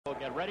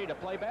get ready to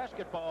play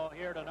basketball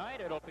here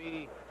tonight. It'll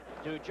be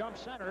to jump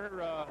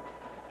center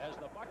as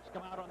the Bucks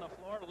come out on the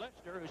floor.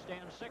 Lister, who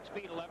stands 6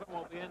 feet 11,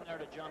 will be in there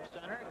to jump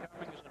center.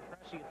 Cummings and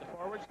Cressy at the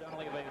forwards.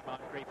 Dunleavy and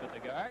Moncrief at the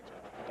guards.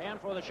 And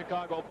for the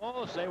Chicago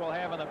Bulls, they will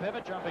have in the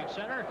pivot jumping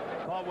center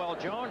Caldwell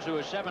Jones, who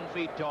is 7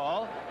 feet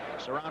tall,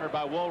 surrounded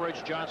by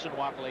Woolridge, Johnson,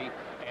 Watley,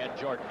 and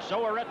Jordan.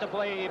 So we're ready to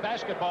play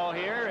basketball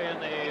here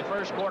in the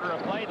first quarter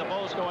of play. The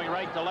Bulls going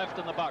right to left,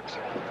 and the Bucks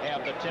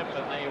have the tip,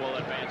 and they will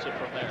advance it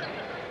from there.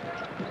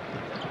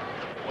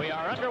 We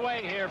are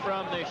underway here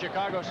from the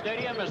Chicago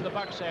Stadium as the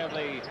Bucks have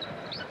the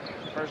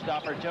first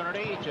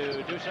opportunity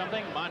to do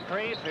something.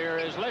 Moncrief, here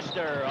is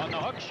Lister on the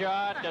hook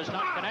shot, does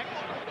not connect.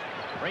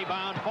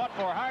 Rebound fought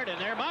for hard in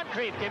there.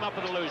 Moncrief came up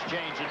with a loose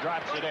change and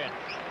drops it in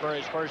for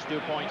his first 2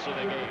 points of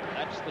the game.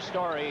 That's the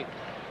story.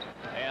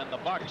 And the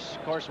Bucks,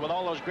 of course, with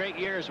all those great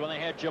years when they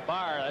had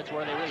Jabbar, that's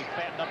where they really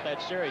fattened up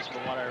that series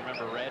from what I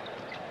remember, Red.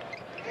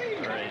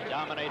 They're a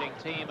dominating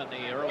team in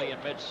the early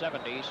and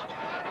mid-70s.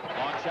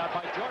 Long shot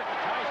by Jordan,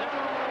 ties it.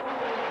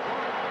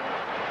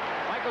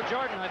 Michael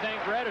Jordan, I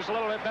think, Red, is a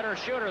little bit better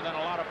shooter than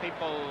a lot of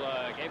people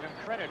gave him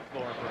credit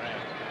for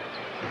perhaps.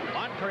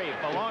 Moncrief,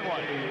 a long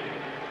one.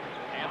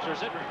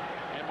 Answers it,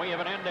 and we have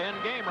an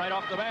end-to-end game right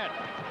off the bat.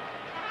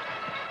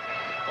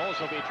 Bulls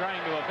will be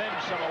trying to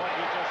avenge some of what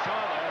you just saw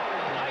there.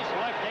 Nice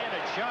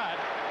left-handed shot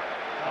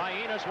by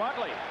Enos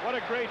Watley. What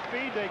a great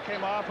feed they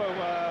came off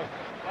of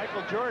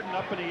Michael Jordan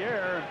up in the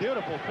air.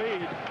 Beautiful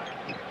feed.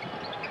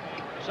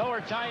 So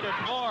we're tied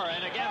at 4,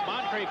 and again,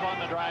 Moncrief on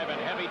the drive in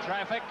heavy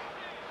traffic.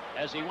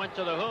 As he went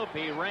to the hoop,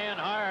 he ran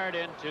hard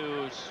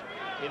into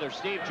either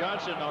Steve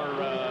Johnson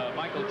or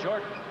Michael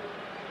Jordan.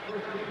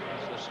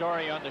 That's the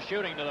story on the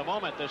shooting to the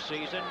moment this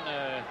season.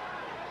 The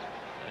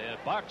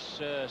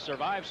Bucks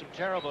survived some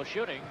terrible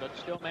shooting, but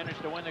still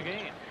managed to win the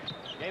game.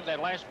 Gave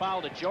that last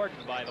foul to Jordan,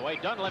 by the way.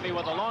 Dunleavy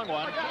with a long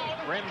one.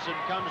 Rims and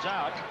comes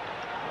out.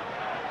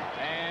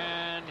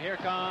 And here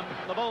come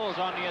the Bulls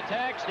on the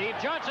attack. Steve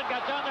Johnson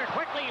got down there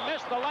quickly. He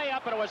missed the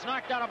layup, and it was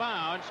knocked out of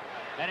bounds.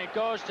 And it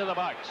goes to the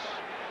Bucks.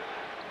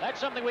 That's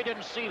something we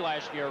didn't see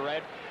last year,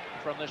 Red,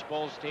 from this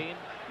Bulls team.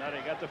 Now they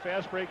got the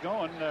fast break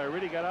going.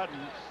 Really got out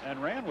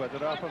and ran with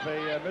it off of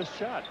a missed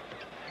shot.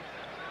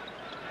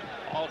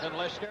 Alton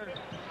Lister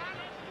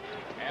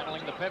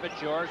handling the pivot,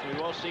 George. We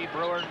will see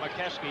Brewer and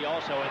McKeskey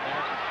also in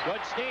there.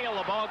 Good steal.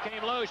 The ball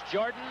came loose.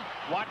 Jordan,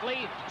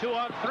 Watley, 2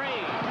 on 3.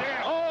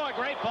 Oh, a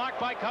great block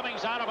by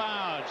Cummings out of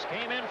bounds.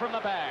 Came in from the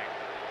back.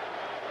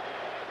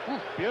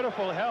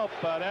 Beautiful help.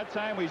 That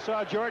time we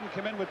saw Jordan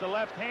come in with the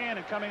left hand,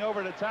 and coming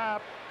over the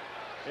top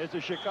is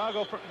the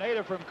Chicago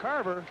native from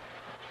Carver,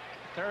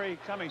 Terry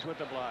Cummings, with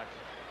the block.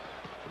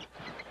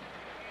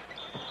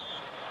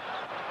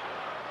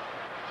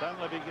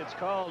 Dunleavy gets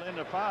called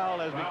into foul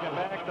as we come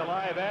back to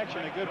live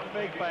action. A good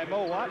fake by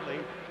Mo Watley.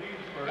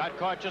 Got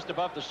caught just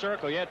above the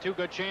circle. He had 2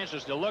 good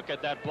chances to look at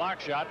that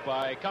block shot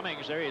by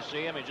Cummings. There you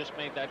see him. He just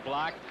made that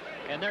block.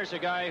 And there's a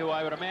guy who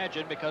I would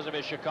imagine, because of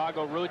his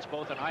Chicago roots,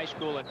 both in high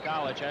school and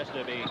college, has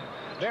to be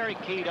very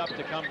keyed up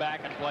to come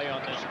back and play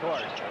on this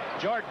court.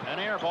 Jordan, an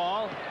air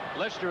ball.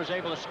 Lister was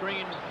able to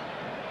screen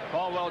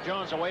Caldwell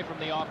Jones away from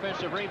the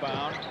offensive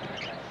rebound.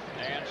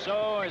 And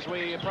so as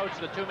we approach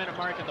the 2-minute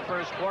mark in the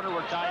first quarter,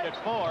 we're tied at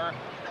 4.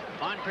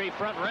 Moncrief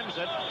front rims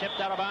it, tipped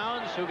out of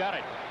bounds. Who got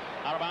it?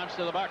 Out of bounds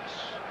to the Bucks.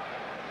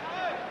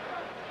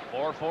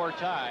 4-4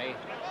 tie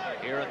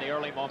here in the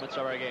early moments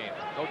of our game.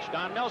 Coach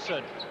Don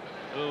Nelson,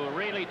 who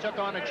really took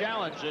on a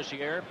challenge this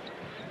year,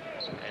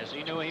 as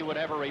he knew he would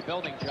have a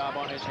rebuilding job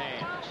on his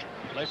hands.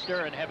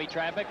 Lister in heavy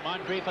traffic.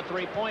 Moncrief a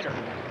 3-pointer.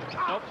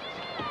 Nope.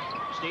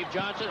 Steve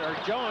Johnson, or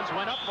Jones,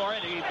 went up for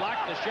it. He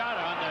blocked the shot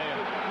on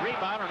the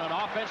rebound, and an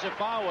offensive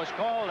foul was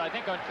called, I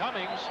think, on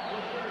Cummings.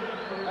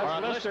 That's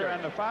on Lister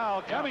on the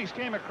foul. Yeah. Cummings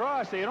came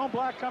across. They don't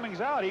block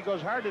Cummings out. He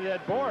goes hard to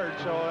that board,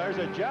 so there's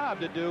a job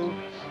to do.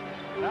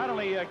 Not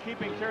only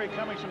keeping Terry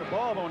Cummings from the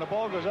ball, but when the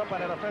ball goes up on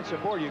that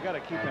offensive board, you've got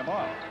to keep him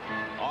off.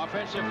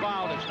 Offensive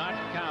foul does not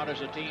count as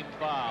a team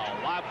foul.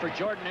 Lob for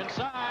Jordan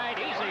inside.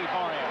 Easy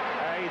for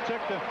him. He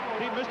took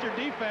Mr.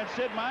 Defense,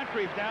 Sid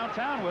Moncrief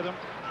downtown with him.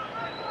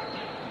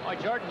 Boy,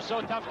 Jordan's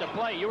so tough to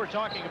play. You were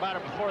talking about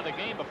it before the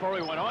game, before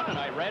we went on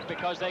tonight, Red,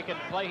 because they can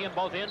play him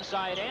both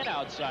inside and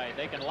outside.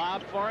 They can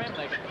lob for him.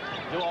 They can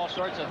do all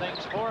sorts of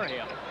things for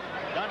him.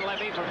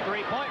 Dunleavy from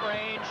 3-point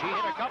range. He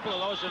hit a couple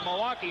of those in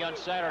Milwaukee on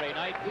Saturday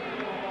night.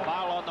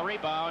 Foul on the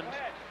rebound.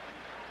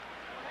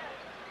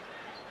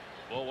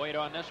 We'll wait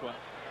on this one.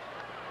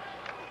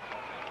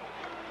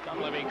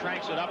 Dunleavy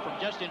cranks it up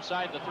from just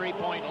inside the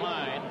 3-point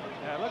line.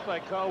 Yeah, it looked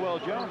like Caldwell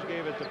Jones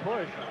gave it the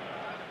push.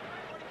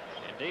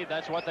 Indeed,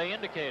 that's what they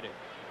indicated.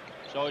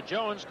 So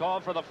Jones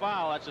called for the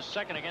foul. That's a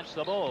second against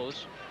the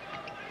Bulls.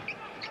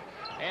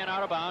 And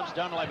out of bounds,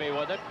 Dunleavy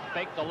with it.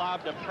 Faked the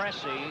lob to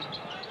Pressey,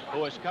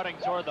 who is cutting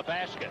toward the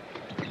basket.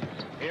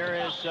 Here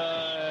is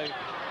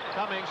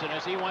Cummings, and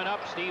as he went up,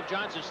 Steve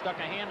Johnson stuck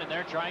a hand in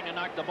there trying to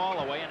knock the ball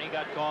away, and he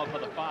got called for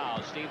the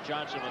foul. Steve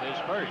Johnson with his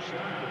first.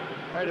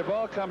 All right, the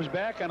ball comes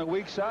back on the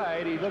weak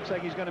side. He looks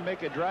like he's going to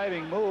make a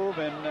driving move,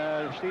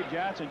 and Steve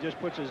Johnson just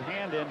puts his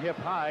hand in hip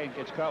high and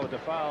gets caught with the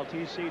foul.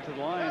 TC to the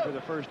line for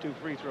the first 2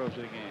 free throws of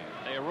the game.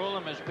 They rule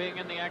him as being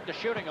in the act of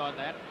shooting on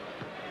that.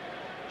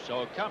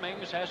 So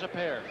Cummings has a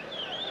pair.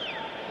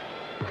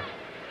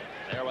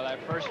 There with that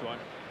first one.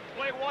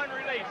 Play one,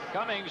 release.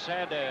 Cummings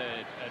had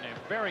a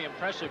very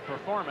impressive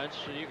performance.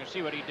 You can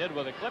see what he did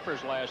with the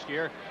Clippers last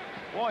year.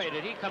 Boy,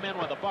 did he come in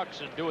with the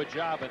Bucks and do a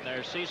job in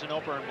their season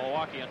opener in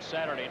Milwaukee on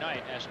Saturday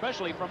night,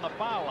 especially from the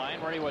foul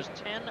line where he was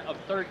 10 of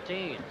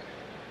 13.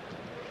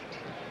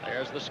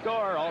 There's the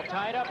score, all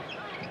tied up.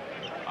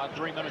 About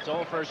 3 minutes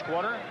old, first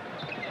quarter.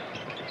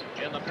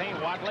 In the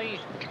paint, Watley.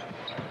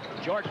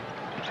 Jordan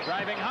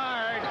driving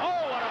hard.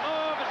 Oh, what a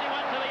move as he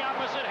went to the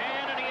opposite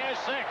hand, and he has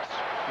 6.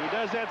 He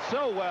does that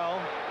so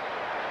well.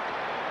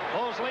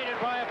 Bulls lead it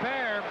by a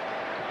pair.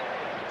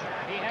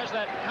 He has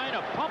that kind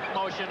of pump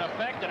motion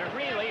effect, and it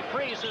really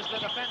freezes the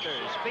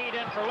defenders. Feed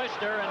in for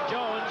Lister, and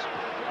Jones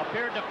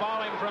appeared to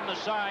fall him from the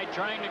side,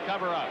 trying to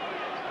cover up.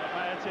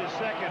 That's his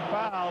second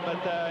foul,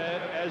 but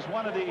as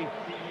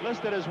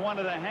listed as one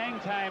of the hang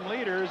time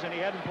leaders, and he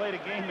hadn't played a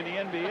game in the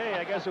NBA.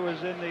 I guess it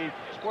was in the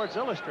Sports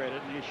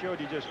Illustrated, and he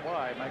showed you just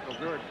why. Michael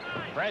Jordan.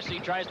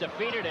 Pressey tries to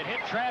feed it. It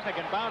hit traffic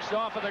and bounced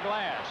off of the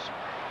glass.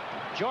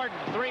 Jordan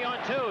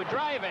 3-on-2,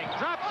 driving,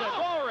 drops it.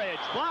 Woolridge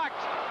blocked.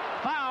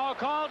 Foul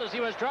called as he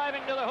was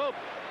driving to the hoop.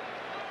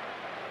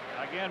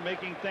 Again,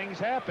 making things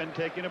happen,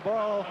 taking the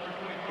ball.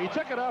 He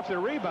took it off the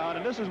rebound,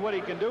 and this is what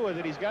he can do with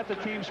it. He's got the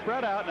team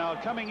spread out.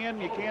 Now coming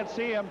in, you can't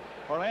see him.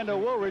 Orlando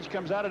Woolridge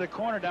comes out of the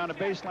corner down the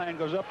baseline,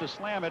 goes up to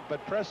slam it,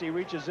 but Pressey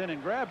reaches in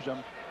and grabs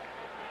him.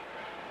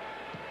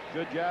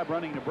 Good job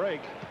running the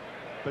break.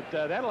 But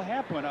that'll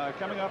happen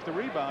coming off the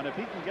rebound if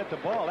he can get the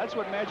ball. That's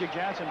what Magic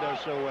Johnson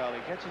does so well. He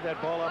catches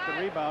that ball off the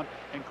rebound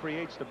and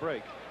creates the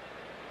break.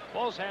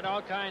 Bulls had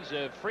all kinds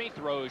of free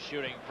throw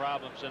shooting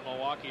problems in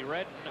Milwaukee.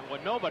 Red,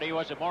 when nobody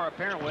was it more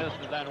apparent with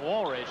than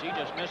Woolridge. He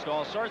just missed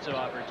all sorts of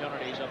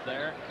opportunities up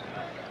there.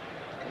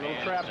 A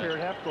little trap here at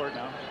half court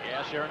now.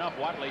 Yeah, sure enough.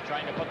 Watley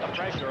trying to put the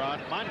pressure on.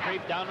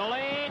 Moncrief down the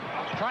lane.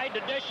 Tried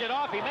to dish it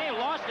off. He may have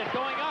lost it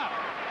going up.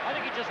 I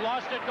think he just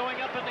lost it going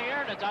up in the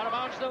air, and it's out of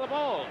bounds to the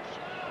Bulls.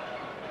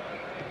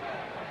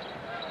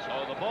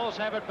 So the Bulls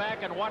have it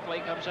back, and Watley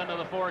comes into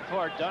the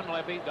forecourt.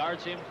 Dunleavy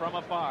guards him from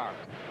afar.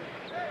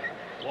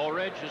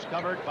 Woolridge is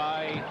covered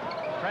by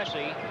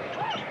Pressey.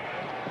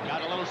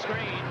 Got a little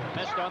screen.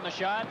 Missed on the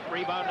shot.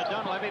 Rebound to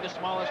Dunleavy, the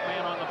smallest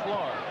man on the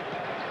floor.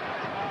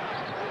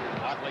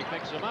 Watley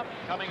picks him up.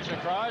 Cummings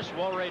across.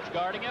 Woolridge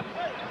guarding him.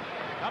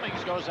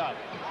 Cummings goes up.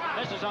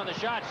 Misses on the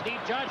shot. Steve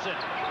Johnson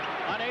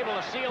unable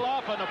to seal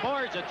off on the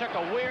boards. It took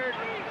a weird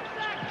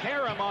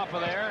carom off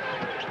of there.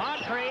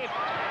 Moncrief,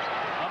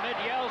 amid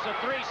yells of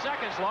 3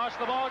 seconds, lost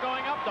the ball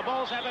going up. The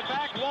Bulls have it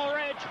back.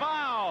 Woolridge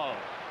foul.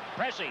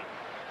 Pressey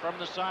from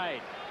the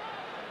side.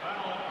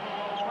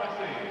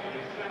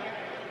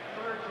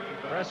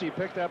 Pressey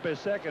picked up his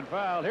second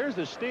foul. Here's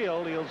the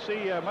steal. You'll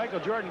see Michael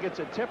Jordan gets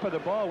a tip of the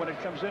ball when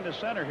it comes into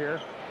center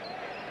here.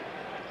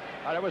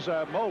 That was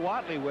Mo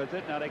Watley with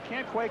it. Now they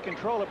can't quite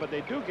control it, but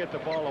they do get the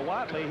ball to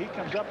Watley. He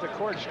comes up the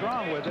court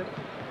strong with it.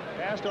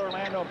 Past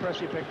Orlando,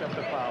 Pressey picked up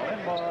the foul.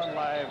 In ball,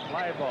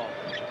 live ball.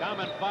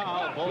 Common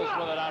foul. Bulls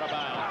with it out of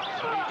bounds.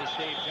 Lead to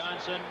Steve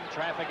Johnson.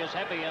 Traffic is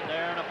heavy in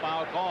there, and a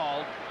foul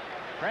called.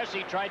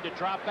 Pressey tried to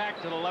drop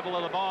back to the level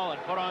of the ball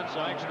and put on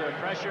some extra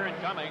pressure, and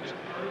Cummings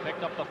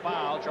picked up the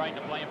foul, trying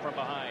to play him from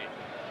behind.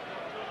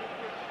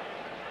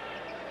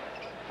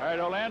 All right,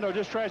 Orlando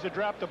just tries to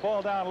drop the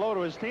ball down low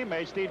to his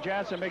teammate. Steve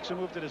Johnson makes a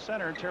move to the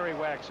center, and Terry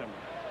whacks him.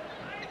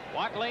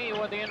 Watley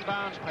with the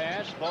inbounds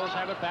pass. Bulls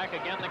have it back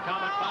again. The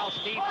common foul.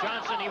 Steve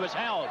Johnson, he was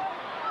held.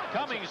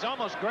 Cummings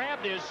almost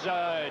grabbed his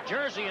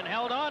jersey and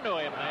held on to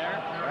him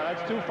there. Well,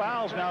 that's 2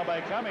 fouls now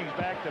by Cummings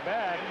back to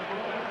back.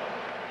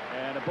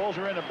 And the Bulls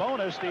are in a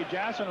bonus. Steve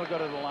Johnson will go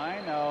to the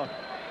line. Now,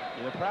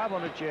 the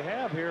problem that you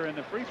have here in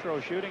the free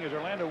throw shooting is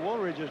Orlando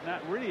Woolridge is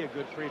not really a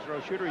good free throw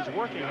shooter. He's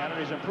working on it.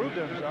 He's improved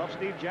himself.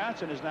 Steve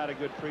Johnson is not a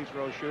good free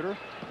throw shooter.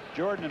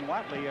 Jordan and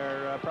Watley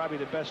are probably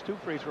the best 2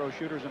 free throw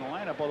shooters in the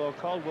lineup, although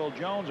Caldwell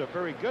Jones, a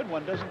very good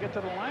one, doesn't get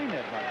to the line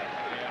that much.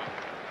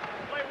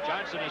 Yeah.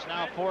 Johnson is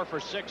now 4 for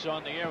 6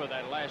 on the year with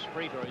that last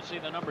free throw. You see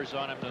the numbers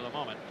on him to the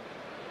moment.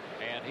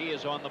 And he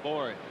is on the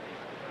board.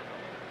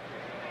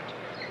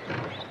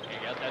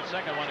 He got that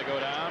second one to go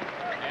down.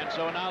 And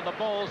so now the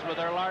Bulls with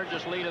their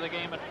largest lead of the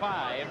game at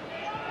 5.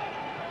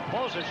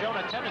 Bulls have shown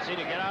a tendency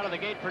to get out of the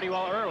gate pretty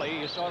well early.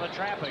 You saw the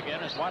trap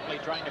again as Watley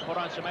trying to put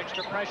on some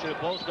extra pressure.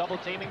 Bulls double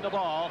teaming the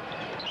ball.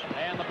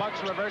 And the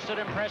Bucks reverse it,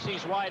 and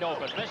Pressey's wide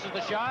open. Misses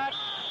the shot.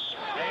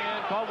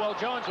 And Caldwell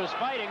Jones was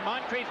fighting.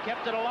 Moncrief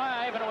kept it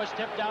alive, and it was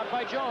tipped out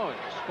by Jones.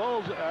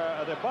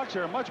 The Bucks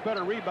are a much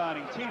better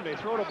rebounding team. They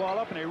throw the ball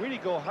up, and they really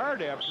go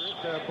hard after it.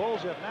 The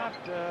Bulls have not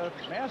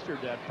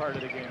mastered that part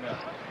of the game yet.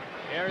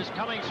 Here's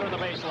Cummings from the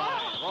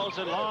baseline. Rolls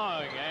it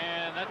long,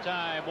 and that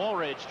time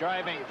Woolridge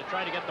driving to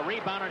try to get the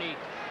rebound, and he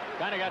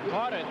Kind of got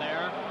caught in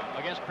there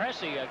against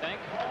Pressey, I think.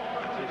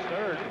 It's his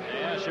third.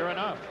 Yeah, sure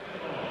enough.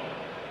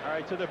 All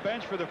right, to the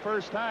bench for the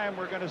first time,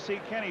 we're going to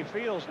see Kenny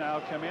Fields now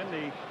come in,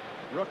 the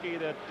rookie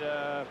that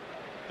the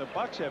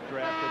Bucks have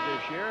drafted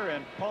this year,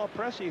 and Paul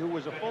Pressey, who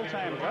was a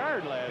full-time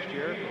guard last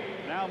year,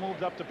 now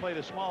moved up to play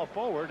the small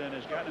forward and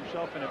has gotten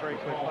himself in a very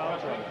quick foul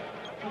trouble.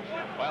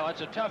 Well,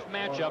 it's a tough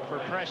matchup for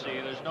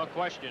Pressey, there's no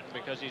question,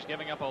 because he's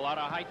giving up a lot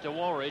of height to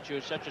Woolridge,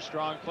 who's such a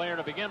strong player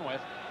to begin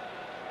with.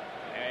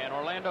 And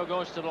Orlando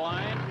goes to the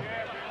line,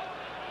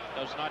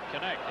 does not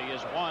connect. He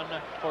is 1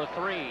 for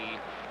 3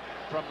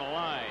 from the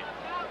line.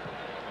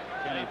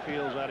 Kenny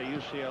Fields out of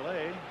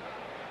UCLA. A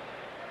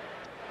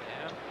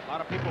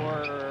lot of people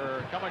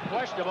are coming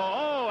questionable.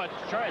 Oh, a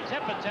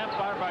tip attempt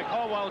by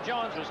Caldwell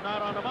Jones was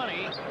not on the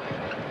money.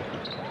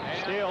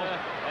 Steal.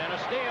 And a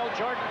steal.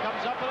 Jordan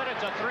comes up with it.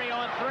 It's a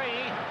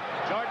 3-on-3.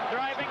 Jordan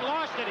driving,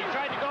 lost it. He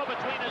tried to go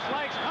between his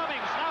legs.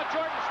 Cummings. Now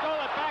Jordan stole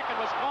it back and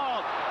was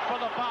called for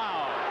the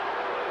foul.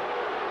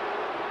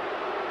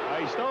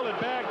 He stole it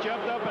back,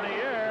 jumped up in the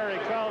air. He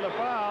called a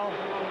foul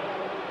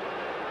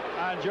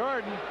on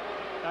Jordan.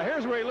 Now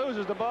here's where he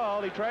loses the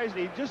ball. He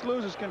just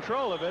loses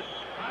control of it.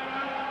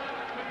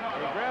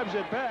 He grabs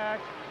it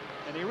back,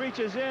 and he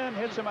reaches in,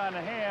 hits him on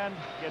the hand,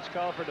 gets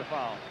called for the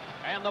foul.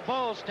 And the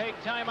Bulls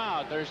take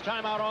timeout. There's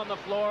timeout on the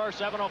floor,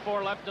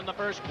 7:04 left in the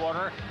first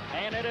quarter,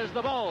 and it is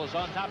the Bulls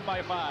on top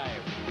by 5.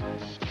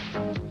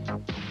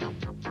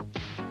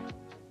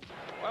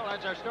 Well,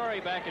 that's our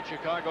story back at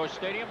Chicago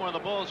Stadium, where the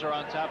Bulls are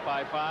on top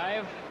by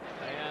 5.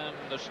 And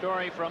the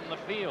story from the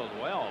field,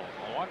 well,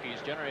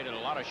 Milwaukee's generated a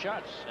lot of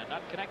shots and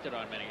not connected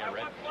on many, I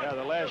read. Yeah,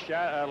 the last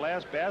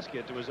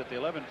basket was at the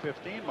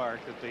 11:15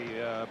 mark that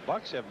the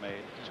Bucks have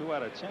made, 2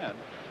 out of 10.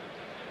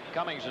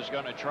 Cummings is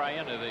going to try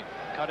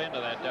cut into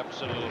that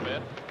deficit a little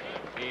bit.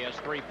 He has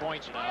 3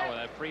 points now with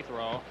that free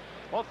throw.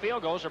 Both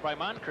field goals are by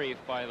Moncrief,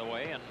 by the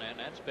way, and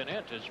that's been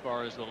it as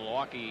far as the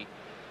Milwaukee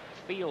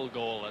field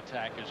goal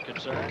attack is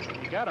concerned.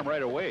 He got him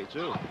right away,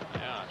 too.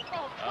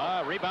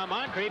 Yeah. Rebound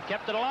Moncrief,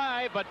 kept it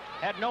alive, but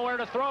had nowhere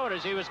to throw it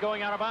as he was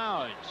going out of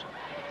bounds.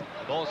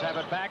 The Bulls have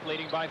it back,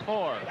 leading by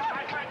 4.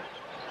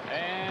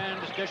 And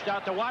dished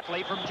out to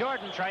Watley from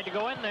Jordan. Tried to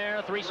go in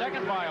there.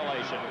 3-second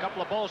violation. A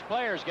couple of Bulls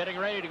players getting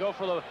ready to go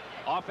for the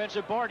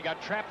offensive board.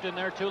 Got trapped in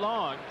there too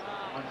long.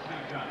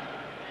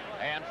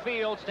 And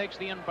Fields takes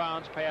the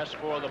inbounds pass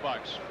for the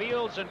Bucks.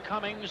 Fields and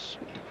Cummings.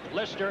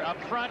 Lister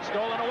up front.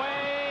 Stolen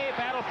away.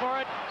 Battle for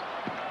it.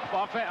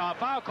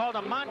 Foul called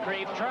on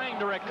Moncrief, trying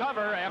to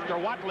recover after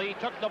Watley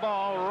took the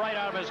ball right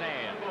out of his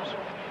hands.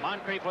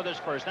 Moncrief with his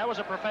first. That was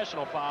a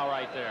professional foul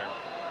right there.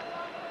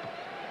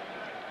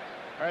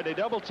 All right, they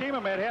double team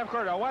him at half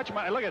court. Now watch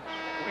look at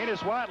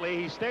Enos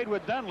Watley. He stayed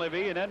with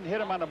Dunleavy and then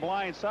hit him on the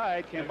blind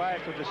side. Came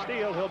back with the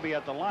steal. He'll be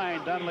at the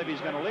line.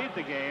 Dunleavy's going to lead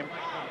the game.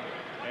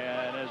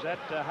 And is that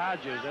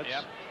Hodges?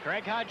 That's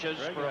Craig Hodges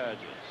from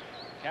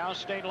Cal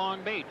State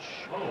Long Beach.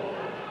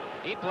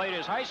 He played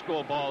his high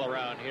school ball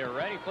around here,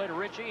 right? He played at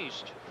Rich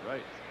East.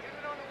 Right.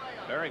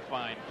 Very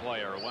fine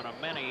player. One of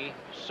many,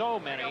 so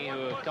many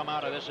who have come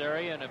out of this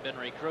area and have been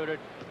recruited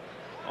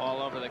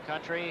all over the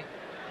country.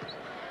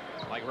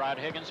 Like Rod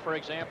Higgins, for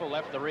example,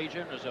 left the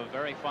region, is a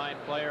very fine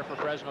player for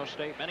Fresno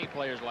State. Many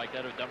players like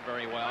that have done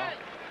very well.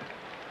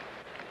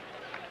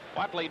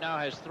 Watley now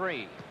has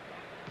 3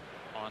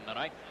 on the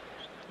night.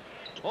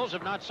 Bulls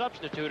have not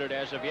substituted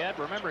as of yet.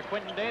 Remember,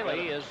 Quentin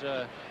Daly is...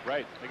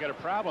 Right. They got a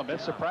problem.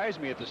 That surprised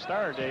me at the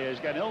start. He's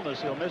got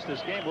illness. He'll miss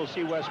this game. We'll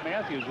see Wes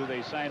Matthews, who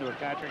they signed to a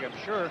contract, I'm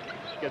sure,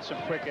 get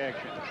some quick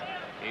action.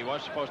 He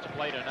was supposed to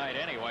play tonight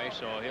anyway,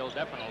 so he'll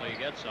definitely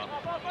get some.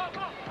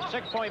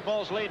 6-point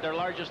Bulls lead, their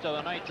largest of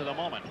the night to the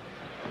moment.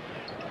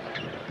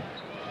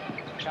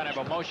 Kind of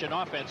a motion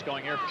offense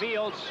going here.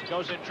 Fields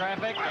goes in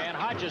traffic, and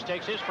Hodges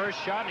takes his first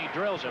shot, and he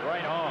drills it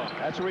right home.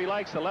 That's where he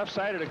likes, the left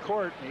side of the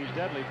court. He's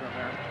deadly from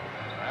there.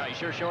 Well, he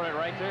sure showed it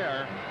right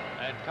there,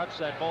 and cuts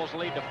that Bulls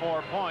lead to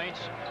 4 points.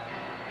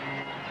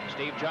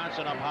 Steve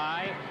Johnson up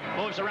high,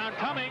 moves around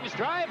Cummings,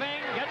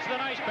 driving, gets the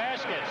nice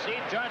basket.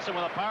 Steve Johnson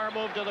with a power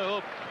move to the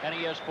hoop, and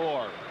he has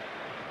 4.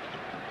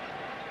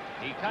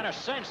 He kind of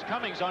sensed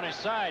Cummings on his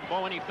side,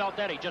 but when he felt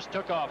that, he just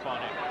took off on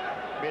him.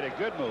 Made a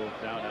good move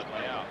down that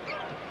lane. Yeah,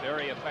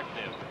 very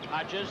effective.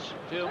 Hodges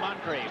to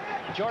Moncrief.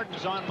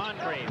 Jordan's on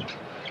Moncrief.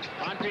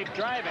 Moncrief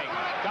driving,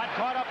 got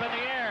caught up in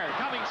the air.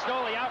 Cummings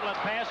stole the outlet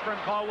pass from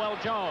Caldwell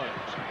Jones.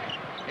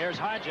 Here's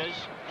Hodges.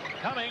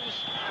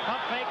 Cummings,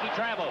 pump fake, he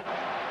traveled.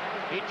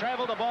 He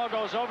traveled, the ball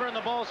goes over, and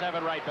the Bulls have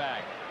it right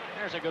back.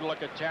 There's a good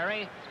look at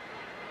Terry.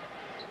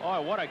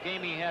 Oh, what a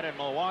game he had in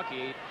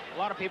Milwaukee. A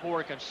lot of people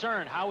were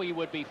concerned how he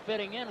would be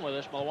fitting in with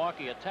this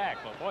Milwaukee attack.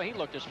 But, boy, he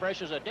looked as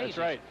fresh as a daisy. That's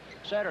right.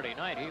 Saturday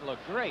night, he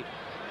looked great.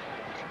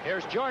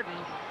 Here's Jordan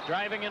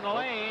driving in the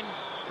lane.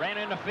 Ran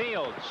into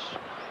Fields.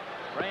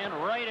 Ran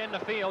right into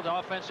Fields.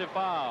 Offensive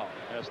foul.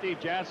 Steve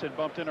Johnson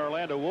bumped in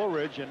Orlando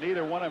Woolridge, and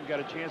neither one of them got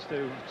a chance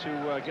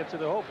to get to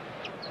the hoop.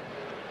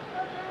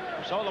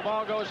 So the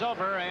ball goes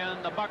over,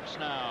 and the Bucks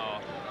now.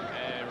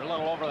 A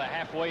little over the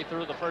halfway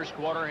through the first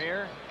quarter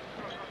here.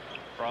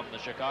 from the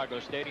Chicago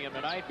Stadium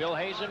tonight. Bill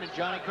Hazen and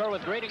Johnny Kerr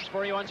with greetings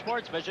for you on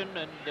Sports Vision,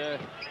 and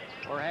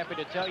we're happy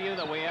to tell you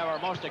that we have our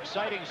most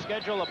exciting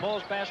schedule of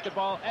Bulls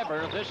basketball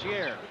ever this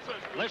year.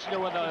 Lister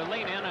with a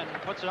lean in and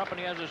puts it up,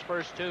 and he has his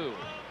first two.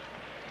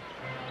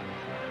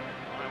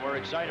 And we're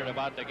excited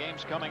about the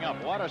games coming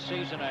up. What a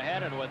season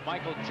ahead, and with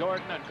Michael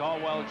Jordan and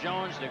Caldwell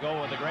Jones to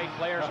go with the great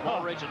players,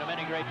 Woolridge and the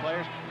many great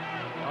players,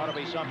 it ought to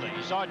be something.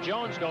 You saw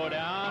Jones go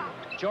down.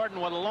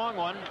 Jordan with a long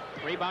one.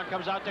 Rebound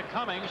comes out to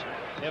Cummings.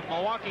 If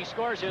Milwaukee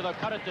scores here, they'll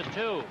cut it to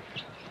 2.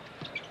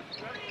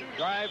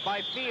 Drive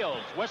by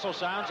Fields. Whistle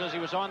sounds as he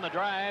was on the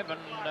drive, and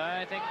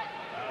I think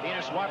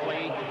Enos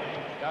Watley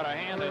got a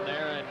hand in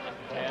there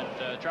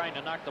and trying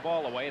to knock the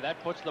ball away.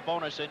 That puts the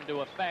bonus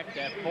into effect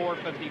at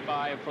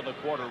 4:55 for the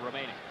quarter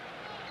remaining.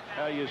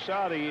 You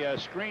saw the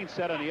screen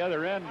set on the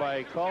other end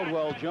by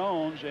Caldwell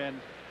Jones,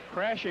 and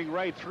crashing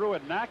right through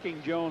it,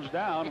 knocking Jones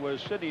down, was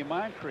Sidney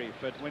Moncrief.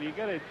 But when you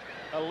get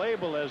a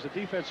label as the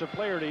defensive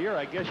player of the year,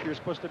 I guess you're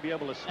supposed to be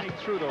able to sneak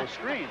through those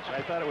screens.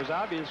 I thought it was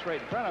obvious right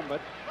in front of him,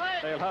 but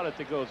they allowed it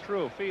to go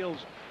through.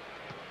 Fields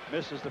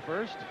misses the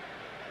first.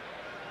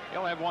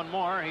 He'll have one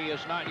more. He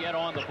is not yet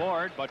on the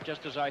board, but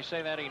just as I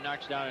say that, he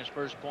knocks down his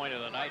first point of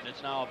the night, and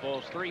it's now a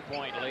Bulls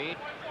 3-point lead.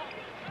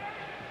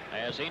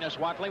 As Enos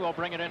Watley will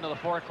bring it into the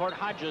forecourt.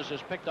 Hodges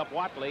has picked up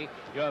Watley.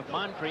 You have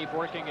Moncrief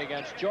working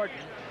against Jordan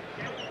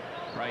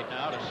right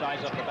now to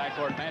size up the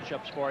backcourt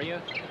matchups for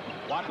you.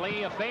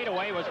 Watley, a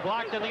fadeaway, was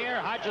blocked in the air.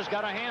 Hodges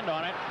got a hand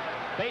on it.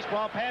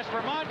 Baseball pass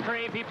for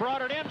Moncrief. He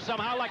brought it in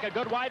somehow like a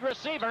good wide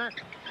receiver.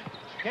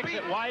 Kicks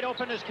it wide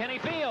open as Kenny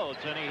Fields,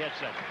 and he hits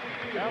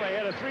it. Well, they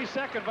had a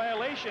 3-second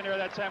violation there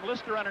that time.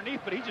 Lister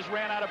underneath, but he just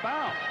ran out of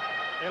bounds.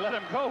 They let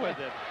him go with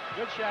it.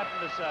 Good shot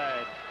from the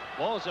side.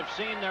 Bulls have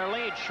seen their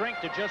lead shrink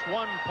to just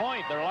 1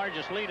 point. Their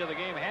largest lead of the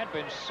game had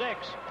been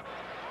 6.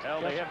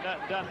 Well, they have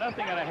done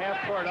nothing on a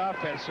half-court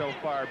offense so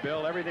far,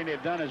 Bill. Everything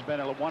they've done has been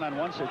a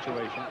one-on-one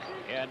situation.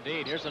 Yeah,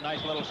 indeed. Here's a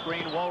nice little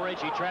screen.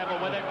 Woolridge, he traveled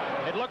with it.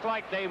 It looked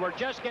like they were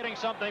just getting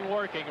something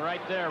working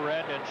right there,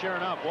 Red. And sure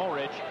enough,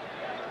 Woolridge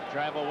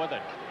traveled with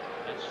it.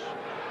 It's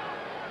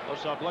a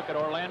close-up look at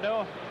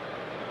Orlando.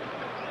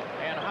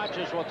 And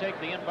Hodges will take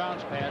the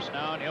inbounds pass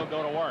now, and he'll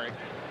go to work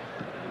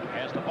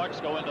as the Bucks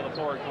go into the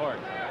forecourt.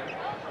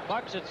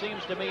 Bucks, it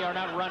seems to me, are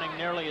not running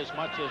nearly as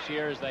much this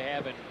year as they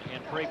have in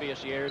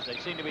previous years. They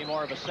seem to be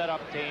more of a setup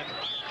team.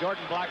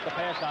 Jordan blocked the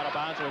pass out of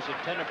bounds. It was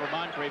intended for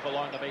Moncrief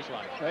along the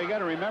baseline. Well, you got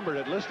to remember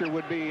that Lister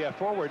would be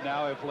forward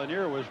now if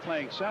Lanier was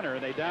playing center,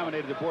 and they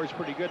dominated the boards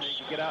pretty good. They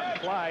could get out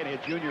and fly. They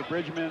had Junior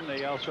Bridgman.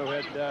 They also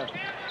had...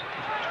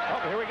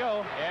 oh, here we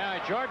go. Yeah,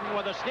 Jordan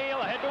with a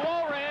steal. Ahead to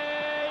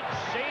Woolridge.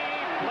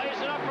 He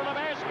plays it up for the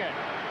basket.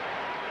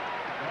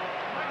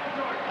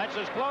 That's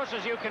as close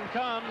as you can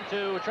come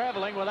to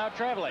traveling without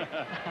traveling.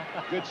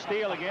 Good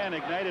steal again,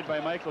 ignited by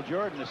Michael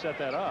Jordan to set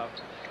that off.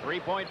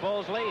 3-point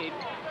Bulls lead.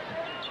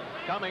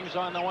 Cummings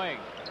on the wing.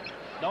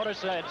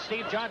 Notice that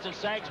Steve Johnson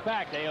sags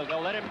back.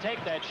 They'll let him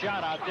take that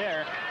shot out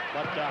there.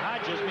 But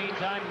Hodges,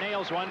 meantime,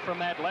 nails one from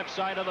that left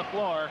side of the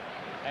floor.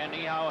 And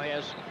Nihau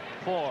has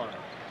 4.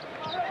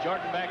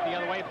 Jordan back the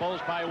other way.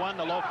 Bulls by 1.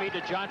 The low feed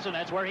to Johnson.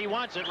 That's where he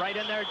wants it. Right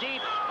in there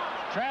deep.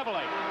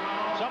 Traveling.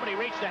 Somebody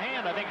reached a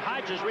hand. I think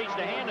Hodges reached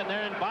a hand in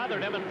there and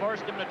bothered him and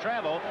forced him to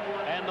travel.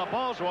 And the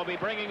Bulls will be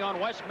bringing on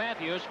Wes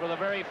Matthews for the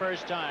very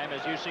first time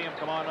as you see him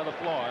come onto the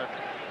floor.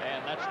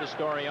 And that's the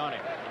story on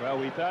him. Well,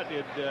 we thought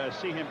you'd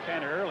see him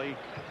kind of early.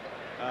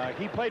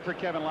 He played for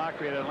Kevin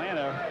Lockery at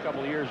Atlanta a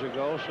couple of years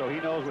ago, so he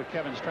knows what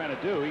Kevin's trying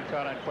to do. He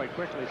caught on quite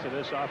quickly to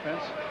this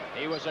offense.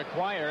 He was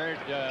acquired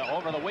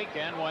over the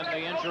weekend when the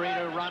injury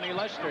to Ronnie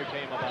Lester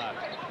came about.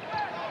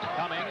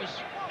 Cummings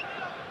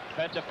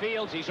fed to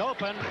Fields. He's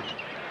open.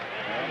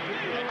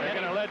 They're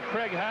going to let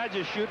Craig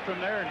Hodges shoot from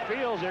there, and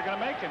Fields, they're going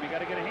to make him. You got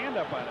to get a hand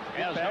up on him.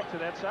 Get back to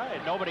that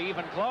side. Nobody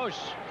even close.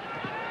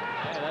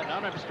 Yeah, an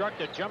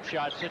unobstructed jump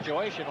shot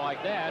situation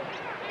like that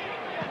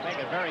make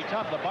it very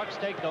tough. The Bucks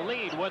take the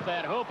lead with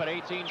that hoop at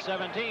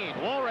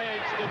 18-17.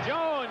 Woolridge to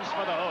Jones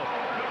for the hoop.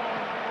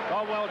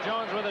 Caldwell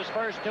Jones with his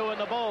first 2, in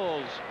the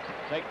Bulls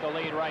take the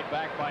lead right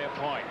back by a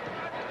point.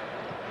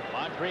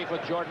 Moncrief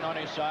with Jordan on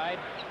his side.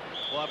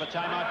 We'll have a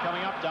timeout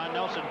coming up. Don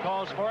Nelson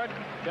calls for it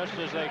just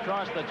as they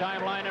cross the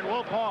timeline, and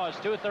we'll pause.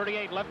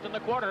 2:38 left in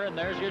the quarter, and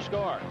there's your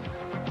score.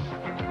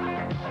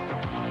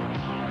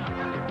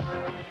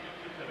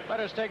 Let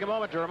us take a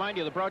moment to remind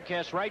you the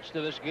broadcast rights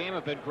to this game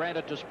have been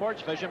granted to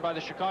Sports Vision by the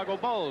Chicago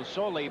Bulls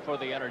solely for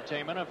the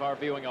entertainment of our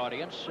viewing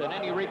audience, and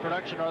any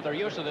reproduction or other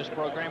use of this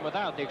program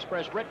without the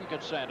express written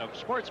consent of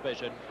Sports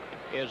Vision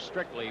is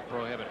strictly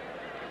prohibited.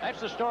 That's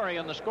the story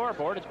on the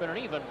scoreboard. It's been an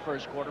even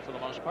first quarter for the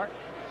most part.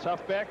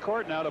 Tough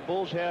backcourt now. The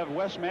Bulls have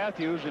Wes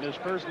Matthews in his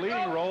first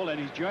leading role, and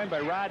he's joined by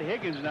Rod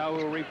Higgins now,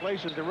 who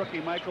replaces the rookie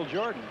Michael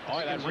Jordan. Oh,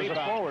 that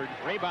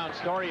rebound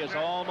story is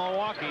all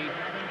Milwaukee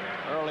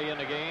early in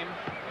the game.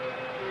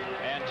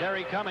 And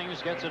Terry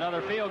Cummings gets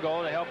another field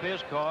goal to help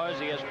his cause.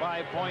 He has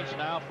 5 points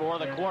now for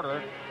the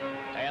quarter,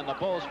 and the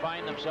Bulls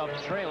find themselves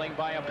trailing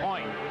by a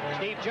point.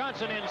 Steve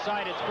Johnson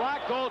inside. It's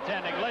blocked.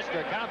 Goaltending.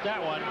 Lister, count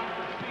that one.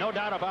 No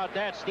doubt about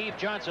that. Steve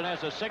Johnson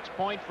has a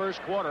 6-point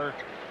first quarter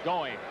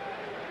going.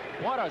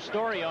 What a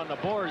story on the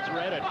boards.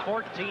 Red at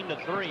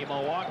 14-3,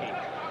 Milwaukee.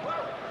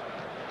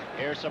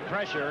 Here's some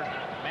pressure.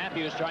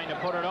 Matthews trying to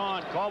put it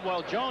on.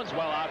 Caldwell-Jones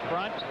well out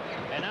front.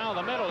 And now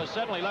the middle is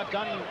suddenly left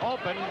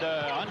unopened,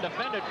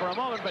 undefended for a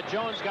moment, but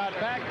Jones got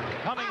back.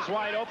 Cummings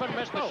wide open,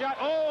 missed the shot.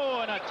 Oh,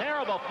 and a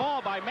terrible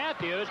fall by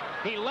Matthews.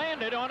 He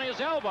landed on his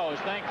elbows,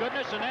 thank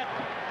goodness, and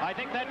I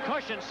think that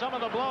cushions some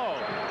of the blow.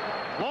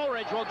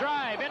 Woolridge will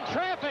drive in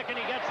traffic, and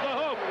he gets the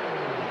hoop.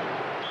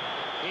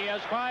 He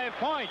has 5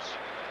 points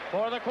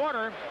for the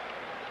quarter.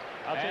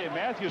 I'll tell you,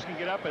 Matthews can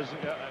get up as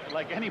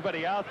like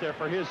anybody out there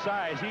for his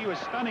size. He was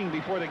stunning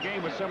before the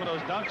game with some of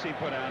those dunks he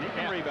put on. He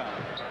can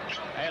rebound.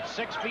 At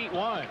 6'1".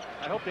 I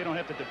hope they don't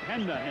have to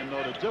depend on him,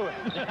 though, to do it.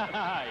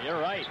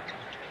 You're right.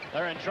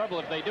 They're in trouble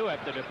if they do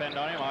have to depend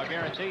on him. I'll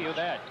guarantee you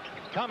that.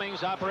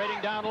 Cummings operating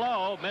down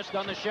low. Missed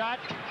on the shot.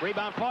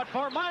 Rebound fought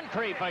for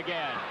Moncrief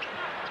again.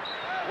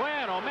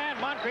 Well, oh man,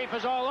 Moncrief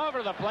is all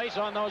over the place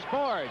on those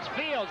boards.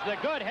 Fields, the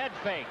good head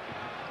fake.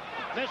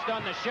 Missed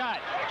on the shot.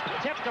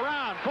 Tipped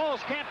around. Bulls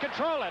can't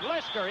control it.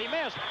 Lister, he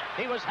missed.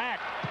 He was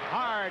hacked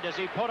hard as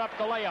he put up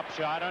the layup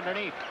shot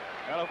underneath.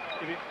 Well,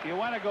 if you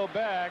want to go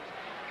back,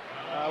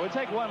 we'll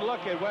take one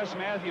look at Wes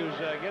Matthews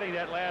getting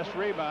that last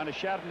rebound. A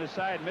shot from the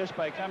side, missed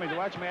by Cummings.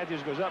 Watch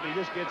Matthews goes up. He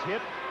just gets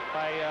hit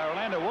by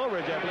Orlando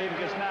Woolridge, I believe, and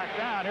gets knocked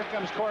down. Here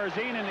comes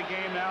Corzine in the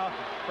game now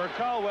for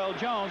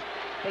Caldwell-Jones.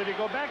 But if you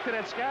go back to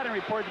that scouting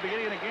report at the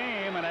beginning of the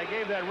game, and I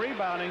gave that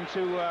rebounding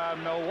to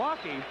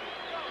Milwaukee,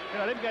 you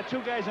know, they've got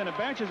two guys on the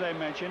bench, as I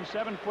mentioned,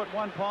 7'1"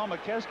 Paul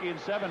McKeskey and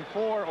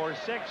 7'4" or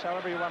 6",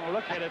 however you want to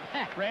look at it,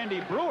 Randy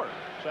Brewer.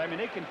 So, I mean,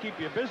 they can keep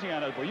you busy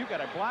on it, but you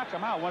got to block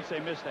them out once they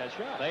miss that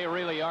shot. They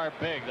really are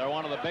big. They're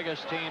one of the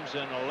biggest teams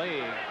in the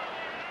league.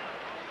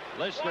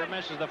 Lister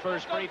misses the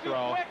first free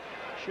throw.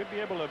 Should be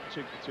able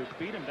to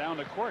beat him down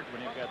the court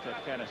when you've got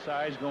that kind of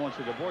size going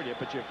through the board,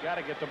 but you've got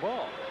to get the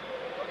ball.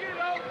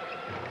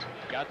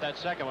 Got that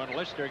second one.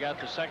 Lister got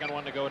the second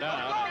one to go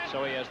down,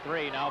 so he has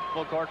 3. Now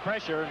full court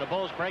pressure, and the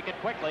Bulls break it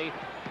quickly.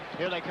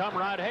 Here they come.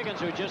 Rod Higgins,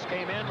 who just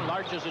came in,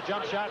 launches a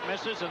jump shot,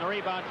 misses, and the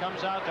rebound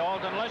comes out to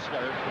Alton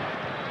Lister.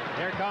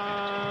 Here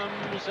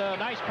comes a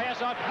nice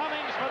pass off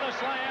Cummings for the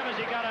slam as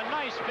he got a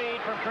nice feed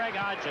from Craig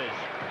Hodges.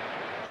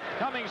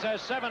 Cummings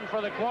has 7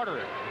 for the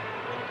quarter.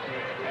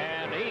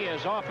 And he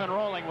is off and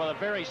rolling with a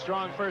very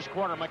strong first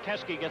quarter.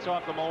 McKeskey gets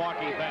off the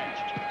Milwaukee bench.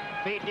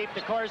 Feed deep to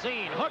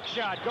Corzine. Hook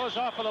shot goes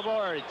off of the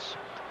boards.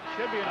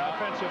 Should be an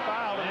offensive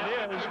foul,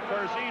 and it is.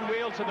 Corzine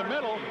wheeled to the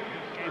middle,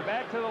 came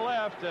back to the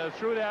left,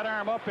 threw that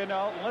arm up into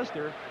Alton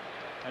Lister,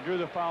 and drew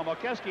the foul.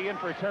 McKeskey in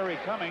for Terry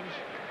Cummings.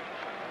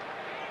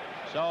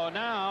 So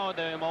now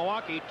the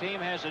Milwaukee team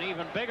has an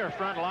even bigger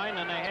front line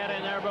than they had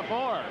in there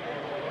before.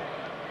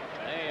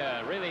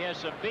 They really has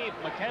some beef.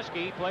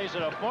 McKeskey plays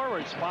at a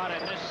forward spot in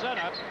this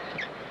setup.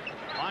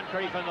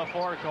 Moncrief in the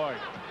forecourt.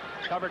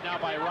 Covered now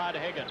by Rod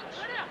Higgins.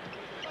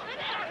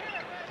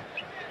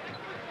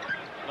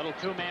 Little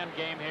two-man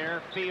game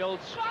here.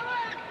 Fields.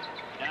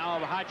 Now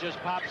Hodges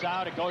pops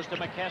out. It goes to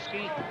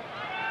McKeskey.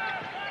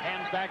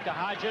 Hands back to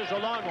Hodges. A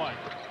long one.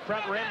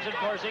 Front rims and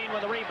Corzine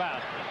with a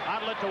rebound.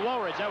 Outlet to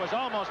Woolridge. That was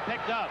almost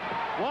picked up.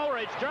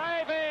 Woolridge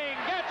driving.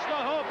 Gets the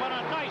hoop on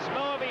a nice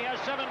move. He has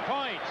 7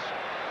 points.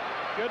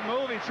 Good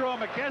move. He threw on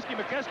McKeskey.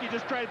 McKeskey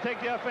just tried to take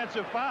the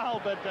offensive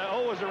foul, but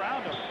O was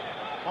around him.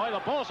 Boy, the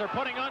Bulls are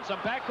putting on some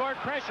backcourt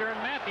pressure, and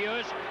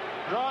Matthews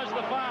draws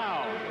the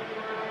foul.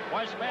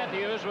 Wes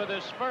Matthews with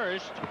his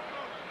first.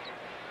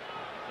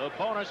 The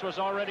bonus was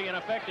already in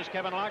effect as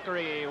Kevin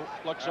Lockery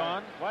looks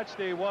on. Watch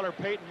the Walter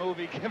Payton move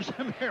he gives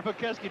him here.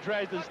 McKeskey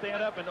tries to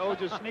stand up, and O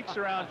just sneaks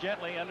around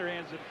gently,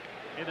 underhands it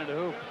into the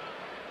hoop.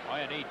 Oh,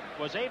 and he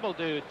was able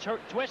to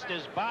twist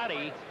his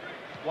body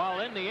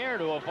while in the air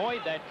to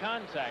avoid that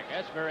contact.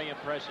 That's very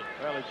impressive.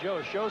 Well,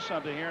 it shows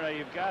something here. Now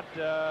you've got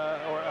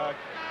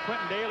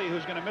Quentin Daly,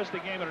 who's going to miss the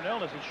game with an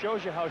illness. It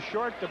shows you how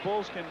short the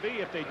Bulls can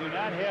be if they do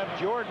not have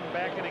Jordan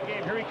back in the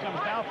game. Here he comes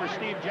now for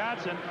Steve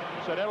Johnson,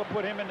 so that'll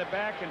put him in the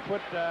back and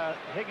put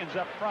Higgins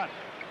up front.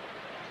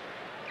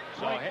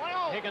 So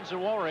Higgins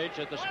and Woolridge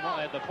at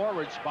the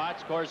forward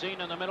spots.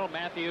 Corzine in the middle.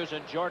 Matthews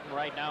and Jordan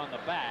right now in the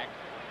back.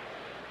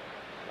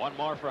 One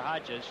more for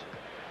Hodges,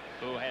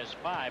 who has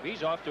 5.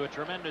 He's off to a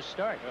tremendous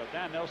start. Well,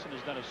 Don Nelson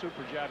has done a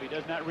super job. He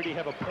does not really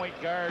have a point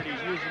guard.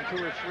 He's using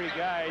 2 or 3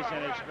 guys,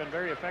 and it's been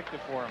very effective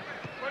for him.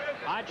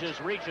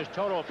 Hodges reaches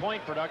total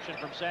point production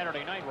from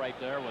Saturday night right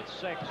there with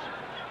 6.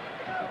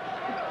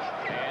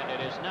 And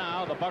it is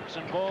now the Bucks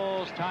and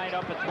Bulls tied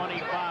up at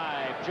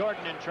 25.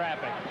 Jordan in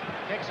traffic.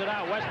 Kicks it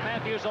out. Wes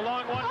Matthews a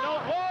long one.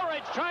 No,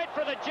 Woolridge tried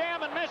for the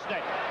jam and missed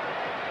it.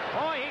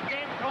 Boy, he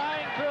came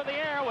flying through the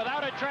air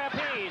without a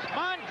trapeze.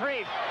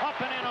 Moncrief up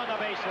and in on the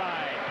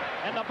baseline.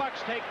 And the Bucks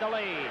take the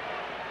lead.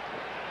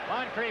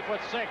 Moncrief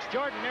with 6.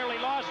 Jordan nearly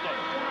lost it.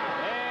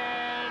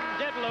 And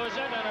did lose it,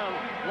 and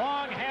a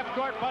long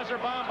half-court buzzer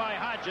bomb by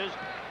Hodges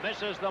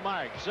misses the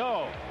mark.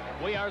 So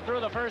we are through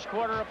the first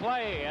quarter of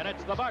play, and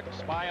it's the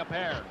Bucks by a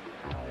pair.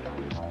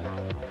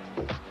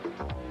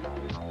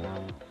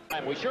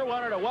 And we sure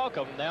wanted to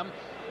welcome them.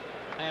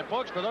 And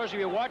folks, for those of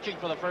you watching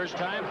for the first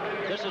time,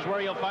 this is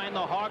where you'll find the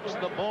Hawks,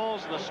 the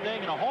Bulls, the Sting,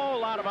 and a whole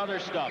lot of other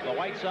stuff, the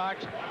White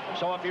Sox.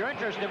 So if you're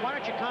interested, why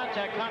don't you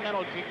contact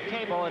Continental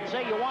Cable and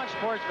say you want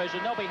Sports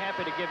Vision. They'll be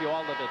happy to give you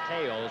all the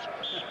details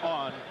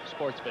on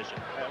Sports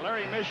Vision.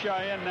 Larry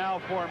Mishaw in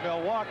now for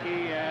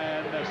Milwaukee,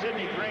 and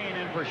Sidney Green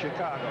in for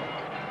Chicago.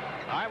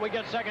 All right, we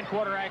get second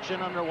quarter action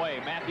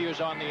underway.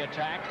 Matthews on the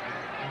attack.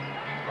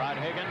 Rod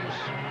Higgins.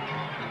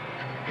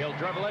 He'll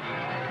dribble it.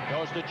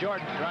 Goes to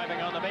Jordan,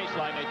 driving on the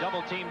baseline. They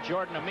double-team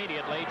Jordan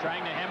immediately,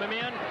 trying to hem him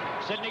in.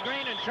 Sidney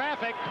Green in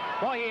traffic.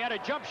 Boy, he had a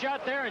jump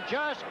shot there and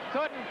just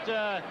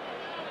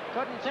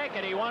couldn't take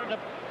it. He wanted to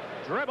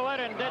dribble it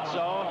and did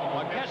so.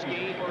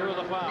 Mokeski threw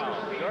the foul.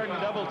 Jordan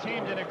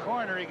double-teamed in a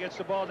corner. He gets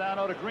the ball down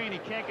to Green. He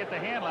can't get the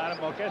handle on it.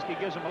 Mokeski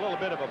gives him a little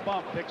bit of a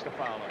bump, picks the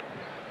foul up.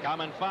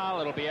 Common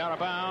foul. It'll be out of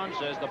bounds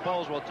as the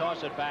Bulls will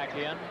toss it back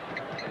in.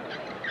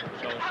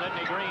 So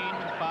Sidney Green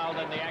fouled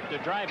in the act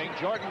of driving.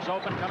 Jordan's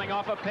open, coming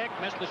off a pick,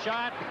 missed the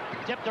shot,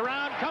 tipped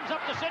around, comes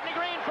up to Sidney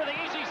Green for the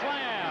easy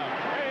slam.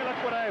 Hey,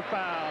 look what I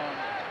found.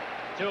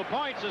 2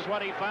 points is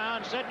what he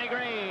found. Sidney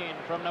Green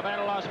from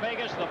Nevada, Las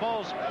Vegas. The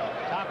Bulls'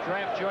 top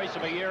draft choice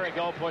of a year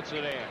ago puts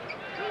it in.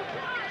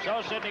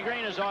 So Sidney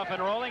Green is off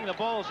and rolling. The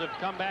Bulls have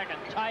come back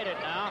and tied it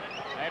now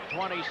at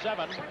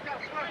 27.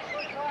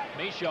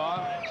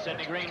 Mishaw,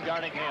 Sidney Green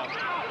guarding him.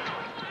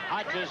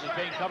 Hodges is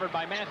being covered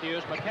by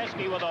Matthews.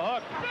 Mokeski with a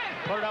hook.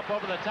 Put it up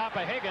over the top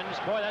of Higgins.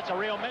 Boy, that's a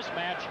real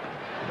mismatch.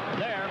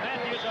 There,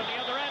 Matthews on the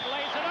other end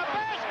lays it up.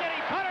 Basket,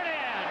 he put it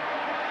in.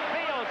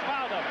 Fields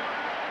fouled him.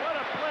 What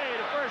a play.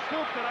 The first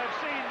hoop that I've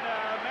seen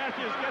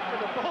Matthews get for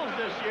the Bulls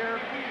this year.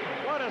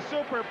 What a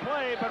super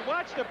play. But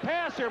watch the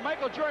pass here.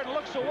 Michael Jordan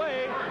looks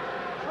away,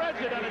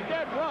 threads it on a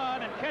dead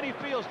run, and Kenny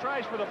Fields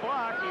tries for the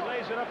block. He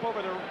lays it up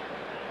over the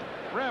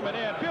rim and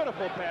in.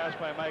 Beautiful pass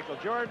by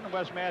Michael Jordan.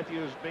 Wes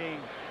Matthews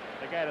being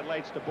the guy that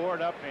lights the board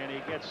up, and he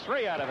gets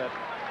 3 out of it.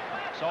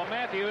 So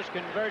Matthews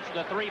converts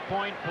the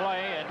three-point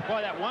play, and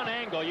boy, that one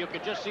angle, you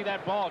could just see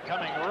that ball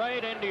coming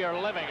right into your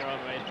living room,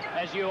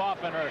 as you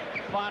often are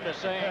fond of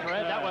saying,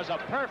 Red. That was a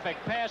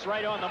perfect pass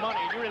right on the money.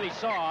 You really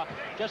saw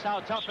just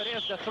how tough it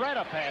is to thread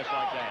a pass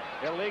like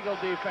that. Illegal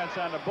defense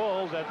on the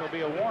Bulls. That will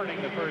be a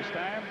warning the first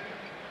time.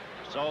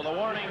 So the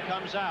warning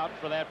comes out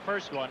for that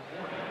first one.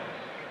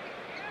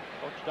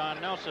 Coach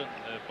Don Nelson,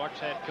 the Bucks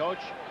head coach,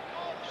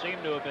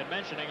 seemed to have been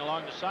mentioning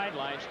along the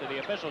sidelines to the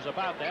officials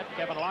about that.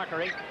 Kevin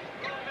Lockery,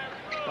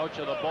 coach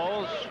of the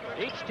Bulls.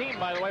 Each team,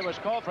 by the way, was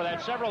called for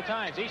that several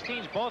times. These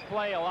teams both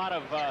play a lot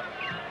of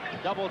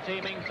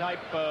double-teaming type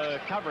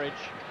coverage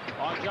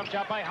on jump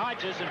shot by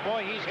Hodges, and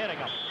boy, he's hitting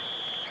them.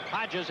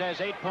 Hodges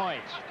has 8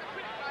 points.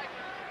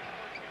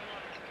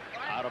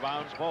 Out of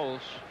bounds,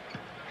 Bulls.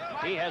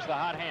 He has the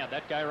hot hand.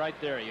 That guy right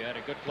there. You had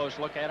a good close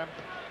look at him.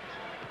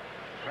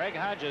 Greg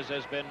Hodges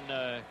has been,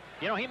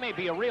 you know, he may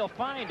be a real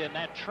find in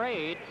that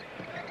trade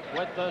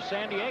with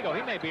San Diego.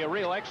 He may be a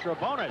real extra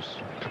bonus.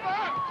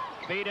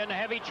 Feed into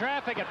heavy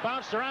traffic. It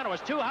bounced around. It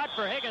was too hot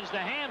for Higgins to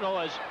handle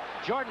as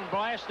Jordan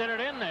blasted it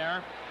in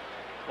there.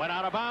 Went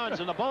out of bounds,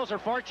 and the Bulls are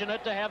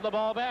fortunate to have the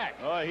ball back.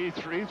 Oh, he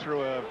threw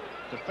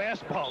the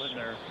fastball in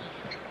there.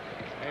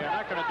 You're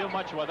not going to do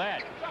much with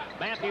that.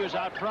 Matthews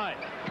out front.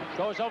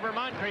 Goes over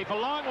Moncrief. A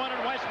long one,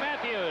 and Wes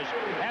Matthews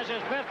has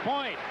his 5th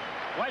point.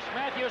 Wes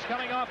Matthews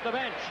coming off the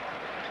bench.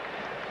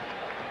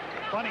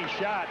 Funny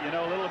shot, you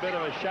know, a little bit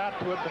of a shot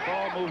put. The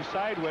ball moves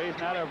sideways.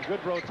 Not a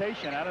good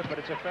rotation on it, but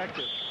it's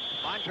effective.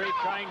 Moncrief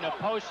trying to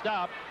post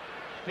up.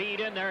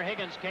 Feed in there.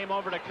 Higgins came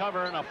over to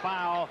cover, and a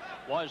foul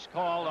was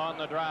called on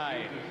the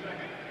drive.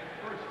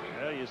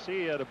 Well, you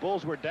see, the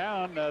Bulls were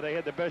down. They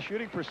had the best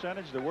shooting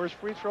percentage, the worst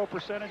free throw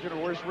percentage, and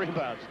the worst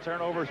rebounds. The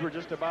turnovers were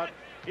just about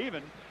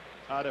even.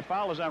 The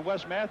foul is on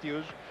Wes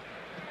Matthews.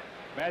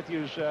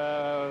 Matthews,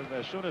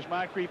 as soon as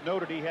Moncrief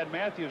noted he had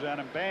Matthews on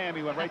him, bam,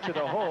 he went right to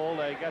the hole.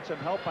 They got some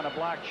help on a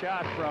blocked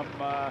shot from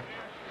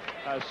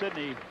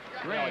Sidney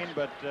Green,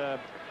 but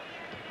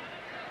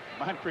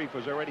Moncrief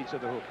was already to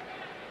the hoop.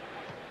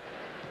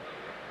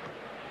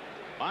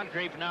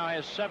 Moncrief now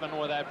has 7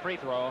 with that free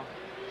throw.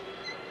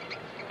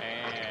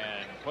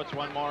 And puts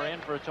one more in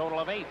for a total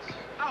of 8.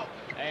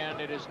 And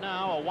it is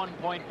now a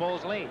 1-point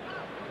Bulls lead.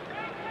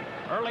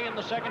 Early in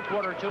the second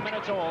quarter, 2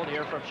 minutes old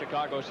here from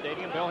Chicago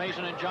Stadium. Bill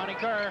Hazen and Johnny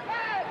Kerr,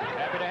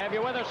 happy to have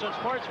you with us on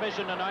Sports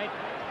Vision tonight.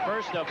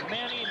 First of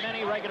many,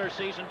 many regular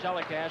season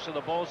telecasts of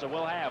the Bulls that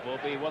we'll have. We'll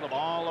be with them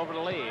all over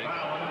the league.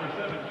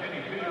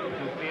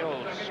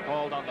 Fields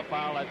called on the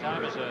foul that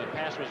time as a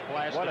pass was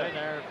blasted in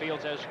there.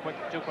 Fields has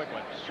 2 quick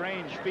ones.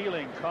 Strange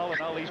feeling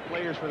calling all these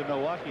players for the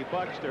Milwaukee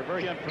Bucks. They're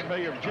very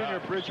unfamiliar. Junior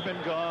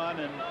Bridgman gone,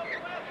 and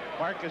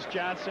Marcus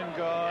Johnson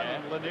gone,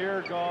 and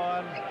Lanier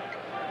gone.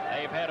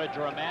 They've had a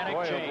dramatic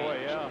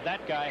change.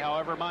 That guy,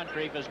 however,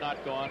 Moncrief is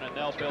not gone, and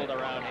they'll build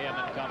around him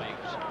and Cummings.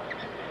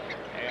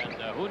 And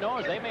who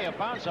knows, they may have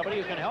found somebody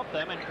who can help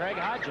them in Craig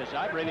Hodges.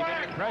 I've really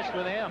been impressed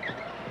with him.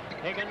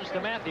 Higgins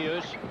to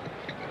Matthews.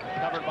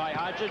 Covered by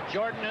Hodges.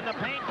 Jordan in the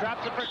paint,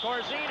 drops it for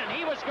Corzine, and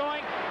he was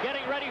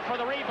getting ready for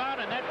the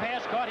rebound, and that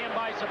pass caught him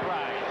by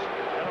surprise.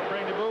 That'll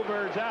bring the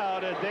Bluebirds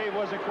out, as Dave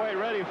wasn't quite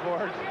ready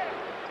for it.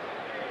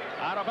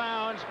 Out of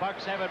bounds.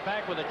 Bucks have it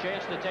back with a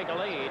chance to take a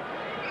lead.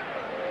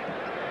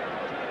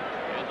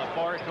 In the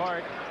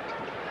forecourt.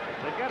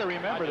 They've got to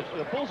remember,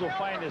 the Bulls will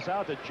find this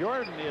out, that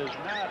Jordan is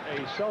not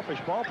a selfish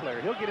ball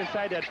player. He'll get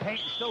inside that paint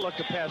and still look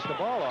to pass the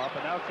ball off,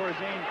 and now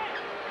Corzine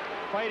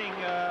fighting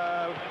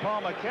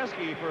Paul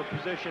McKeskey for a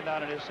position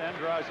down at his end,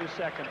 draws his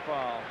second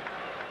foul.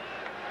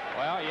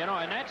 Well, you know,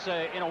 and that's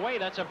in a way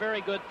that's a very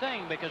good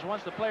thing, because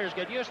once the players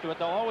get used to it,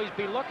 they'll always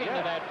be looking to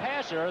that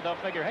passer. They'll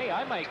figure, hey,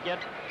 I might get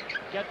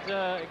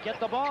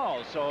the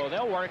ball, so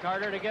they'll work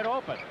harder to get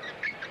open.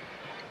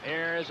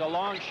 Here's a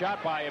long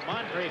shot by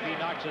Moncrief. He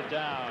knocks it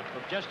down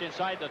from just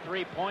inside the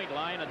three-point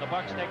line, and the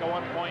Bucks take a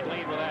one-point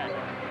lead with that.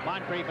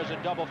 Moncrief is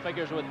in double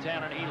figures with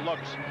 10, and he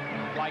looks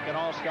like an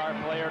all-star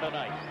player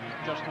tonight.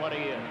 Just what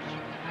he is.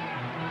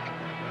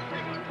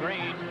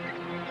 Green.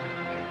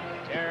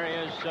 There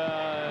is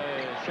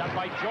a shot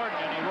by Jordan,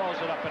 and he rolls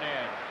it up and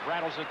in.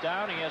 Rattles it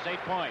down. He has 8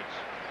 points.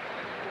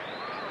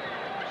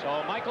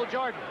 So Michael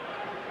Jordan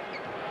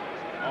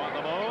on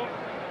the move.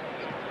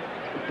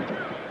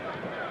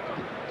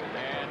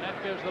 And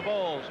that gives the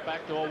Bulls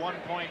back to a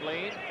one-point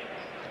lead.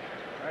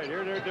 All right,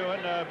 here they're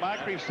doing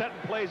Moncrief setting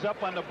plays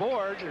up on the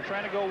board. They're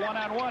trying to go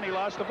one-on-one. He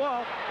lost the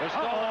ball. They're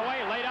stolen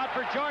away. Laid out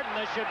for Jordan.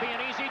 This should be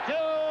an easy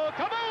two.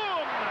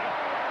 Kaboom!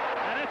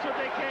 And that's what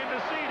they came to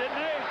see, didn't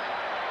they?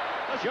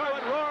 Let's go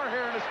and roar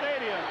here in the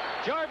stadium.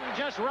 Jordan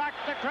just rocked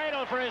the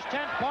cradle for his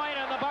 10th point,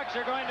 and the Bucks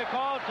are going to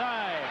call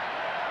time.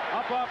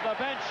 Up off the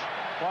bench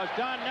was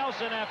Don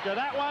Nelson after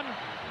that one.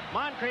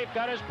 Moncrief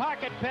got his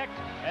pocket picked,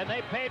 and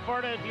they paid for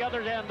it at the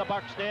other end, the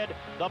Bucks did.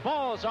 The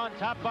Bulls on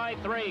top by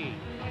 3.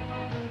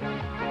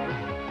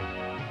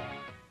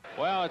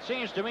 Well, it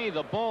seems to me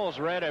the Bulls,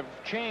 Red, have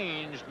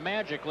changed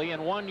magically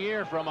in 1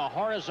 year from a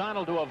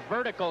horizontal to a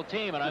vertical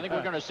team, and I think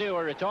we're going to see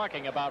what we're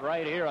talking about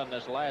right here on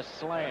this last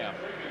slam.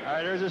 All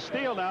right, there's a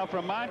steal now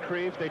from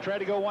Moncrief. They try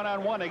to go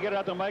one-on-one. They get it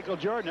out to Michael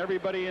Jordan.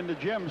 Everybody in the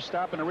gym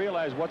stopping to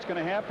realize what's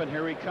going to happen.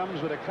 Here he comes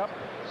with a cup,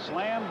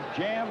 slam,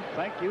 jam.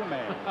 Thank you,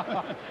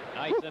 man.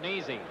 Nice and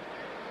easy.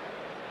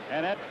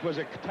 And that was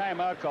a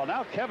timeout call.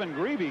 Now Kevin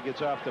Greavy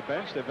gets off the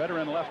bench, the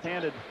veteran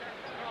left-handed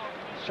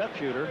set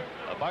shooter.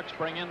 The Bucks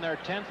bring in their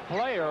 10th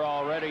player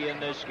already in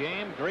this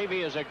game.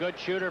 Greavy is a good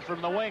shooter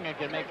from the wing and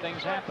can make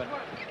things happen.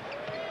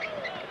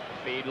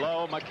 Feed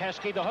low,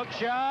 McKeskey, the hook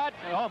shot.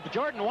 Oh,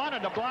 Jordan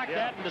wanted to block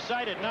that and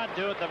decided not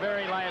to at the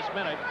very last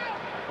minute.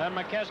 Then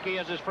McKeskey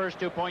has his first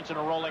 2 points in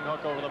a rolling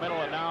hook over the middle,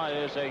 and now it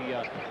is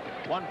a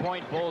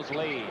 1-point Bulls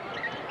lead.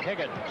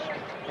 Higgins.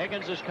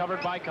 Higgins is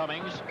covered by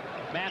Cummings.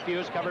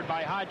 Matthews covered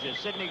by Hodges.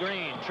 Sidney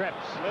Green trips.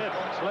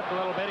 Slipped a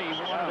little bit. He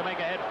wanted to make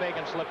a head fake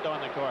and slipped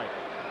on the court.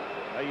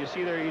 You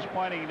see there, he's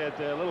pointing at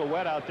the little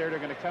wet out there. They're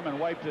going to come and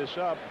wipe this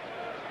up,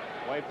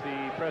 wipe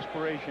the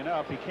perspiration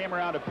up. He came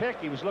around to pick.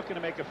 He was looking to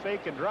make a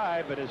fake and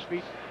drive, but his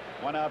feet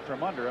went out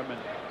from under him,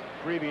 and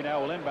Greavy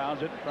now will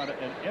inbound it in front of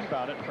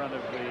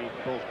the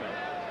Bulls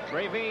bench.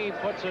 Greavy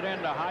puts it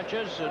into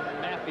Hodges, and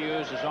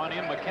Matthews is on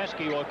him.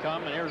 McKeskey will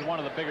come, and here's one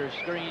of the bigger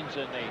screens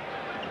in the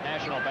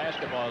National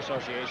Basketball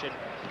Association.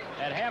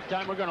 At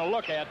halftime, we're going to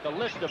look at the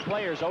list of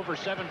players over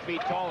 7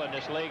 feet tall in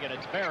this league, and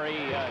it's very,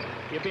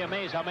 you'd be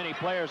amazed how many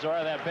players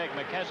are that big.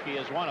 McKeskey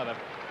is one of them.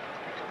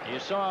 You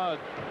saw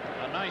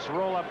a nice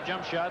roll-up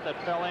jump shot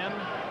that fell in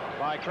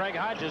by Craig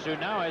Hodges, who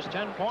now has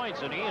 10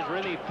 points, and he has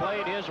really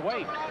played his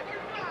weight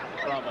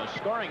from a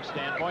scoring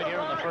standpoint here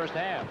in the first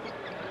half.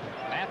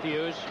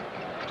 Matthews,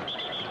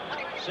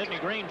 Sidney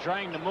Green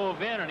trying to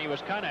move in, and he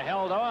was kind of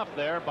held off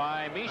there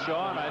by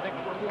Mishaw, and I think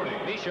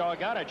Mishaw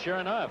got it, sure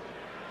enough.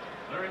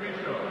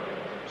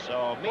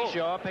 So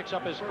Mishaw picks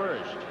up his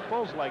first.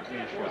 Bulls like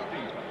Mishaw.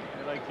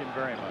 They like him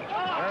very much.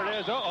 There it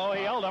is. Oh,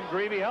 he held him.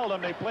 Greavy held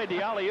him. They played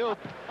the alley-oop.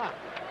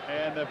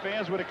 And the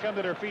fans would have come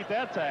to their feet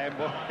that time.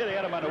 Boy, they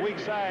had him on the weak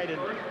side, and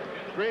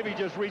Greavy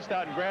just reached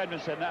out and grabbed him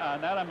and said, "Nah,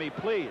 not on me,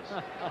 please."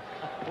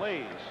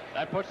 Please.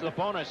 That puts the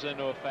bonus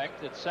into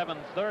effect at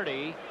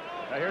 7:30.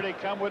 Now here they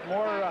come with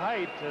more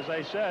height. As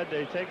I said,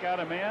 they take out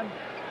a man.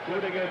 Who are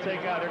they going to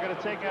take out? They're going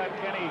to take out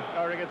Kenny,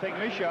 or they're going to take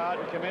Mishaw out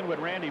and come in with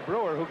Randy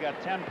Brewer, who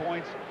got 10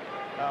 points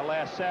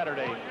last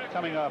Saturday,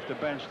 coming off the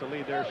bench to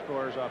lead their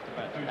scorers off the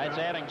bench. That's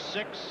adding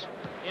 6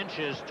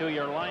 inches to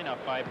your lineup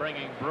by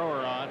bringing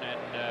Brewer on,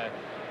 and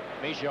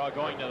Mishaw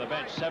going to the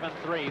bench.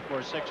 7-3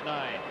 for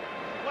 6'9".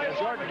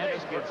 Jordan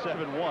Hicks gets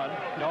 7-1.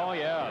 Oh,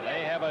 yeah.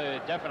 They have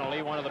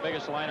definitely one of the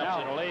biggest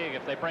lineups in the league.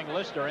 If they bring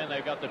Lister in,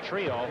 they've got the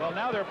trio. Well,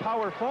 now their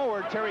power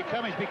forward, Terry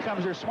Cummings,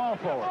 becomes their small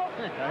forward.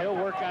 Now he'll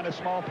work on a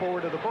small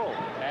forward of the Bulls.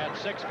 At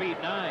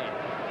 6'9".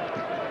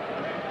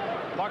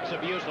 Bucks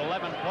have used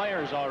 11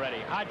 players already.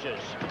 Hodges.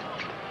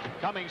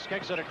 Cummings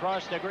kicks it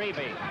across to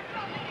Greavy.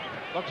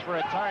 Looks for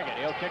a target.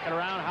 He'll kick it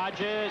around.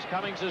 Hodges.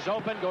 Cummings is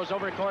open. Goes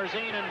over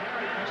Corzine and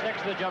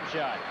sticks the jump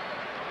shot.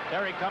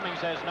 Terry Cummings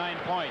has 9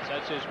 points.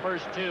 That's his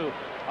first 2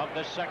 of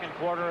the second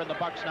quarter, and the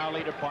Bucks now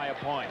lead it by a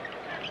point.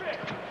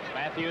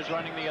 Matthews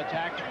running the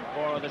attack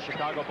for the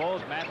Chicago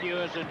Bulls.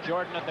 Matthews and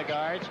Jordan at the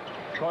guards.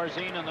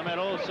 Corzine in the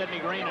middle. Sidney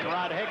Green and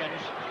Rod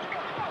Higgins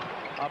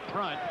up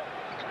front.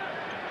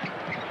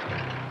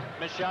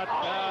 Missed shot.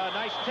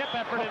 Nice tip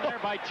effort in there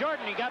by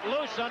Jordan. He got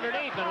loose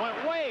underneath and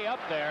went way up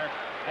there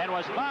and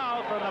was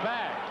fouled from the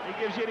back. He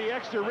gives you the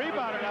extra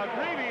rebounder. Now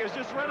Greavy is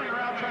just running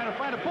around trying to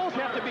find a Bulls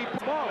have to beat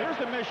the ball. Here's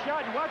the missed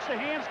shot. And watch the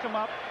hands come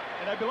up.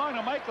 And that belonged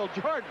to Michael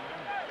Jordan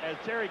as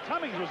Terry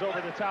Cummings was over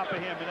the top of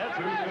him. And that's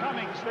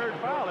Cummings' third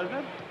foul, isn't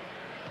it?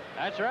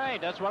 That's right.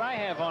 That's what I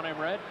have on him,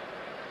 Red.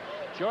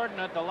 Jordan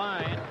at the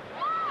line.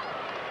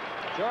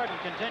 Jordan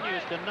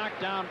continues to knock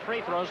down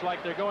free throws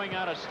like they're going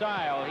out of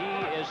style.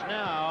 He is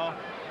now,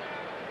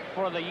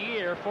 for the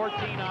year, 14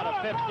 out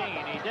of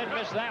 15. He did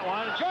miss that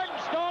one. Jordan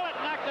stole it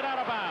and knocked it out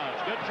of bounds.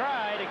 Good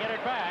try to get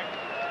it back.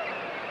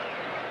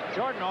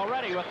 Jordan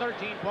already with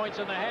 13 points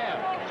in the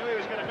half. He knew he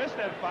was going to miss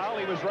that foul.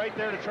 He was right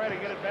there to try to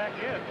get it back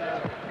in.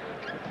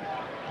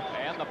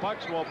 And the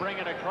Bucks will bring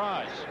it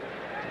across.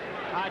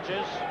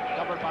 Hodges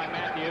covered by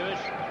Matthews.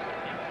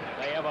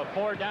 They have a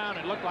 4 down.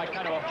 It looked like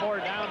kind of a 4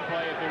 down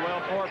play, if you will.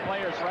 4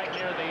 players right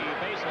near the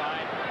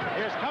baseline.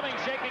 Here's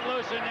Cummings shaking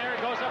loose in there.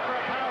 Goes up for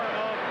a power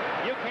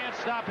move. You can't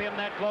stop him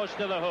that close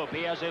to the hoop.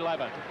 He has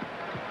 11.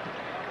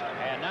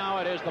 And now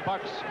it is the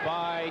Bucks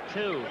by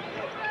 2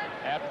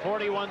 at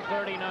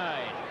 41-39.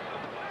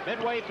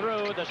 Midway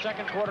through the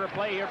second quarter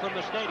play here from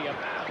the stadium.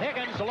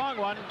 Higgins, a long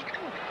one.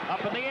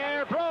 Up in the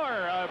air.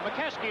 Brewer,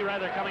 McKeskey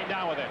rather, coming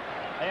down with it.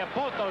 They have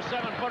both those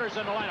 7-footers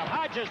in the lineup.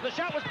 Hodges, the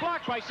shot was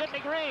blocked by Sidney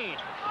Green.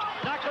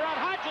 Knocked around.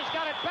 Hodges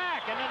got it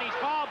back, and then he's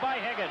fouled by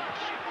Higgins.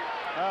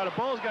 The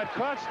Bulls got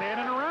caught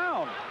standing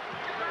around.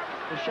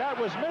 The shot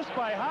was missed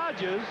by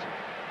Hodges.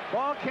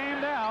 Ball came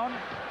down.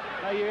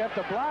 Now you have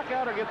to block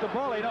out or get the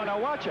ball. You don't know.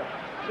 Watch him.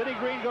 Sidney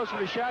Green goes for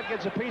the shot,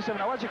 gets a piece of it.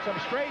 Now watch it come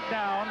straight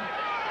down.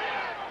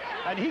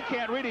 And he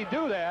can't really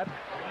do that.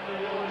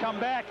 Come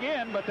back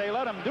in, but they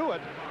let him do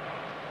it.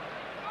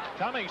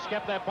 Cummings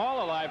kept that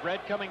ball alive.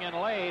 Red coming in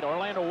late.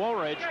 Orlando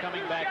Woolridge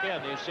coming back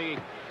in. You see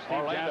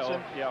Orlando.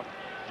 Johnson. Yeah.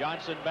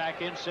 Johnson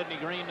back in. Sidney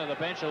Green to the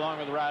bench along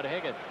with Rod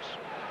Higgins.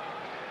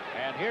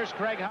 And here's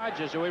Craig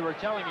Hodges, who we were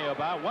telling you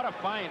about. What a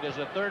find as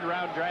a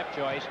third-round draft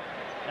choice.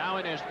 Now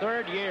in his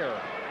third year.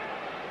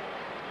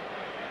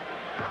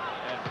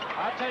 And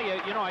I'll tell you,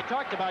 I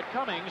talked about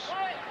Cummings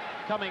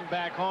coming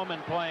back home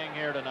and playing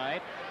here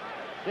tonight.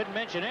 Didn't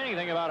mention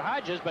anything about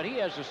Hodges, but he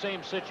has the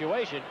same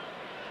situation.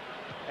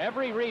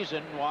 Every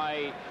reason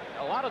why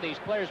a lot of these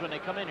players, when they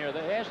come in here,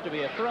 there has to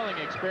be a thrilling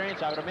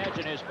experience. I would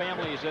imagine his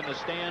family is in the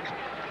stands,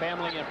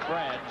 family and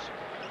friends,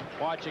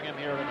 watching him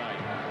here tonight.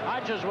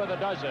 Hodges with a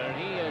dozen, and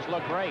he has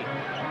looked great.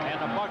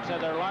 And the Bucks have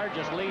their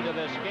largest lead of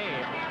this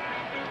game.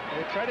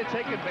 They try to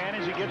take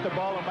advantage and get the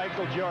ball to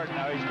Michael Jordan.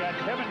 Now he's got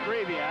Kevin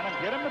Greavy on him.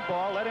 Get him the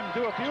ball, let him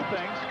do a few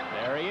things.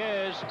 There he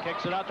is.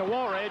 Kicks it out to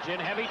Woolridge in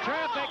heavy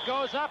traffic.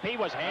 Goes up. He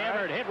was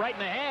hammered, hit right in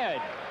the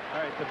head. All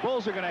right, the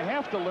Bulls are going to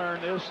have to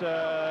learn this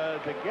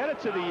to get it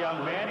to the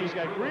young man. He's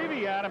got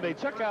Greavy on him. They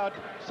took out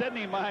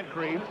Sidney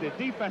Moncrief, the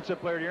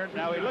defensive player here.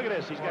 Now, look at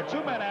this. He's got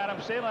 2 men on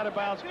him, sailing out of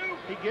bounds.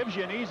 He gives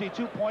you an easy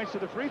 2 points to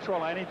the free throw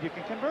line if you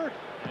can convert.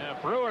 Yeah,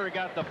 Brewer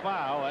got the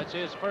foul. That's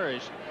his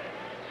first.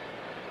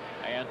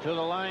 And to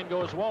the line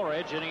goes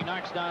Woolridge, and he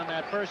knocks down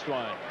that first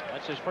one.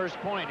 That's his first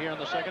point here in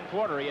the second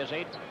quarter. He has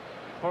 8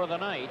 for the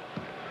night.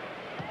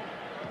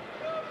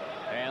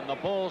 And the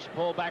Bulls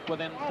pull back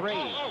within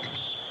 3.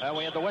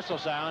 We had the whistle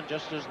sound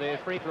just as the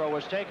free throw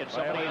was taken.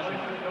 Somebody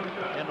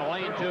in the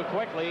lane too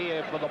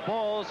quickly for the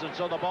Bulls, and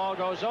so the ball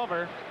goes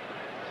over.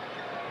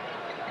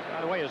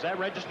 By the way, is that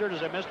registered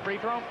as a missed free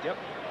throw? Yep.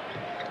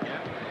 Yeah.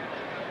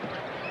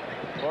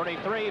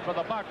 43 for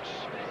the Bucks,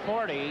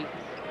 40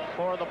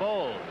 for the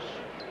Bulls.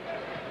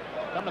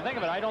 Come to think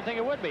of it, I don't think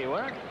it would be,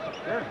 would it?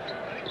 Sure.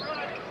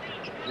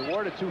 You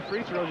awarded 2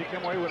 free throws, you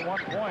come away with 1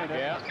 point.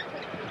 Yeah.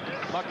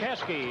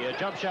 McKeskey, a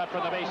jump shot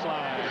from the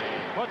baseline.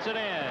 Puts it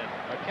in.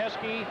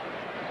 McKeskey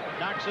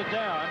knocks it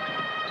down.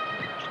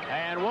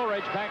 And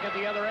Woolridge back at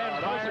the other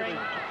end, firing.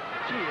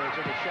 Those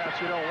are the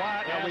shots you don't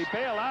want. Yes. And we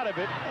bail out of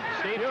it.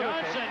 Steve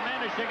Johnson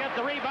managed to get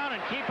the rebound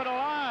and keep it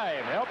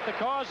alive. Helped the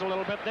cause a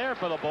little bit there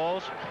for the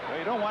Bulls. Well,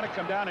 you don't want to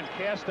come down and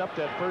cast up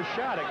that first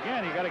shot.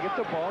 Again, you got to get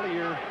the ball to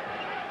your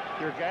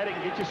guy that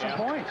can get you some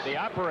points. The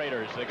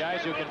operators, the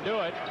guys who can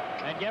do it,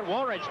 and get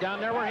Woolridge down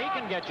there where he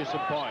can get you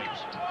some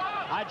points.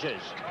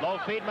 Hodges, low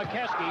feed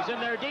McKeskey's in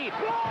there deep.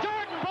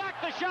 Jordan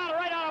blocked the shot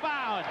right out of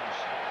bounds.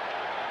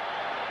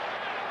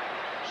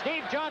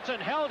 Steve Johnson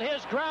held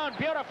his ground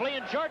beautifully,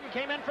 and Jordan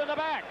came in from the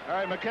back. All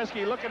right,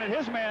 McKeskey looking at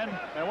his man,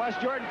 and watch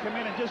Jordan come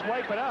in and just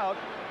wipe it out.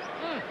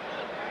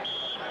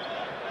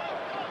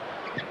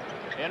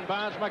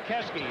 Inbounds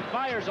McKeskey,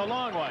 fires a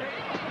long one.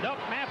 Nope,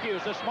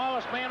 Matthews, the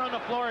smallest man on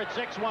the floor at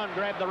 6'1",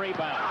 grabbed the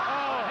rebound.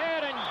 Oh,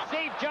 head, and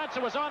Steve Johnson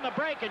Johnson was on the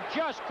break and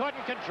just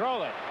couldn't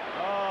control it.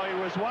 Oh, he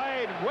was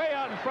wide, way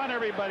out in front of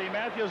everybody.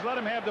 Matthews let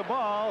him have the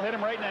ball, hit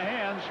him right in the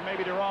hands.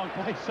 Maybe the wrong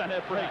place on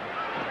that break.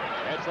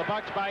 It's the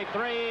Bucks by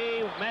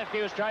 3.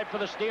 Matthews tried for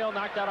the steal,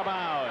 knocked out of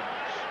bounds.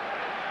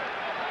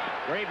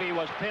 Gravy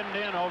was pinned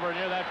in over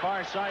near that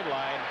far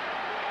sideline.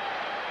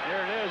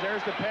 There it is.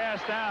 There's the pass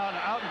down,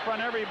 out in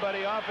front of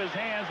everybody, off his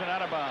hands and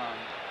out of bounds.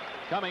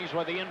 Cummings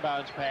with the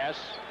inbounds pass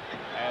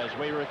as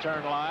we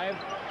return live.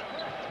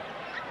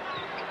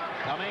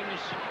 Cummings,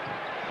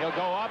 he'll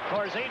go up.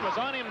 Corzine was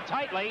on him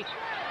tightly.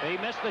 He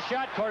missed the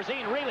shot.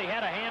 Corzine really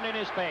had a hand in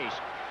his face.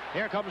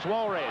 Here comes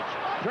Woolridge.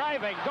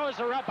 Driving, goes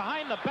around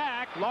behind the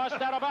back,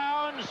 lost out of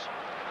bounds.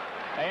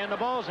 And the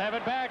Bulls have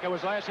it back. It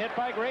was last hit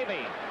by Gravy.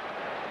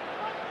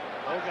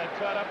 They got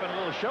caught up in a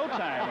little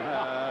showtime.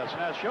 It's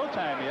not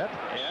showtime yet.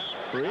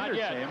 Yeah. Not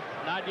yet. Team.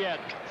 Not yet.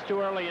 It's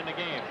too early in the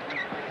game.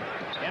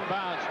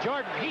 Inbounds.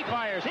 Jordan, he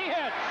fires. He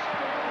hits.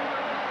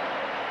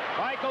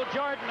 Michael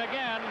Jordan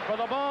again for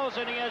the Bulls,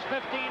 and he has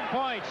 15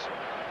 points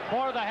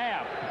for the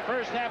half.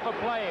 First half of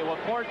play with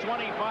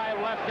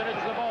 4:25 left, and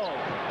it's the Bulls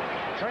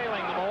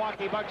trailing the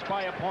Milwaukee Bucks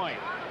by a point.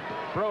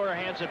 Brewer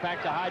hands it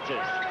back to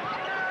Hodges.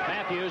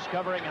 Matthews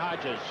covering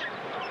Hodges.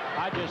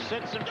 Hodges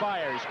sits and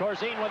fires.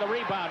 Corzine with a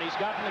rebound. He's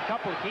gotten a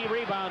couple of key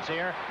rebounds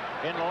here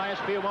in the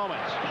last few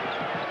moments.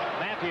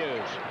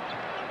 Matthews.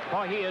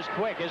 Oh, he is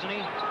quick, isn't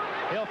he?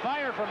 He'll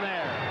fire from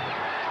there.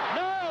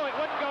 No, it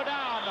wouldn't go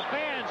down. The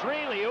fans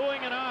really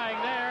oohing and eyeing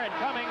there, and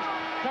Cummings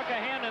took a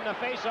hand in the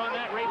face on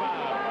that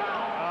rebound.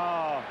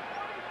 Oh,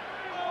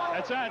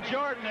 that's on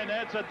Jordan, and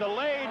that's a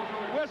delayed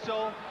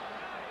whistle.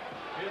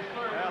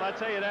 Well, I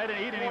tell you,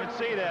 he didn't even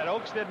see that.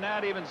 Oakes did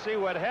not even see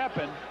what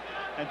happened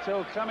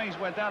until Cummings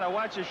went down. I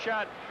watch his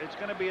shot. It's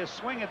going to be a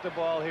swing at the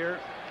ball here.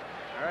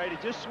 All right, he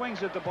just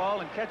swings at the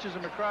ball and catches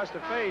him across the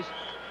face.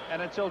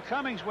 And until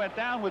Cummings went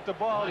down with the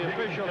ball, the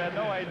official had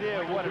no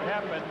idea what had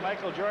happened.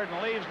 Michael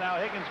Jordan leaves. Now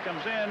Higgins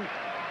comes in.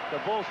 The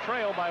Bulls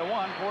trail by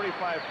 1,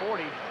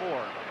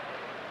 45-44.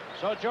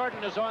 So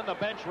Jordan is on the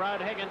bench.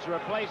 Rod Higgins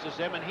replaces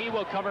him, and he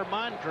will cover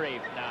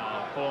Moncrief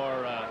now for...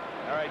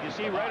 all right, you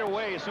see right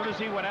away, as soon as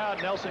he went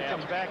out, Nelson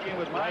comes back in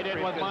with Moncrief. Right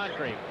in with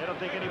Moncrief. I don't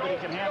think anybody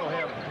can handle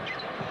him.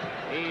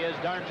 He is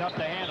darn tough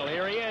to handle.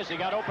 Here he is. He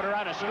got open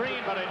around a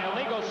screen, but an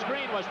illegal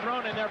screen was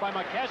thrown in there by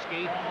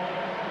McKeskey,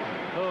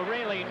 who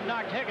really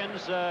knocked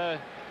Higgins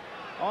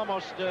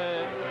almost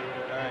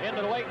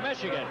into Lake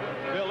Michigan.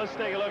 Bill, let's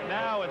take a look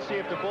now and see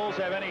if the Bulls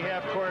have any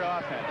half-court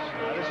offense.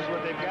 Now, this is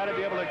what they've got to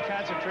be able to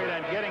concentrate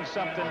on, getting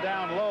something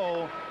down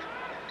low.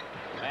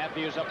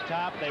 Matthews up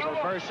top. They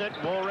reverse it.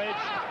 Woolridge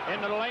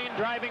into the lane,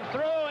 driving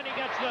through, and he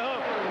gets the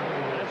hook.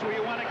 That's where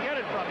you want to get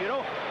it from. You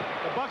know,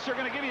 the Bucks are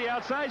going to give you the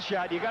outside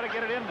shot. You got to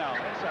get it in now,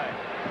 inside.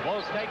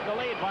 Bulls take the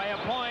lead by a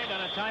point,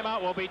 and a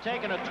timeout will be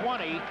taken at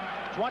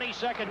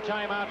 20-second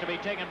timeout to be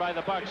taken by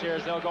the Bucks here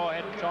as they'll go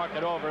ahead and talk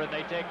it over, and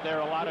they take their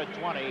allotted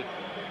 20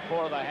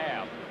 for the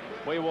half.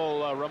 We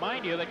will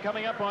remind you that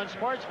coming up on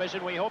Sports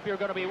Vision, we hope you're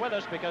going to be with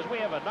us because we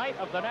have a night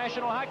of the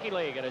National Hockey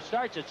League, and it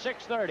starts at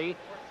 6:30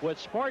 with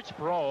Sports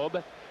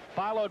Probe,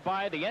 followed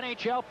by the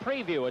NHL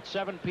preview at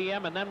 7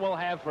 p.m. And then we'll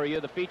have for you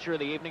the feature of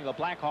the evening, the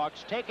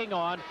Blackhawks taking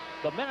on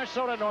the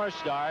Minnesota North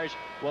Stars.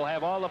 We'll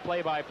have all the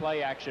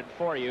play-by-play action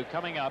for you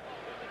coming up.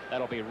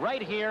 That'll be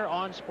right here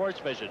on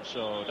Sports Vision,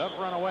 so don't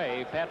run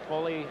away. Pat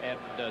Foley and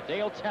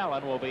Dale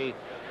Talon will be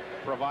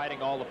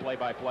providing all the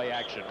play-by-play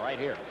action right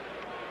here.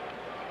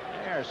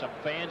 There are some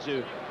fans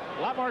who,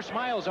 a lot more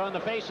smiles on the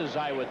faces,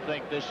 I would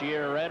think, this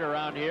year right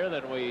around here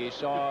than we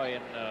saw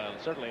in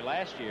certainly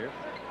last year.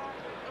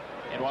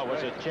 In what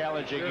was a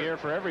challenging year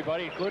for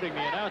everybody, including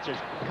the announcers.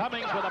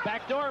 Cummings with a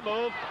backdoor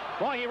move.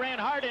 Boy, he ran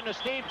hard into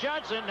Steve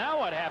Johnson. Now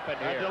what happened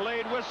here? A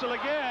delayed whistle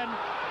again.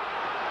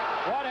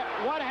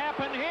 What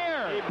happened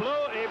here? He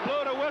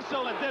blew the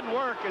whistle and it didn't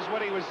work, is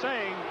what he was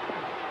saying.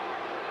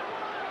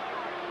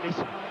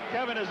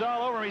 Kevin is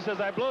all over him. He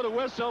says, I blew the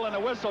whistle and the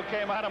whistle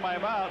came out of my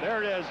mouth.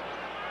 There it is.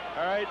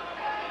 All right.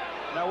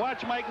 Now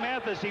watch Mike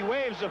Mathis. He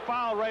waves the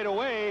foul right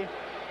away.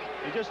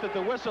 He just at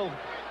the whistle.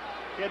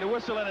 He had the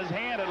whistle in his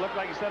hand. It looked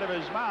like instead of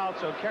his mouth.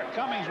 So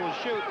Cummings will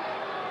shoot.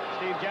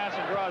 Steve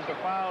Johnson draws the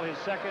foul, his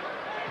second.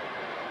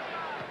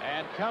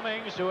 And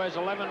Cummings, who has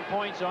 11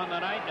 points on the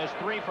night, and is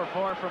 3 for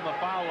 4 from the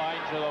foul line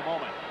to the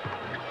moment.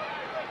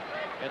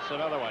 It's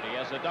another one. He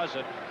has a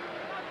dozen.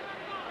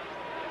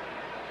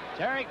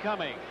 Terry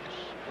Cummings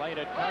played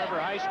at Carver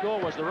High School,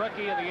 was the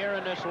rookie of the year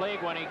in this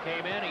league when he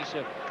came in. He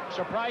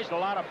surprised a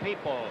lot of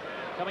people.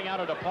 Coming out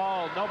of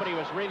DePaul, nobody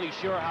was really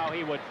sure how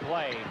he would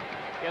play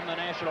in the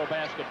National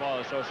Basketball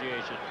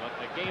Association. But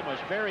the game was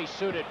very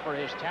suited for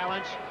his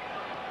talents,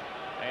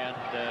 and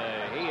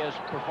he has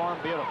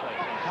performed beautifully.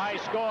 High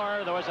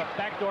score. There was a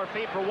backdoor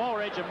feed for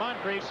Woolridge, and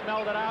Moncrief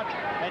smelled it out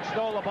and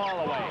stole the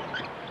ball away.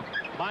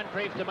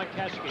 Moncrief to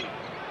McKeskey.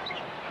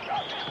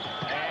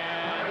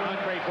 And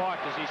Moncrief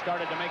walked as he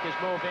started to make his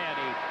move in.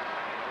 He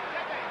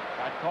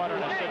got caught in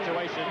a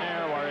situation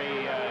there where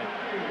he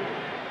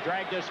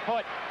dragged his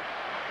foot.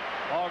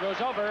 Ball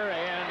goes over,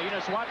 and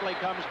Enos Watley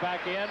comes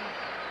back in.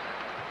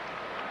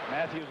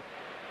 Matthews.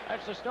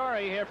 That's the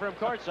story here from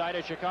courtside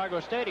at Chicago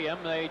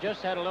Stadium. They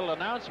just had a little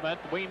announcement.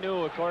 We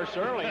knew, of course,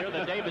 earlier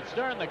that David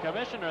Stern, the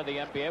commissioner of the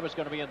NBA, was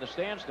going to be in the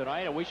stands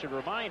tonight. And we should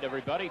remind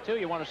everybody, too,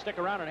 you want to stick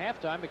around at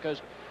halftime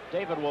because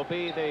David will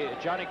be the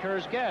Johnny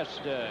Kerr's guest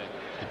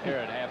here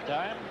at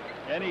halftime.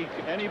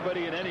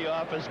 Anybody in any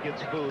office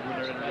gets booed when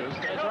they're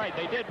introduced. That's right.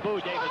 They did boo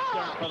David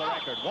Stern for the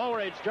record.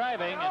 Woolridge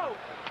driving. And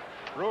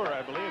Brewer,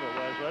 I believe it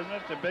was, wasn't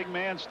it? The big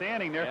man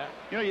standing there. Yeah.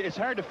 You know, it's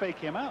hard to fake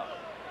him out.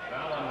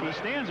 He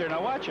stands there.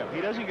 Now watch him.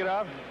 He doesn't get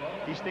off.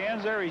 He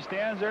stands there. He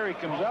stands there. He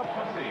comes up.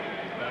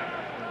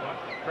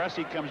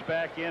 Cressy comes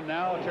back in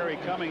now. Terry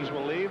Cummings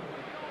will leave.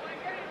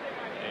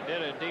 They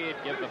did indeed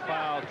give the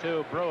foul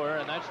to Brewer,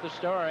 and that's the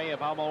story of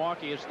how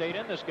Milwaukee has stayed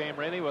in this game,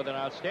 really, with an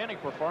outstanding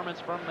performance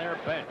from their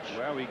bench.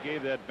 Well, we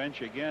gave that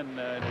bench again in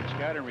the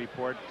scouting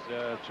report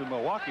to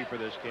Milwaukee for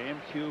this game,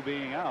 Q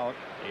being out.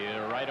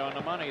 You're right on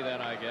the money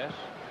then, I guess.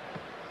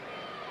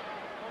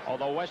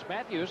 Although Wes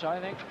Matthews,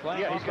 I think,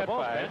 playing off the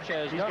Bulls bench,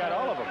 has got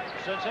all of them.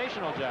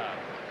 Sensational job.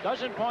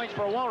 Dozen points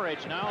for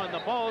Woolridge now, and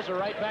the Bulls are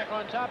right back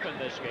on top in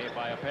this game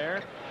by a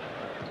pair.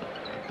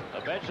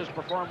 The bench has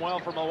performed well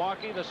for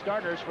Milwaukee. The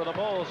starters for the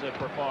Bulls have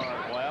performed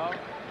well.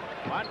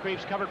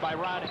 Moncrief's covered by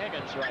Rod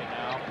Higgins right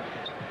now.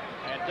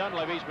 And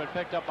Dunleavy's been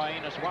picked up by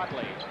Enos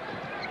Watley.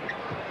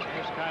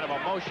 Here's kind of a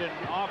motion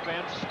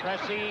offense.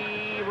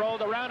 Cressy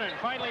rolled around and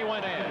finally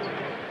went in.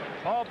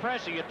 Paul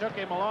Pressey, it took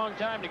him a long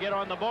time to get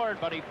on the board,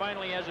 but he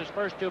finally has his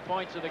first 2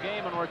 points of the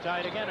game, and we're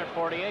tied again at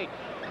 48.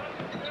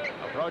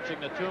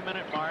 Approaching the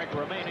 2-minute mark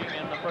remaining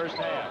in the first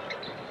half.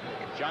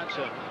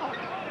 Johnson.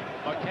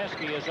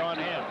 McKeskey is on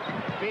him.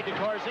 Feed to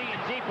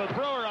Corzine, deep with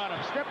Brewer on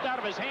him. Stripped out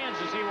of his hands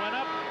as he went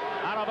up.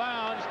 Out of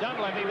bounds.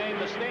 Dunleavy made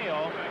the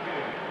steal.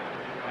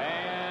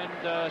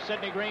 And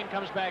Sidney Green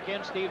comes back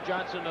in. Steve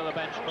Johnson to the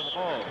bench for the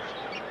Bulls.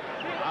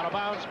 Out of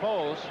bounds,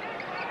 Bulls.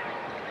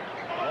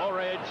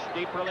 Woolridge,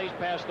 deep release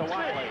pass to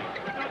Watley.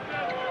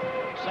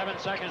 7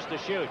 seconds to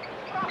shoot.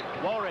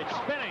 Woolridge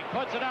spinning,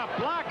 puts it up,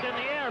 blocked in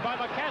the air by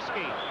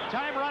McKeskey.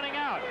 Time running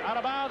out. Out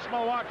of bounds,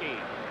 Milwaukee.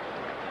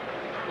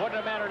 Wouldn't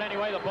have mattered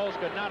anyway. The Bulls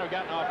could not have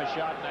gotten off a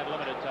shot in that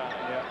limited time.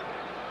 Yeah.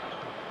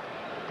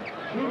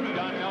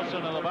 Don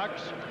Nelson of the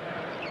Bucks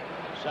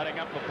setting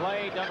up the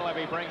play.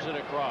 Dunleavy brings it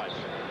across.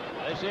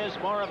 This is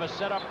more of a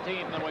set-up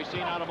team than we've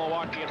seen out of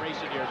Milwaukee in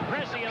recent years.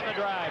 Pressey in the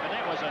drive, and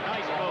that was a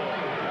nice move.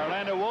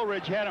 Orlando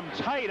Woolridge had him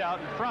tight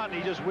out in front,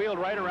 and he just wheeled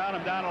right around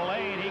him down the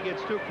lane. He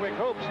gets 2 quick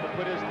hoops to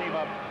put his team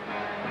up.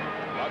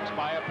 Bucks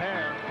by a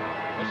pair.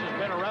 This has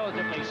been a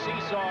relatively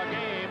seesaw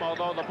game,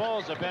 although the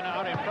Bulls have been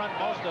out in front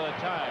most of the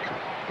time.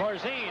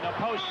 Corzine, a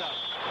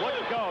post-up.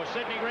 Wouldn't go.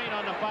 Sidney Green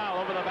on the foul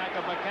over the back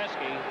of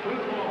McKeskey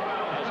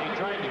as he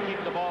tried to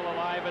keep the ball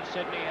alive, and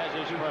Sidney has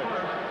his first.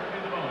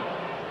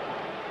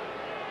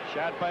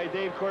 Shot by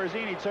Dave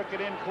Corzine. He took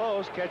it in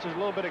close, catches a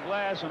little bit of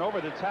glass, and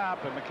over the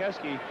top, and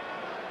McKeskey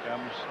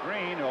comes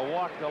Green. He'll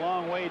walk the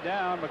long way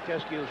down.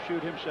 McKeskey will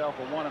shoot himself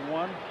a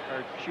 1-and-1,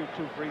 or shoot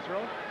 2 free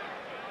throws.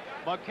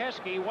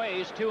 McKeskey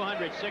weighs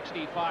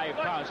 265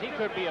 pounds. He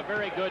could be a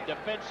very good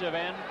defensive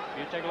end.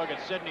 You take a look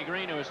at Sidney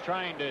Green, who is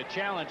trying to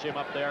challenge him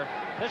up there.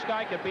 This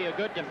guy could be a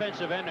good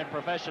defensive end in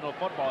professional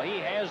football.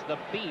 He has the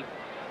beef.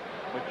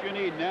 What you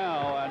need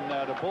now on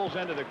the Bulls'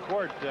 end of the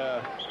court,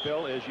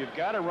 Bill, is you've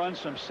got to run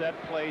some set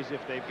plays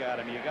if they've got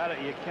them. You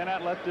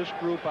cannot let this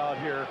group out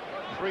here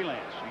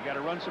freelance. You got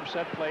to run some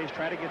set plays,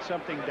 try to get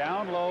something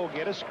down low,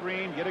 get a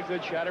screen, get a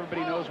good shot.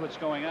 Everybody knows what's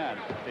going on.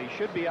 They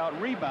should be out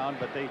rebound,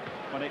 but they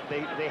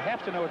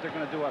have to know what they're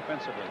going to do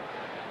offensively.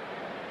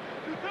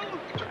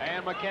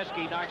 And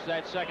McKeskey knocks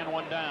that second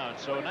one down.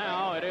 So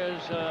now it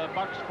is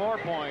Bucks'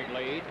 4-point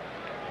lead.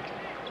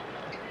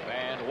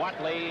 And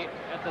Watley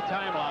at the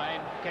timeline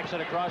kicks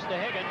it across to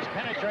Higgins,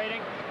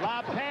 penetrating,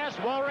 lob pass,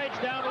 Woolridge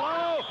down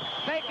low,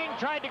 faking,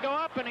 tried to go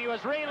up, and he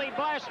was really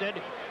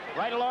blasted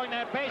right along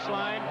that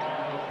baseline.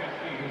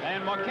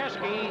 And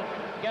McKeskey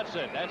gets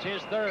it. That's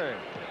his third.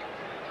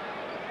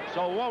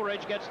 So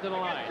Woolridge gets to the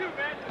line.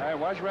 All right,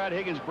 watch Rod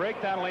Higgins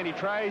break down lane. He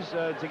tries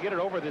to get it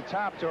over the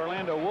top to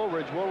Orlando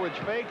Woolridge. Woolridge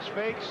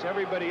fakes,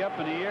 everybody up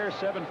in the air,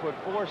 7'4",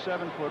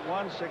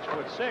 7'1",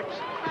 6'6".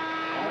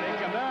 And when they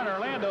come down,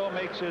 Orlando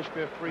makes his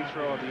 5th free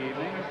throw of the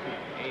evening.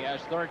 He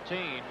has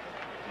 13.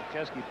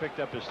 McKeskey picked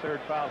up his 3rd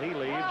foul. He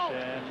leaves,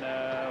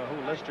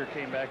 and Lister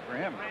came back for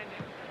him.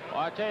 Well,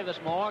 I tell you, this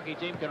Milwaukee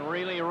team can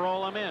really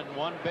roll them in,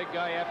 one big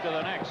guy after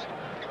the next.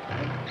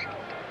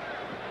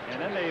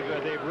 And then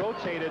they've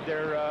rotated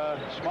their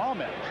small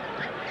men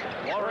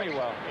very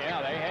well.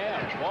 Yeah, they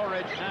have.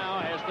 Woolridge now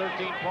has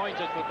 13 points.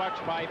 It's the Bucks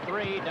by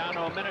 3, down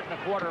to a minute and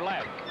a quarter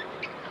left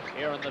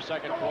here in the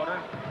second quarter.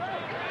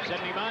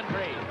 Sidney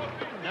Moncrief.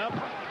 Nope.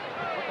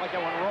 Looked like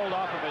that one rolled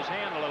off of his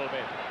hand a little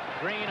bit.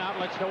 Green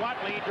outlets to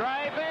Watley.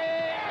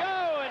 Driving.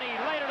 Oh, and he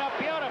laid it up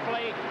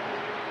beautifully.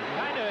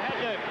 Kind of had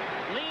to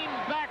lean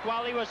back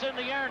while he was in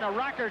the air in a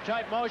rocker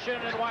type motion,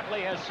 and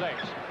Watley has 6.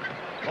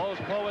 Bulls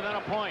pull within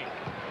a point.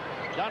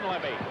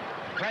 Dunleavy.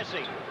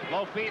 Pressey.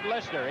 Low feed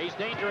Lister. He's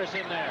dangerous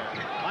in there.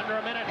 Under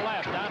a minute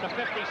left. Down to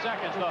 50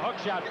 seconds. The hook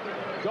shot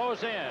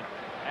goes in.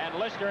 And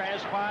Lister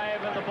has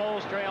 5, and the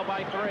Bulls trail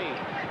by 3.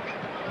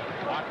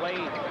 Watley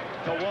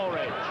to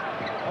Woolridge.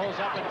 Pulls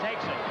up and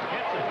takes it.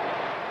 Hits it.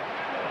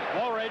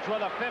 Woolridge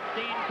with a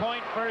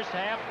 15-point first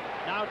half.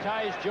 Now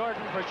ties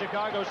Jordan for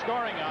Chicago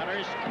scoring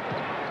honors.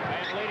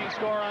 And leading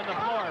scorer on the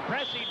floor.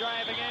 Pressey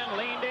driving in,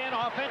 leaned in,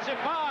 offensive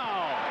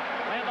foul.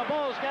 And the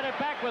Bulls get it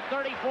back with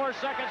 34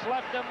 seconds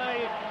left in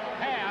the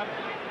half.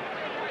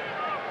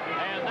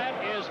 And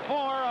that is 4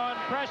 on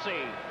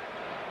Pressey.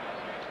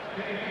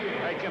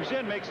 He comes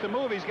in, makes the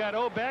move. He's got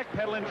O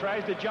backpedaling,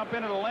 tries to jump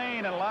into the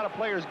lane, and a lot of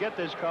players get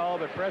this call,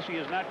 but Pressey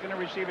is not going to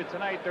receive it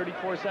tonight.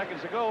 34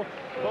 seconds to go.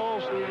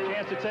 Bulls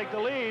chance to take the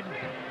lead.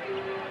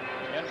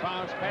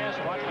 Inbounds pass.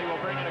 Watley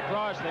will bring it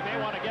across. They may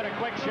want to get a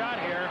quick shot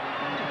here.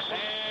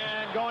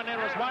 And going in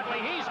was Watley.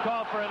 He's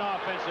called for an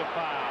offensive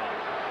foul.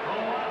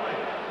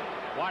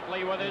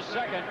 Watley with his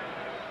second.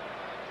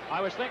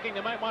 I was thinking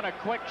they might want a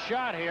quick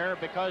shot here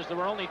because there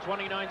were only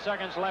 29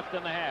 seconds left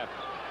in the half.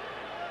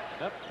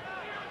 Yep.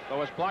 It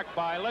was blocked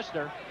by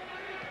Lister.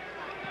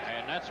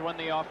 And that's when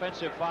the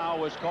offensive foul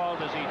was called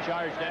as he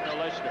charged into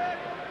Lister.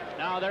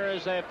 Now there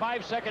is a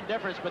 5-second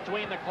difference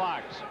between the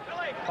clocks.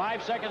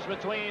 5 seconds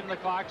between the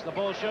clocks. The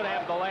Bulls should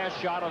have the last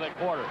shot of the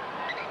quarter.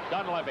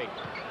 Dunleavy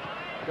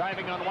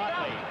driving on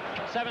Watley.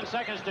 7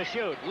 seconds to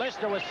shoot.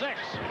 Lister with 6.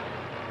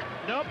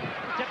 Nope.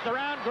 Tipped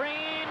around.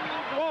 Green.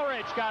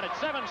 Woolridge got it.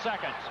 7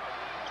 seconds.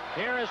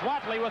 Here is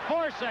Watley with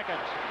 4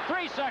 seconds.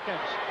 3 seconds.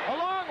 A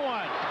long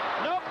one.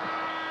 Nope.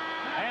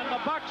 And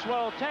the Bucks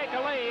will take a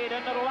lead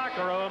into the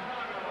locker room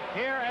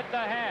here at the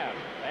half.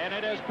 And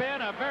it has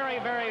been a very,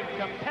 very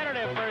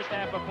competitive first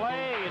half of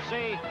play. You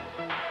see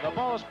the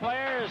Bulls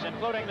players,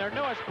 including their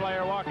newest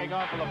player, walking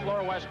off of the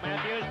floor, Wes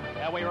Matthews.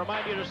 And we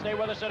remind you to stay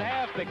with us at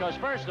half because,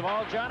 first of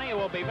all, Johnny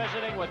will be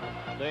visiting with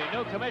the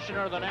new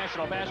commissioner of the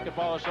National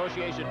Basketball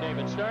Association,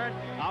 David Stern.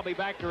 I'll be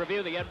back to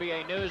review the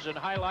NBA news and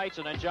highlights,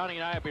 and then Johnny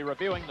and I will be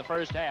reviewing the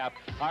first half.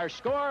 Our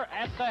score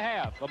at the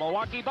half, the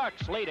Milwaukee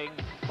Bucks leading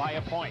by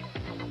a point.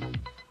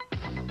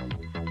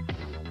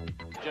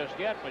 Just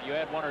yet, but you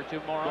add 1 or 2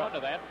 more onto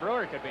that,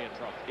 Brewer could be in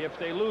trouble. If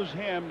they lose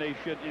him, they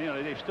should,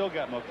 they've still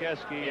got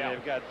Mokeski, yeah.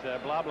 They've got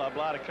blah, blah,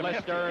 blah to come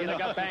Lister, they've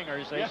got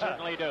bangers, they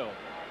certainly do.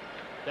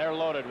 They're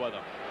loaded with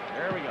them.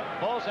 There we go.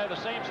 Bulls have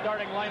the same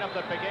starting lineup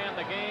that began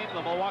the game.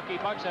 The Milwaukee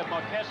Bucks have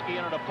Mokeski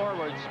in at a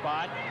forward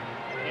spot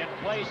in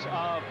place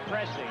of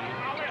Pressey.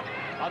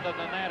 Other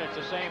than that, it's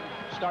the same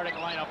starting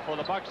lineup for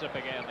the Bucks that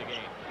began the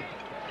game.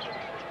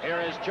 Here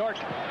is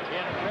Jordan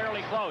in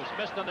fairly close.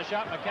 Missed on the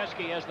shot.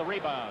 Mokeski has the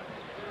rebound.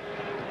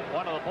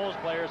 One of the Bulls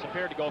players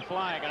appeared to go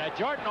flying, and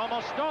Jordan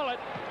almost stole it,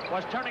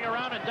 was turning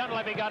around, and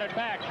Dunleavy got it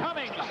back.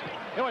 Cummings,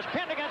 it was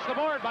pinned against the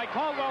board by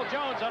Caldwell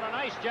Jones on a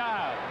nice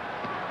job.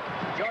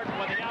 Jordan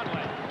with the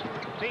outlet,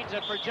 feeds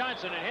it for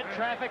Johnson, and hit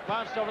traffic,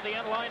 bounced over the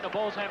end line. The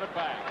Bulls have it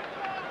back.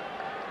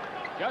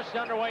 Just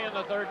underway in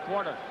the third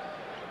quarter.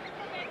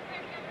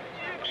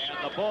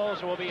 And the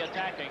Bulls will be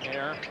attacking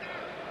here.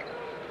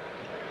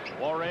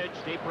 Woolridge,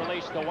 deep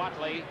release to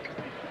Watley.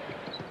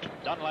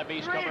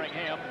 Dunleavy's covering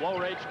him.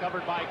 Woolridge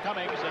covered by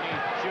Cummings, and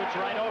he shoots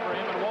right over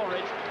him, and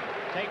Woolridge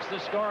takes the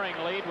scoring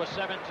lead with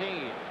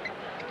 17.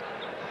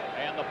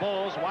 And the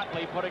Bulls,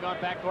 Watley putting on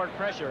backcourt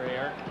pressure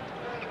here.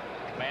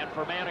 Man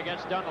for man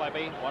against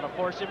Dunleavy. Want to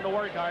force him to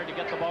work hard to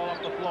get the ball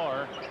off the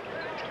floor.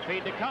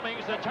 Feed to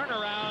Cummings, the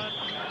turnaround.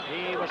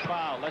 He was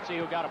fouled. Let's see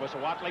who got it. Was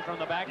it Watley from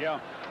the back?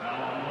 Yeah.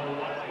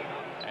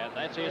 And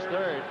that's his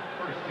third.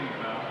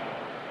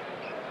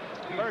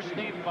 First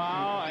team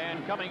foul,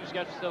 and Cummings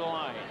gets to the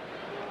line.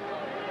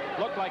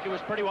 Looked like it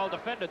was pretty well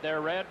defended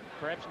there, Red.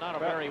 Perhaps not a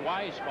very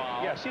wise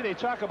foul. Yeah, see, they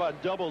talk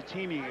about double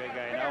teaming a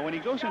guy. Now, when he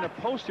goes into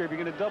poster, if you're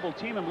going to double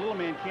team him, little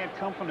man can't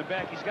come from the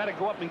back. He's got to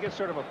go up and get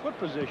sort of a foot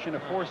position to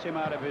force him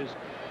out of his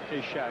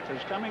shot.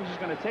 Because Cummings is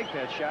going to take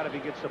that shot if he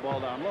gets the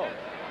ball down low.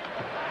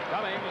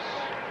 Cummings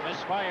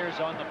misfires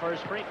on the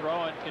first free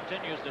throw and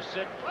continues to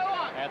sit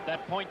at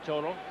that point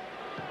total.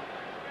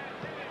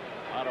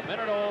 About a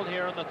minute old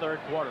here in the third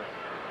quarter.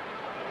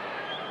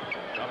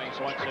 Cummings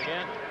once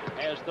again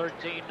has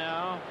 13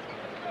 now.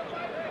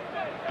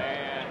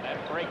 And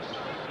that breaks,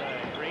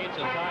 creates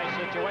a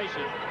tie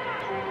situation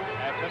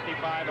at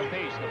 55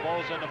 apiece. The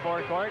Bulls in the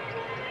forecourt.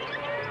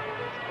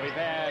 We've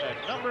had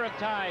a number of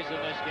ties in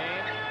this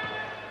game.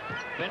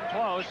 Been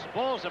close.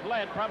 Bulls have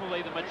led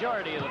probably the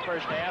majority of the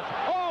first half.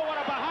 Oh, what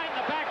a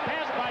behind-the-back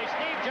pass by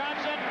Steve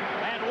Johnson.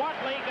 And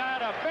Watley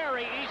got a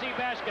very easy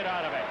basket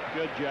out of it.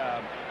 Good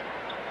job.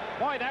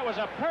 Boy, that was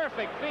a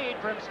perfect feed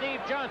from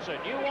Steve Johnson.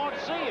 You won't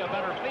see a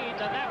better feed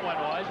than that one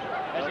was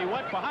as he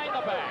went behind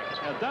the back.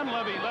 Now,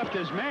 Dunleavy left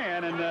his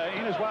man, and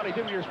Enos Watley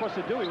did what you were supposed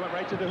to do. He went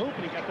right to the hoop,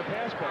 and he got the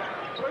pass back.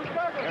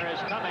 Here is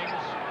Cummings.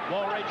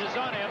 Woolridge is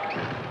on him.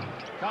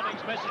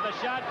 Cummings misses the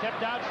shot, tipped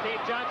out Steve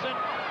Johnson.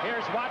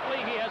 Here's Watley.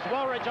 He has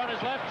Woolridge on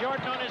his left,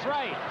 Jordan on his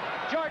right.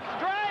 Jordan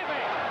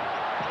driving.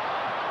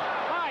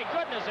 My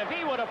goodness, if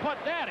he would have put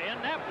that in,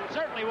 that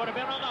certainly would have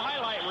been on the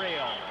highlight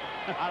reel.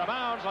 Out of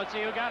bounds. Let's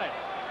see who got it.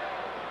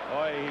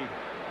 Boy,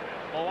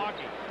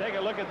 Milwaukee. Take a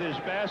look at this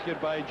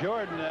basket by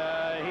Jordan.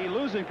 He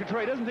loses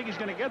control. He doesn't think he's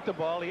going to get the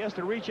ball. He has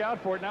to reach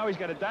out for it. Now he's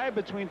got to dive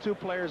between two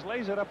players,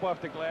 lays it up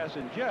off the glass,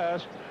 and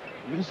just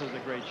Misses a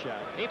great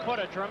shot. He put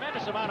a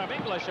tremendous amount of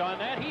English on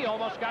that. He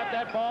almost got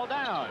that ball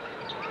down.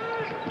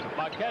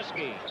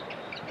 McKeskey.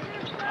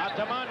 Out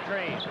to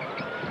Moncrief.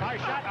 Our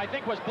shot, I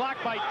think, was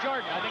blocked by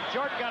Jordan. I think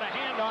Jordan got a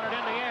hand on it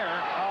in the air.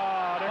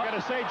 They're going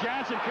to say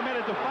Johnson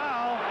committed the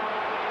foul.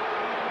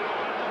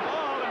 The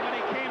ball, and when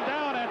he came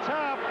down on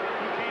top,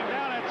 he came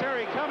down on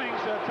Terry Cummings.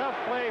 A tough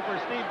play for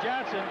Steve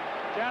Johnson.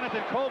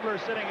 Jonathan Kobler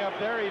sitting up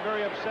there. He's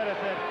very upset at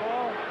that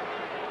call.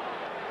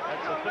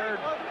 That's the third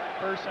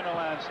personal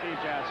on Steve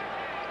Johnson.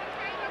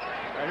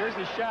 All right, here's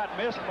the shot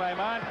missed by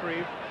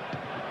Moncrief.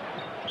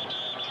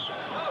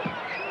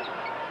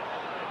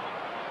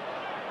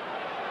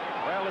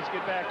 Well, let's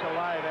get back to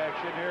live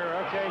action here.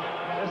 Okay,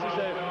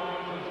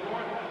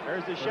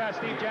 there's the shot.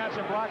 Steve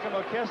Johnson blocking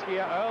McKeskey.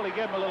 Well, he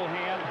gave him a little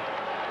hand.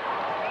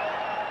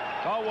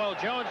 Caldwell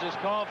Jones is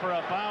called for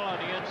a foul on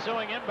the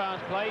ensuing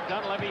inbounds play.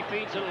 Dunleavy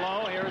feeds it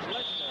low. Here's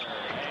Lister.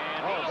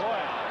 And oh, boy.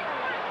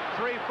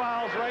 3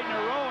 fouls right in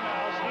a row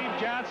now.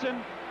 Steve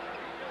Johnson,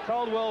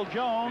 Caldwell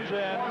Jones,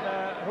 and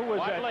who was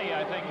Watley,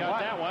 that? I think, got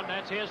that one.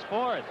 That's his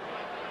 4th.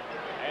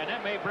 And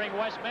that may bring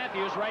Wes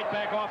Matthews right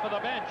back off of the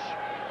bench.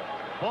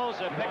 Bulls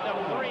have picked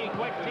up 3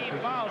 quick team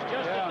fouls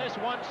just in this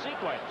one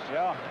sequence.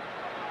 Yeah.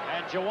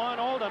 And Jawan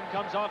Oldham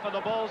comes off of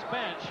the Bulls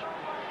bench.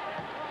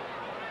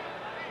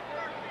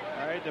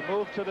 All right, the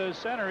move to the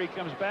center. He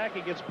comes back.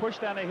 He gets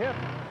pushed on the hip.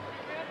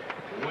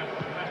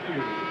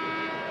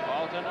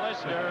 Alton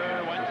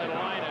Lister went to the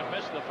line and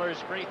missed the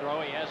first free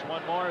throw. He has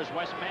one more as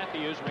Wes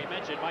Matthews, we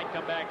mentioned, might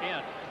come back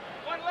in.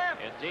 One left.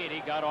 Indeed,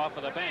 he got off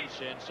of the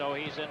bench, and so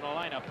he's in the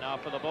lineup now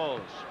for the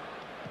Bulls.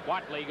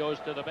 Watley goes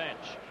to the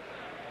bench.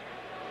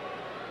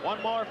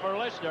 One more for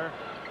Lister.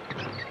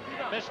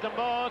 Missed them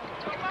both.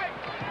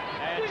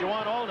 And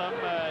Jawan Oldham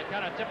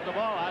kind of tipped the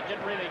ball out.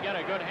 Didn't really get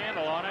a good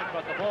handle on it,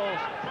 but the Bulls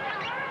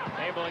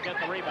able to get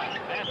the rebound.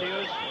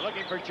 Matthews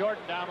looking for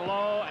Jordan down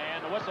low,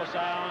 and the whistle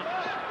sounds.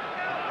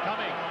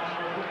 Cummings.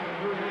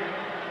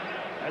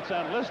 That's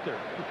on Lister.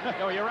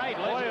 Oh, you're right,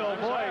 Lister. Boy, oh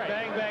boy,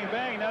 bang, bang,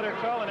 bang. Now they're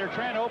calling. They're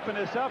trying to open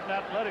this up,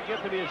 not let it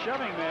get to be a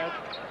shoving match.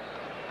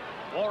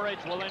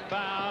 Woolridge will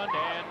inbound,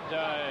 and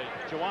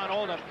Jawan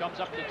Oldham comes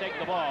up to take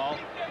the ball.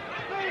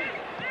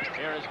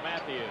 Here is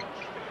Matthews.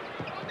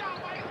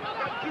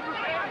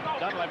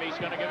 Dunleavy's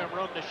going to give him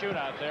room to shoot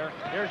out there.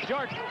 Here's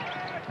Jordan.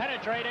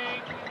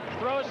 Penetrating.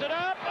 Throws it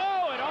up.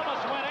 Oh, it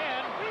almost went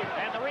in.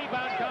 And the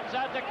rebound comes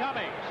out to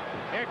Cummings.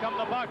 Here come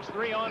the Bucks,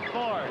 3 on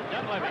 4.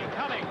 Dunleavy,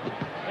 Cummings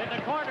in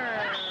the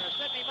corner.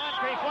 Sidney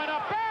Moncrief went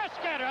up.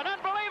 Basket! An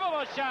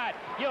unbelievable shot.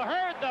 You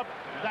heard the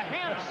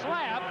hand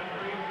slap.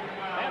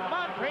 And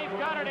Moncrief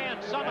got it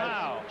in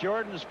somehow. That's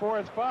Jordan's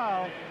 4th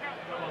foul.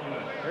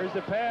 There's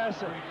the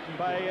pass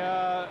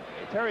by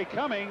Terry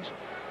Cummings.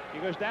 He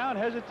goes down,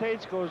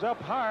 hesitates, goes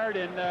up hard,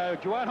 and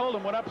Jawan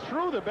Oldham went up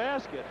through the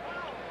basket.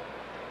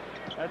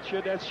 That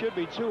should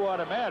be 2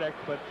 automatic,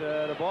 but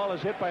the ball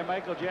is hit by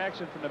Michael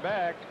Jackson from the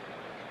back.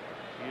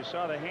 You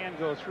saw the hand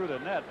go through the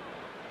net.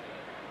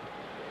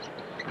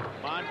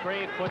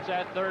 Moncrief puts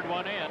that 3rd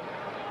one in.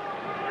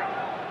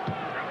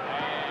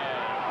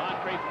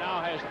 Moncrief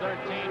now has 13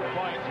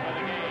 points for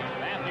the game.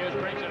 Matthews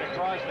brings it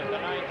across at the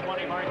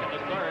 9:20 mark in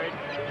the 3rd.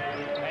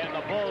 And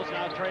the Bulls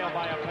now trail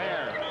by a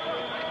pair.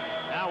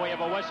 Now we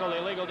have a whistle,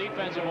 illegal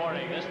defensive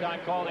warning. This time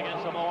called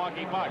against the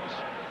Milwaukee Bucks.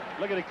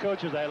 Look at the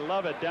coaches. I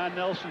love it. Don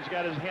Nelson's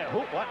got his hand. Who?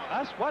 What?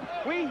 Us? What?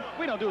 We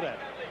don't do that.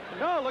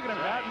 No, look at him.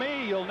 Not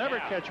me. You'll never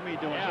catch me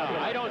doing something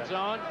like I don't that.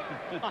 zone.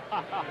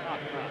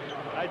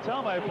 I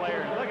tell my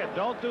players, look at,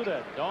 don't do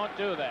that. Don't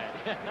do that.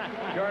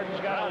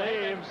 Jordan's got to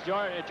leave.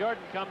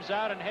 Jordan comes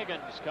out, and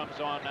Higgins comes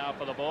on now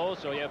for the Bulls.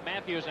 So you have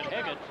Matthews and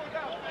Higgins.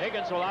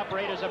 Higgins will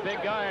operate as a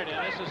big guard,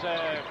 and this is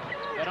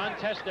an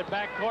untested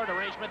backcourt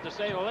arrangement, to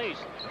say the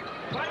least.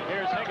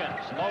 Here's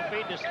Higgins. Low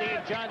feed to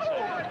Steve Johnson.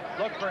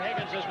 Look for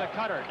Higgins as the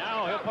cutter.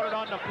 Now he'll put it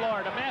on the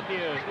floor to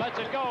Matthews. Lets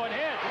it go and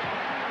hits.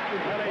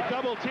 Well, they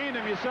double-teamed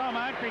him. You saw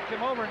Moncrief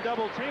come over and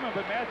double-team him,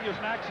 but Matthews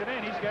knocks it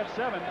in. He's got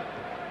 7.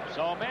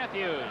 So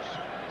Matthews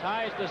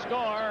ties the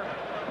score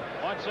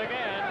once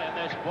again in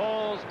this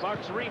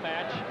Bulls-Bucks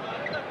rematch.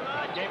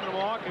 That game in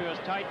Milwaukee was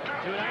tight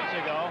 2 nights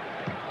ago.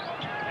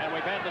 And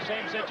we've had the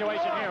same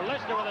situation here.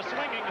 Lister with a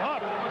swinging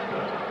hook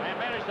and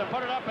managed to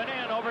put it up and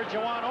in over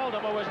Jawan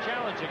Oldham, who was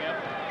challenging him.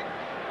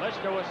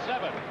 Lister was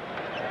 7.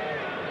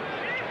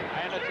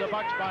 And it's the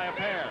Bucks by a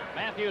pair.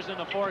 Matthews in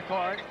the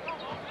forecourt.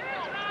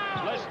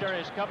 Lister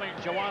is coming,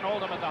 Jawan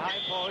Oldham at the high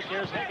post.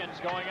 Here's Higgins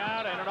going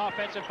out, and an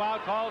offensive foul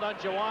called on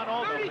Jawan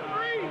Oldham.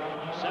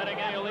 Setting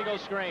an illegal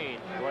screen.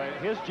 Well,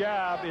 his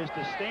job is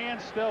to stand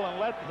still and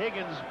let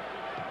Higgins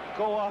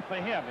go off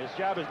of him. His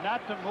job is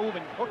not to move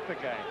and hook the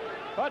guy.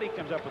 But he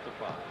comes up with the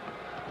foul.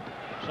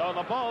 So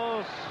the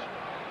Bulls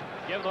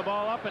give the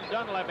ball up, and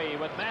Dunleavy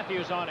with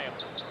Matthews on him.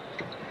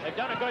 They've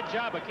done a good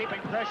job of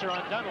keeping pressure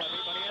on Dunleavy,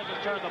 but he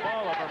hasn't turned the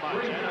ball over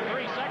much. And a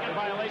 3-second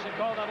violation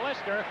called on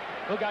Lister,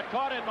 who got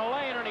caught in the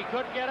lane and he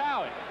couldn't get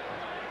out.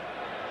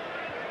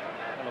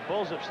 Well, the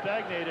Bulls have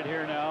stagnated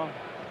here now.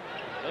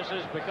 This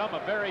has become a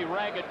very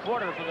ragged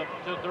quarter for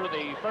through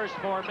the first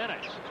 4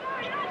 minutes.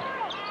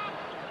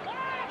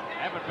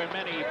 Haven't been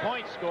many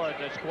points scored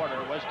this quarter.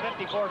 It was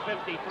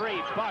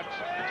 54-53 Bucks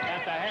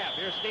at the half.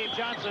 Here's Steve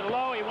Johnson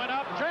low. He went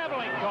up.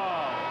 Traveling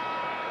call.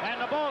 And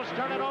the Bulls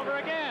turn it over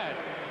again.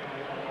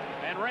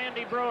 And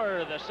Randy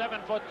Brewer, the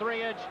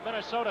 7'3"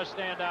 Minnesota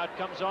standout,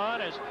 comes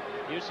on as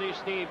you see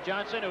Steve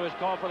Johnson, who was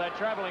called for that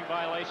traveling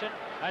violation.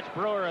 That's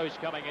Brewer who's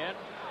coming in.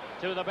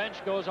 To the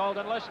bench goes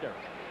Alden Lister.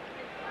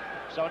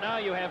 So now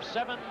you have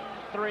 7'3",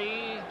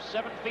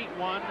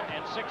 7'1",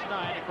 and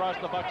 6'9" across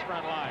the Bucks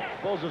front line.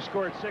 Bulls have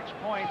scored 6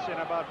 points in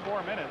about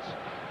 4 minutes.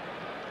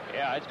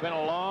 Yeah, it's been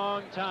a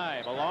long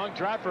time. A long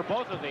drought for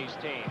both of these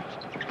teams.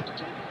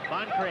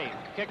 Moncrief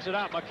kicks it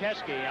out.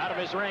 McKeskey out of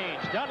his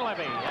range.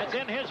 Dunleavy, that's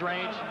in his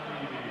range.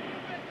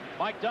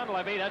 Mike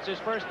Dunleavy, that's his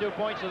first 2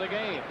 points of the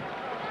game.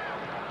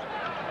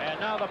 And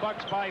now the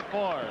Bucks by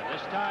 4.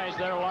 This ties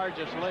their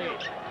largest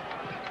lead.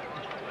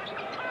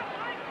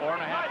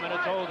 4.5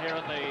 minutes old here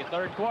in the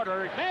third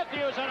quarter.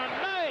 Matthews and a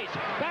nice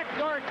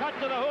backdoor cut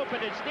to the hoop,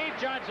 and did Steve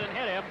Johnson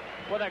hit him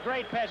with a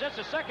great pass. That's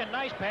the second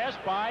nice pass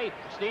by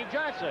Steve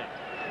Johnson.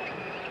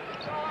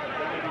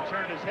 Then he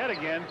turned his head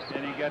again,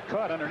 and he got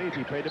caught underneath.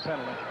 He paid the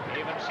penalty.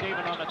 Even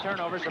Steven on the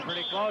turnovers are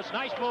pretty close.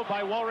 Nice move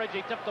by Woolridge.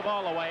 He tipped the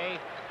ball away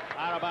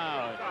out of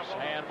bounds,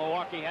 and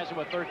Milwaukee has it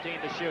with 13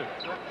 to shoot.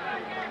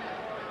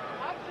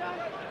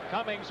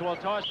 Cummings will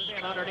toss it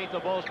in underneath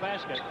the Bulls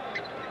basket.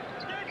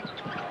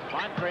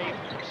 Moncrief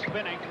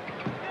spinning.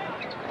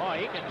 Oh,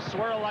 he can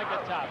swirl like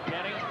a top,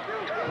 can he?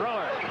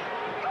 Brewer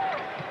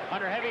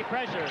under heavy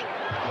pressure.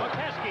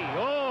 McKeskey.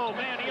 Oh,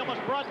 man, he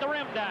almost brought the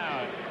rim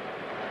down.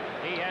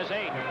 He has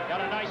 8.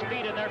 Got a nice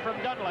beat in there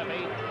from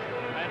Dunleavy.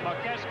 And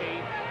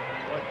McKeskey,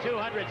 with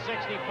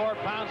 264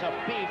 pounds of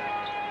beef,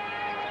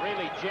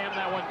 really jammed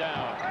that one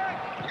down.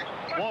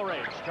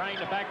 Woolridge trying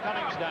to back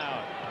Cummings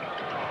down.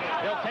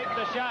 He'll take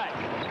the shot.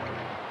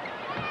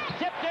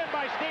 Tipped in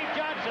by Steve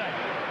Johnson.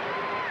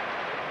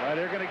 Well,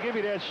 they're going to give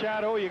you that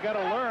shot. Oh, you got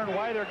to learn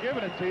why they're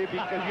giving it to you,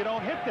 because you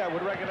don't hit that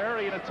with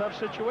regularity in a tough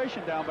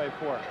situation down by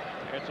 4.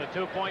 It's a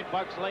 2-point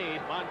Bucks lead.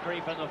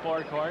 Moncrief in the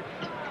forecourt.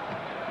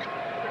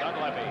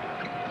 Dunleavy.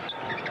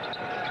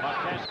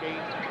 McKeskey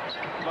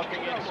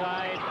looking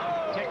inside.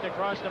 Kicked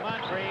across to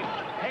Moncrief.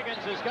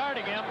 Higgins is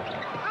guarding him.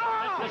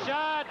 That's the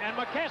shot, and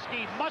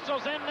McKeskey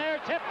muscles in there.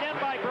 Tipped in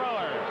by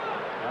Brewer.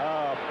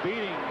 Oh,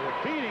 beating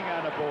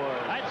on the board.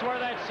 That's where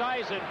that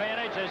size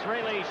advantage has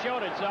really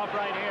showed itself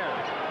right here.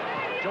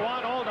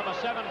 Jawan Oldham, a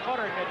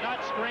 7-footer, could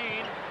not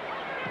screen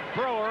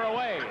Brewer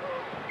away.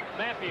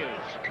 Matthews.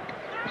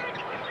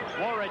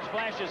 Woolridge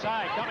flashes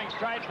high. Cummings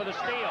tried for the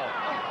steal.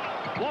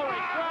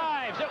 Woolridge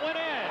drives. It went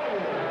in.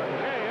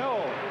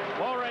 KO.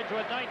 Woolridge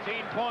with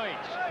 19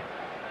 points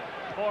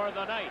for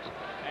the night.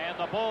 And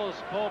the Bulls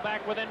pull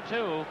back within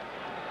 2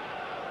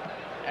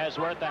 as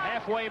we're at the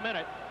halfway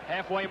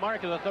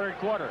mark of the third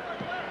quarter.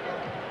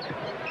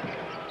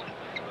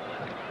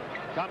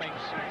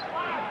 Cummings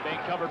being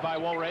covered by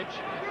Woolridge.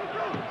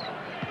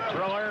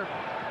 Brewer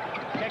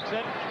kicks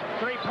it.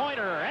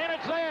 3-pointer, and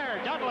it's there.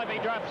 Dunleavy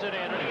drops it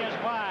in, and he has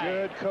 5.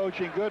 Good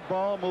coaching, good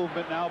ball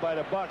movement now by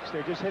the Bucks.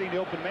 They're just hitting the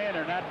open man.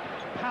 They're not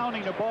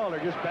pounding the ball.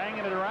 They're just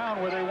banging it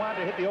around where they want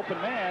to hit the open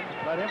man.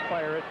 Let him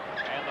fire it.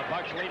 And the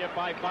Bucks lead it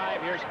by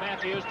 5. Here's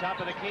Matthews, top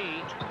of the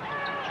key.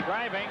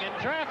 Driving in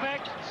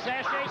traffic.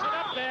 Sashays it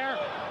up there.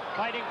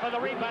 Fighting for the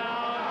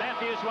rebound.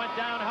 Matthews went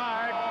down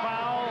hard.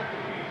 Foul.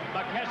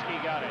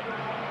 McKeskey got it.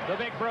 The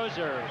big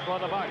bruiser for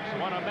the Bucks.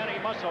 One of many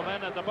muscle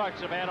men that the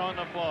Bucks have had on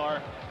the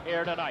floor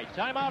here tonight.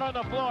 Timeout on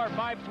the floor.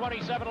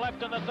 5:27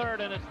 left in the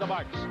third, and it's the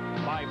Bucks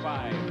by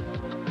 5.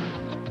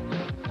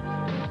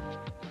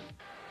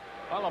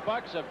 Well, the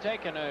Bucks have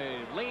taken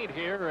a lead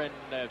here and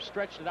have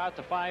stretched it out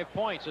to 5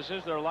 points. This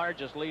is their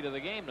largest lead of the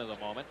game to the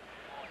moment.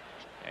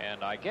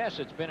 And I guess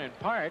it's been in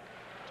part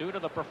due to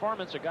the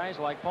performance of guys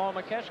like Paul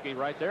McKeskey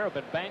right there, who've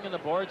been banging the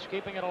boards,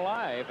 keeping it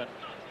alive, and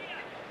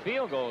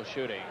field goal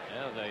shooting.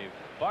 The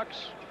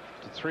Bucks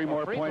 3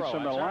 more points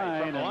from the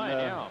line,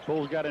 yeah.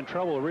 Bulls got in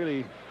trouble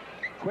really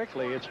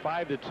quickly. It's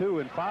 5-2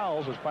 in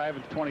fouls with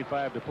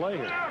 5:25 to play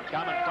here.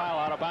 Common foul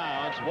out of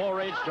bounds.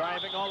 Woolridge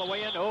driving all the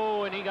way in.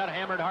 Oh, and he got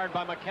hammered hard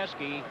by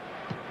McKeskey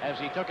as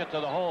he took it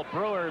to the hole.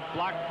 Brewer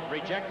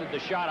rejected the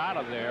shot out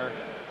of there.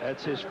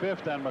 That's his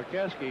 5th on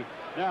McKeskey.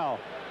 Now,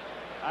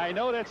 I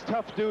know that's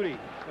tough duty,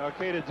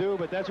 okay, to do,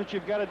 but that's what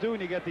you've got to do when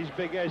you get these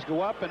big guys.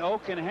 Go up, and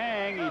Oak can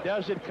hang. He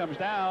does it, comes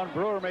down.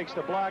 Brewer makes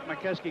the block.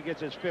 McKeskey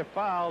gets his 5th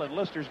foul, and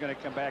Lister's going to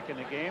come back in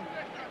the game.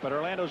 But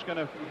Orlando's going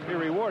to be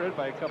rewarded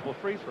by a couple of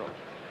free throws.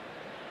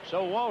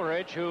 So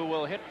Woolridge, who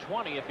will hit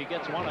 20 if he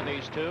gets one of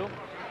these 2.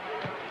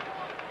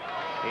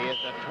 He is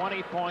at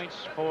 20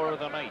 points for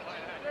the night.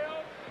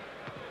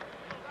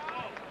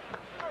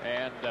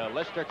 And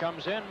Lister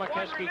comes in.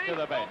 McKeskey to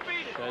the bench.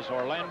 As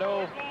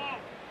Orlando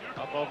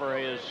up over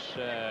his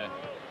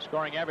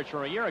scoring average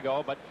from a year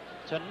ago, but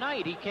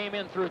tonight he came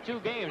in through 2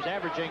 games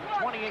averaging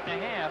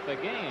 28.5 a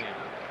game.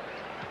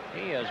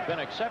 He has been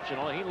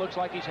exceptional. He looks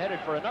like he's headed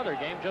for another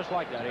game just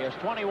like that. He has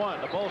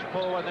 21. The Bulls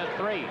pull within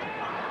 3.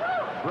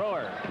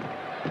 Brewer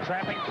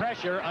trapping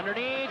pressure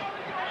underneath.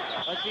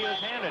 Let's see whose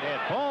hand it hit.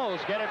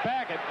 Bulls get it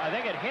back. I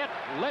think it hit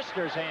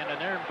Lister's hand in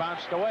there and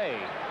bounced away.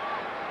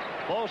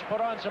 Bulls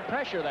put on some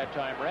pressure that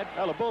time, Red.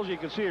 Well, the Bulls, you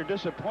can see, are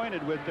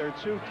disappointed with their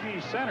two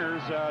key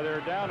centers.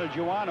 They're down to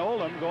Juwan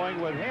Oldham, going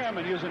with him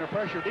and using a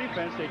pressure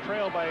defense. They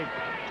trail by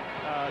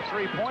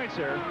 3 points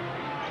there.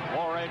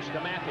 Woolridge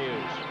to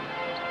Matthews.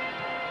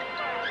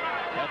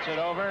 Gets it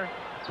over.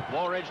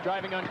 Woolridge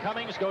driving on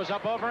Cummings, goes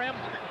up over him.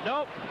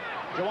 Nope.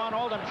 Juwan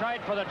Oldham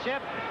tried for the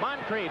tip.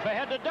 Moncrief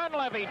ahead to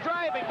Dunleavy,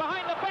 driving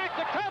behind the back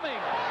to Cummings.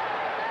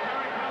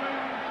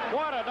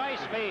 What a nice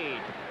feed.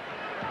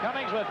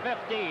 Cummings with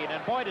 15,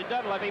 and boy, did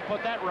Dunleavy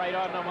put that right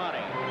on the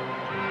money.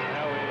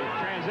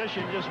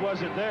 Transition just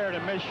wasn't there. To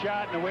miss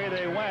shot and the way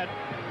they went.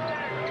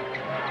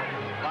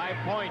 5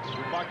 points,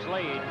 Bucks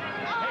lead.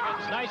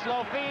 Higgins, nice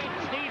low feed.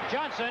 Steve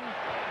Johnson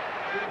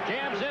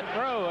jams it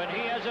through, and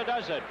he has a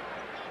dozen.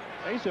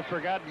 He's a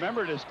forgotten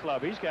member of this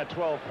club. He's got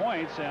 12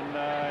 points,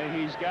 and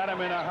he's got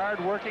them in a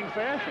hard-working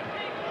fashion.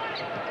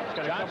 He's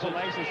got Johnson, a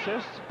couple nice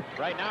assists.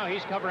 Right now,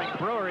 he's covering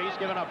Brewer. He's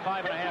given up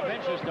 5.5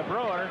 inches to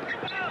Brewer.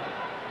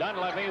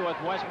 Dunleavy with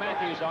Wes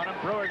Matthews on him.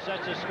 Brewer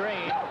sets a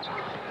screen,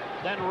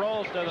 then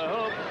rolls to the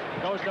hoop,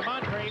 goes to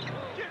Moncrief.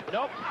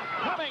 Nope.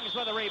 Cummings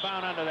with a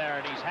rebound under there,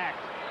 and he's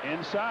hacked.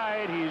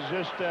 Inside, he's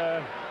just...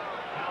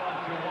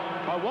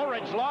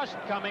 Woolridge lost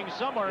Cummings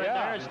somewhere in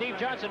there, and Steve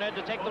Johnson had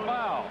to take the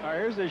foul. All right,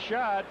 here's the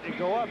shot. They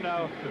go up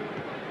now.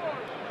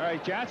 All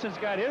right, Johnson's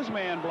got his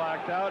man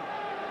blocked out.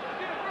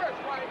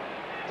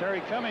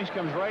 Terry Cummings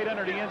comes right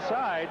under the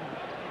inside.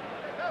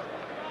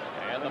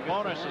 And the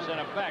bonus is in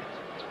effect.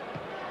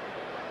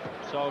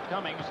 So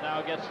Cummings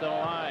now gets to the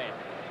line.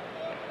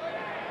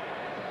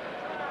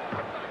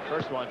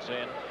 First one's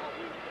in.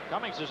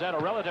 Cummings has had a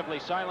relatively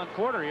silent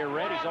quarter here,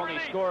 Red. He's only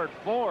scored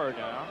 4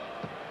 now.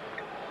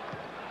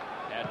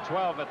 At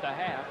 12 at the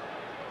half.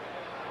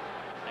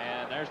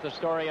 And there's the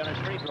story on his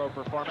free throw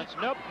performance.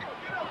 Nope.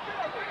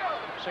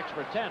 6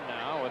 for 10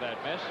 now with that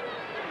miss.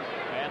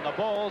 And the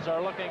Bulls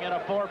are looking at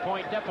a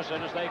 4-point deficit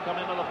as they come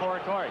into the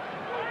forecourt.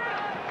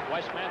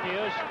 Wes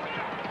Matthews.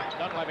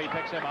 Dunleavy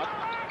picks him up.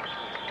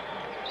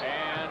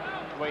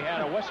 And we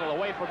had a whistle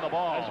away from the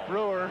ball. That's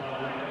Brewer.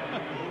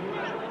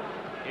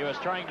 He was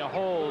trying to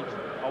hold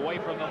away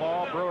from the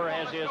ball. Brewer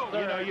has his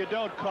third. You know, you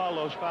don't call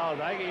those fouls.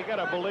 You got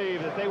to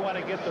believe that they want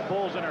to get the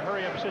Bulls in a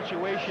hurry-up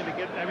situation to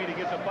get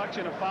the Bucks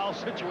in a foul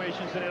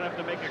situation, so they don't have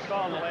to make a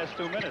call in the last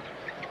 2 minutes.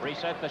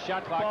 Reset the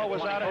shot clock. The ball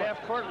was out of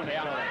half court when it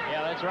fell.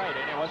 Yeah, that's right.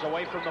 And it was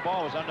away from the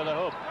ball. It was under the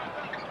hoop.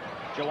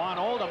 Juwan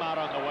Oldham out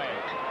on the way.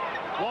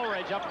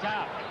 Woolridge up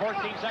top.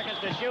 14 seconds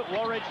to shoot.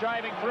 Woolridge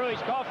driving through.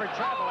 He's called for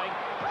traveling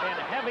in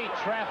heavy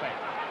traffic.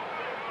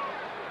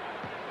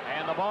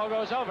 And the ball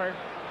goes over.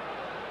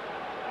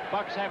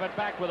 Bucks have it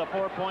back with a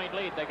 4-point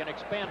lead. They can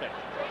expand it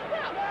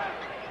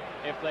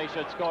if they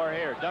should score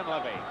here.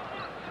 Dunleavy.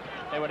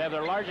 They would have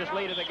their largest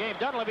lead of the game.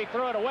 Dunleavy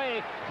threw it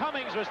away.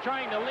 Cummings was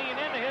trying to lean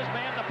into his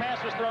man. The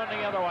pass was thrown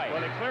the other way.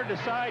 Well, they cleared the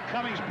side.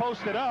 Cummings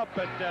posted up,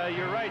 but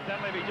you're right.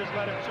 Dunleavy just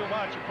let him too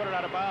much and put it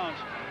out of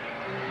bounds.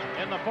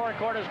 In the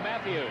forecourt is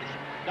Matthews.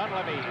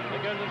 Dunleavy,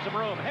 he gives him some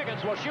room.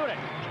 Higgins will shoot it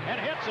and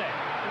hits it.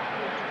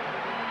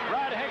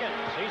 Rod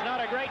Higgins, he's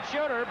not a great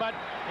shooter, but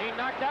he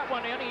knocked that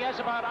one in. He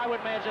has about, I would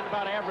imagine,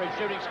 about average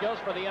shooting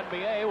skills for the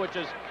NBA, which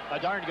is a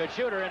darn good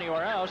shooter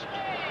anywhere else.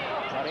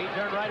 But he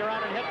turned right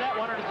around and hit that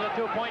one, and it's a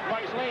 2-point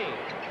Bucks lead.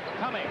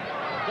 Cummings,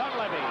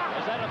 Dunleavy,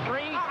 is that a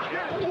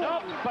 3?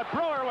 Nope, but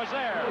Brewer was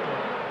there.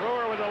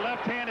 Brewer with a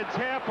left-handed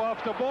tap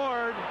off the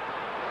board.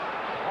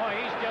 Boy,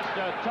 he's just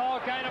a tall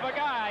kind of a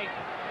guy.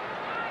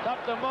 Tough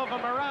to move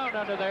him around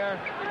under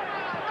there.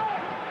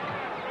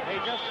 He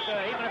just,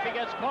 even if he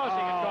gets close,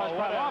 he can cause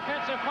an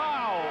offensive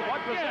foul.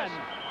 What was this?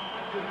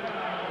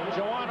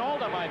 Juwan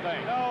Oldham, I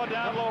think. No,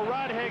 down low.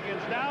 Rod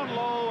Higgins down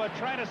low,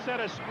 trying to set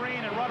a screen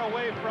and run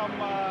away from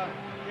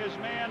his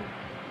man,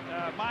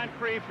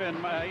 Moncrief, and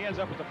he ends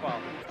up with the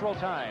foul. Full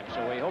time,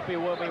 so we hope he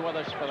will be with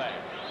us for that.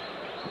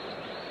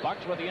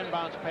 Bucks with the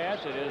inbounds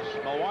pass. It is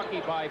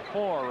Milwaukee by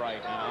 4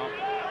 right now.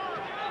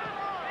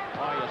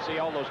 Oh, you see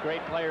all those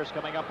great players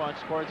coming up on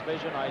Sports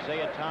Vision.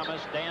 Isaiah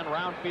Thomas, Dan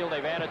Roundfield.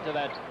 They've added to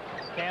that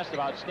cast of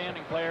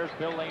outstanding players.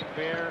 Bill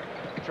Laimbeer,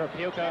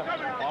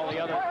 Trapuka, all the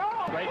other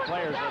great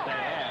players that they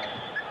have.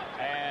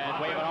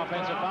 And we have an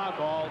offensive foul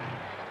called.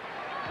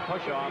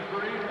 Push off.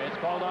 It's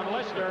called on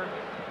Lister.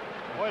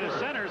 Boy, the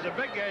centers, the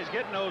big guys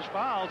getting those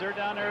fouls. They're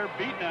down there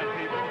beating on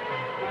people.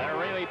 They're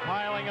really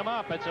piling them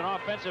up. It's an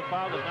offensive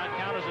foul. Does not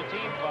count as a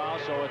team foul,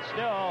 so it's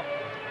still...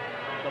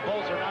 The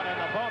Bulls are not in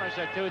the bonus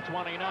at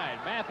 2:29.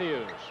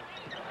 Matthews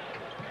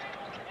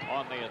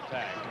on the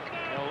attack.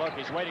 Look,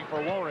 he's waiting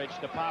for Woolridge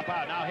to pop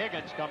out. Now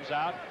Higgins comes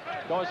out,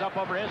 goes up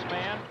over his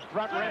man,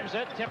 front rims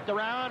it, tipped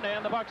around,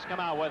 and the Bucks come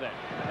out with it.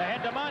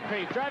 Ahead to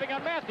Moncrief, driving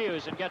on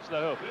Matthews, and gets the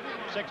hoop.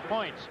 6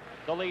 points,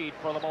 the lead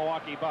for the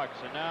Milwaukee Bucks.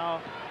 And now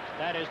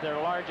that is their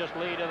largest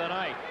lead of the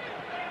night.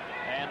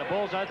 And the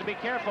Bulls have to be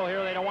careful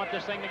here. They don't want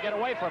this thing to get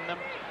away from them.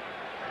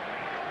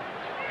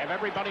 Have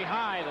everybody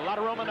high. A lot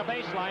of room on the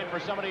baseline for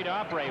somebody to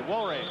operate.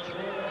 Woolridge.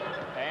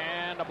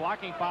 And a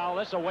blocking foul.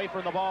 This away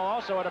from the ball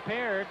also, it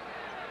appeared.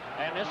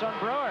 And this on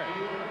Brewer.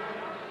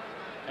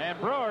 And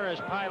Brewer is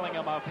piling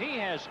him up. He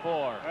has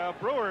 4.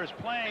 Brewer is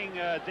playing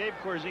Dave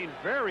Corzine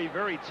very,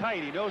 very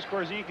tight. He knows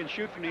Corzine can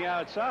shoot from the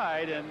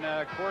outside, and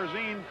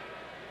Corzine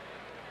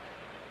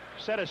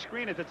set a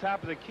screen at the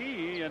top of the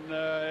key, and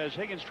as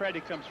Higgins tried to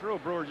come through,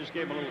 Brewer just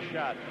gave him a little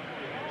shot.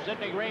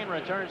 Sidney Green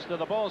returns to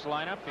the Bulls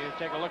lineup. You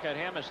take a look at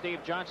him as Steve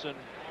Johnson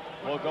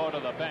will go to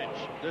the bench.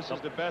 This is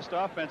the best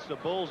offense the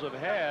Bulls have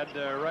had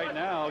right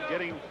now,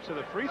 getting to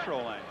the free throw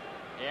line.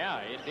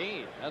 Yeah,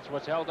 indeed. That's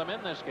what's held them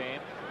in this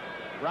game.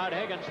 Rod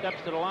Higgins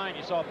steps to the line.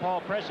 You saw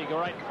Paul Pressey go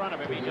right in front of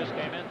him. He just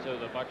came into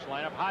the Bucks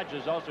lineup.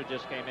 Hodges also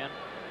just came in.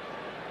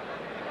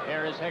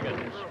 Here is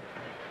Higgins.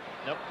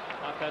 Nope,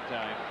 not that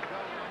time.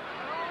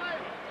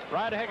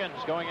 Rod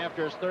Higgins going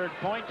after his 3rd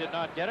point. Did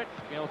not get it.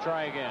 He'll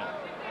try again.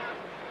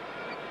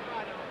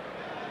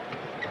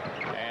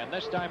 And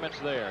this time it's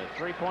there.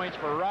 3 points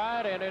for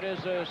Rod, and it is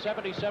a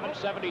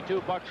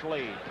 77-72 Bucks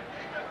lead.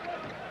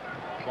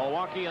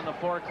 Milwaukee in the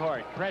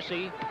forecourt.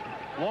 Pressey.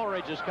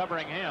 Woolridge is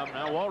covering him.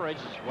 Now Woolridge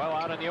is well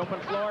out on the open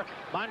floor.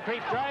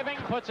 Moncrief driving,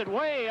 puts it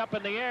way up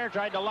in the air,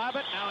 tried to lob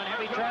it, now in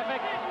heavy traffic.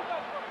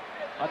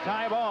 A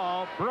tie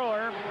ball.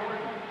 Brewer.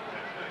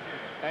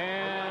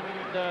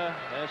 And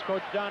as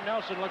Coach Don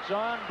Nelson looks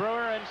on,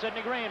 Brewer and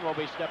Sidney Green will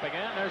be stepping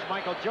in. There's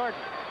Michael Jordan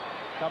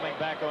coming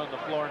back on the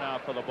floor now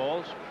for the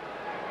Bulls.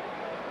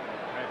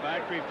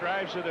 Moncrief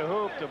drives to the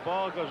hoop. The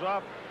ball goes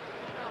off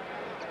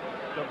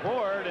the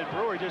board, and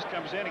Brewer just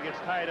comes in and gets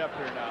tied up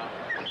here now.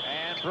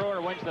 And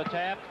Brewer wins the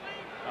tap.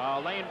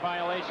 Lane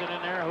violation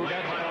in there. Who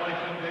does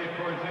it?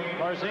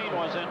 Corzine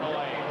was in the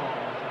lane.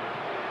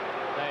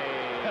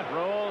 They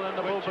roll in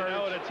the Bluebirds. You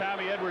know that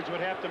Tommy Edwards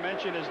would have to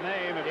mention his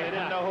name. If they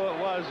didn't know who it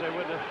was, they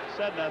wouldn't have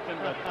said nothing.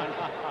 But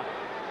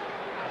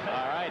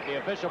all right, the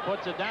official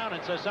puts it down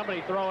and says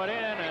somebody throw it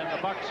in, and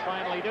the Bucks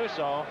finally do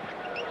so.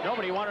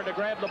 Nobody wanted to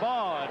grab the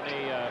ball, and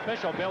the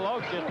official, Bill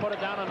Oakes, just put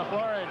it down on the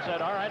floor and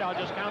said, all right, I'll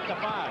just count to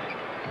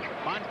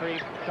 5.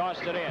 Moncrief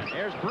tossed it in.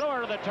 Here's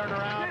Brewer, the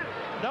turnaround.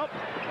 Nope.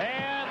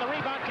 And the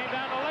rebound came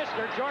down to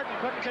Lister. Jordan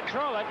couldn't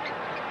control it.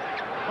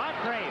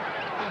 Moncrief.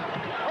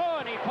 Oh,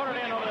 and he put it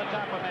in over the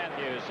top of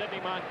Matthews. Sidney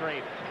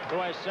Moncrief, who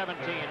has 17,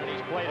 and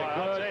he's played a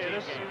good game.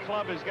 This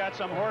club has got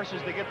some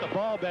horses to get the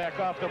ball back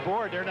off the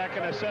board. They're not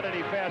going to set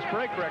any fast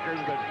break records,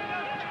 but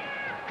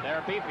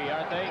they're beefy,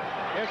 aren't they?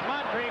 Here's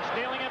Moncrief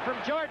stealing it from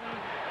Jordan.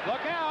 Look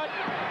out.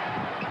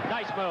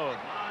 Nice move.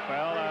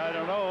 Well, I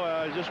don't know.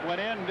 Just went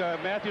in.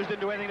 Matthews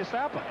didn't do anything to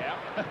stop him.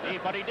 Yeah,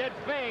 but he did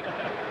fake.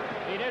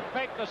 He did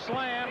fake the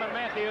slam, and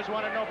Matthews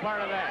wanted no part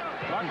of that.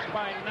 Bucks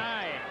by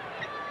 9.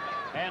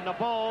 And the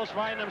Bulls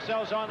find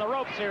themselves on the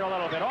ropes here a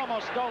little bit.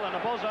 Almost stolen. The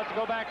Bulls have to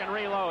go back and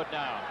reload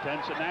now.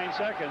 9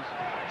 seconds.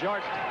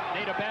 Jordan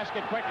need a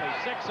basket quickly.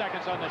 6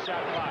 seconds on the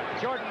shot clock.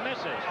 Jordan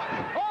misses.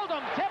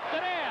 Oldham tipped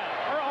it in.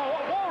 Or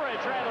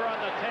Woolridge rather on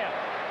the tip.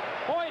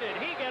 Boy, did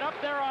he get up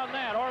there on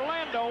that.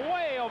 Orlando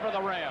way over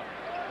the rim.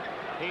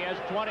 He has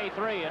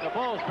 23, and the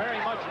Bulls very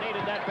much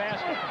needed that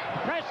basket.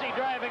 Pressey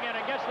driving in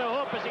and gets the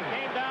hoop as he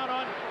came down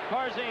on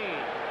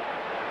Corzine.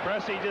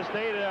 Pressey just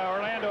stayed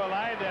Orlando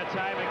alive that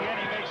time. Again,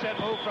 he makes that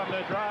move from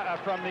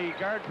the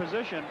guard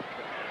position.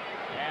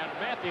 And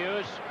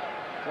Matthews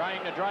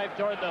trying to drive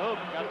toward the hoop.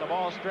 Got the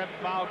ball stripped,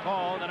 foul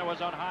called, and it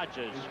was on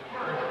Hodges.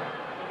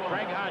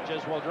 Craig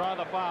Hodges will draw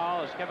the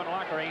foul as Kevin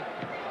Lockery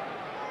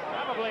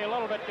probably a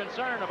little bit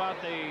concerned about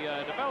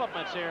the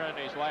developments here in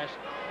these last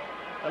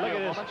look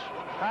at this.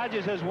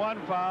 Hodges has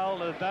 1 foul.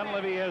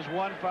 Dunleavy has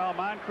 1 foul.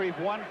 Moncrief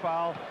 1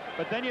 foul.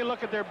 But then you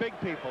look at their big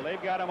people.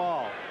 They've got them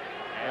all.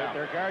 Yeah.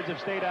 Their guards have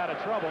stayed out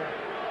of trouble.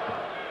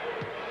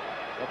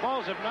 The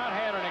Bulls have not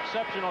had an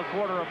exceptional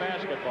quarter of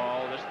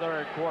basketball this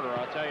 3rd quarter,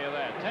 I'll tell you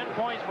that. 10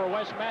 points for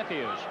Wes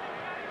Matthews.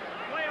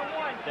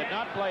 Did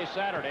not play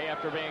Saturday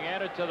after being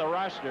added to the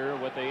roster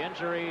with the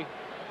injury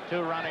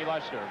to Ronnie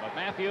Lester. But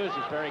Matthews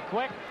is very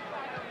quick,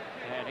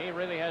 and he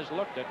really has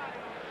looked it.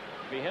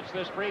 If he hits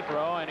this free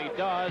throw, and he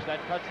does,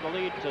 that cuts the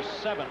lead to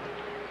 7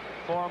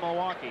 for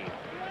Milwaukee.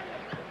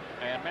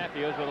 And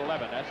Matthews with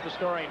 11. That's the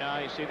story now.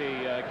 You see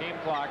the game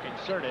clock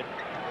inserted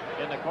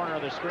in the corner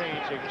of the screen,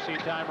 so you can see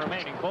time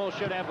remaining. Bulls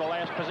should have the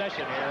last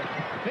possession here.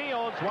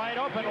 Fields wide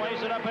open,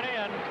 lays it up and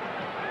in.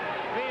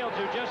 Fields,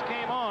 who just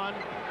came on,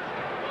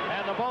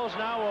 and the Bulls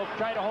now will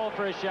try to hold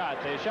for a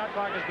shot. The shot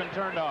clock has been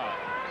turned off.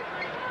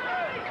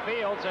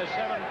 Fields has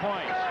 7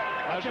 points.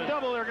 Watch him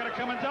double. They're going to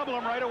come and double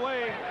him right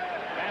away.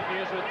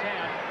 Matthews with 10.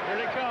 Here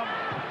they come.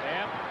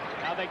 Yeah.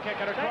 Now they kick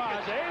it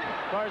across.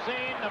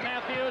 Corzine to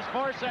Matthews,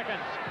 4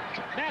 seconds.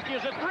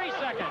 Matthews at 3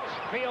 seconds.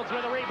 Fields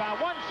with a rebound,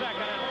 1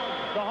 second.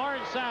 And the horn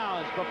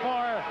sounds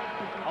before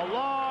a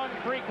long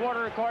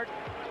 3/4 court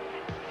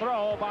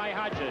throw by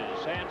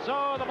Hodges. And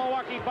so the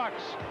Milwaukee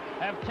Bucks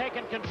have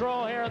taken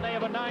control here, and they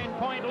have a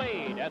 9-point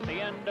lead at the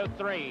end of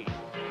 3.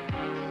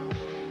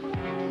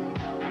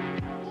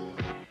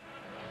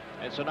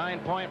 It's a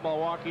 9-point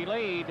Milwaukee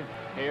lead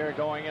here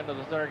going into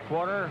the 3rd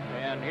quarter,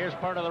 and here's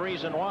part of the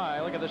reason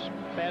why. Look at this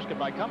basket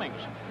by Cummings.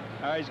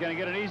 He's going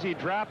to get an easy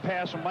drop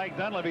pass from Mike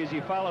Dunleavy as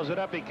he follows it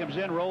up. He comes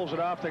in, rolls it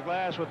off the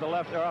glass with the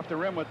left, or off the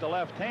rim with the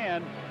left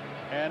hand,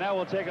 And now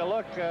we'll take a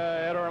look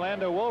at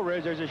Orlando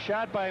Woolridge. There's a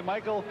shot by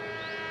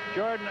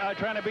M.Jordan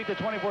trying to beat the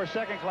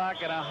 24-second clock,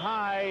 and a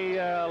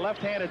high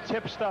left-handed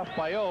tip stuff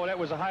by O. That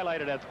was a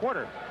highlight of that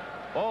quarter.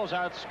 Bulls were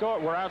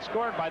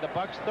outscored by the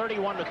Bucks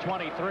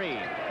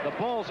 31-23. The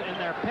Bulls in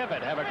their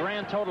pivot have a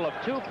grand total of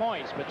 2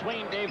 points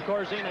between Dave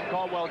Corzine and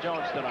Caldwell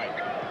Jones tonight.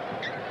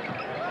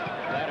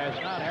 That has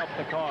not helped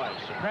the cause.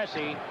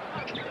 Cressy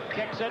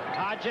kicks it.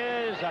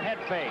 Hodges, a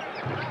head fake.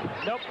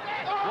 Nope.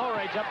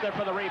 Woolridge up there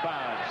for the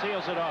rebound.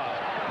 Seals it off.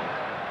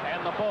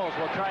 And the Bulls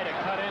will try to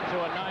cut into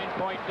a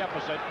 9-point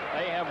deficit.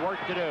 They have work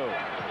to do.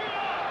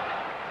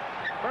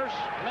 First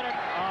minute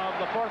of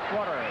the fourth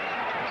quarter.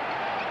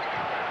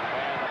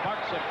 And the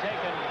Bucks have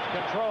taken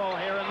control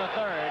here in the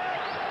third.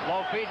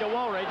 Low feed to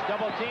Woolridge.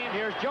 Double teamed.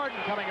 Here's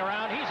Jordan coming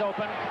around. He's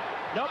open.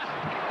 Nope.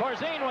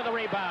 Corzine with a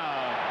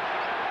rebound.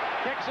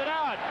 Kicks it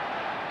out.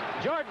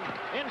 Jordan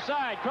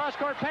inside.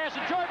 Cross-court pass,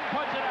 and Jordan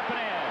puts it up and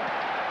in.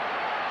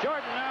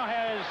 Jordan now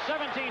has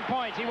 17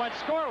 points. He went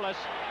scoreless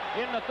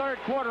in the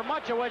third quarter,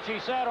 much of which he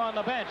sat on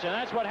the bench. And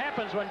that's what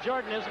happens when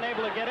Jordan isn't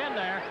able to get in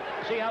there.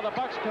 See how the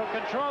Bucks took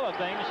control of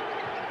things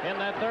in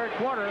that third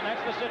quarter, and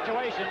that's the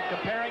situation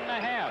comparing the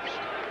halves.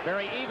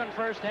 Very even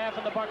first half,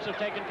 and the Bucks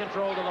have taken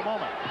control to the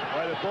moment.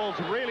 Boy, the Bulls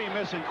really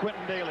missing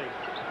Quentin Daly.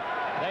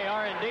 They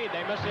are indeed.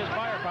 They miss his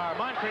firepower.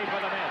 Moncrief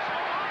with a miss.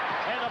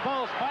 And the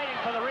Bulls fighting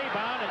for the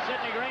rebound, and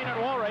Sidney Green and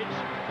Woolridge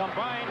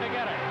combine to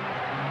get it.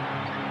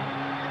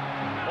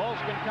 Bulls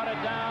can cut it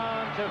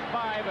down to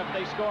 5 if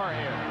they score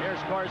here.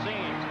 Here's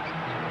Corzine.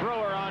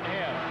 Brewer on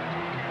him.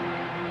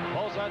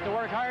 Bulls have to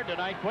work hard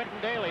tonight. Quentin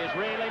Daly has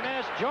really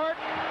missed.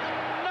 Jordan,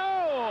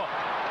 no!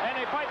 And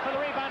they fight for the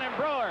rebound, and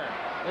Brewer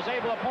is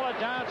able to pull it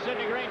down.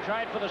 Sidney Green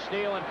tried for the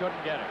steal and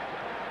couldn't get it.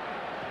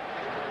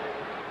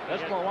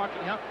 This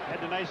Milwaukee had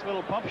a nice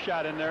little pump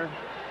shot in there.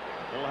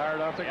 A little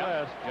hard off the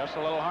glass. Just a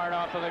little hard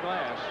off of the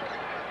glass.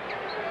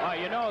 Well,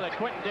 you know that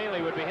Quentin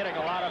Daly would be hitting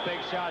a lot of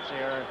big shots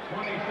here.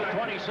 The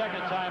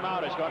 22nd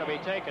timeout is going to be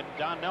taken.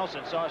 Don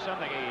Nelson saw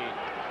something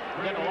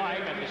he didn't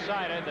like and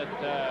decided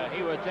that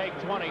he would take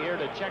 20 here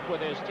to check with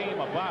his team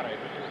about it.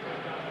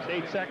 It's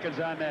 8 seconds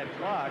on that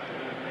clock.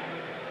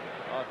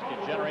 Well, to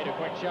generate a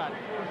quick shot.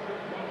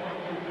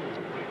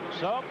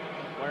 So,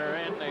 we're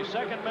in the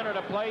second minute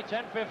of play,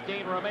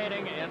 10:15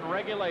 remaining in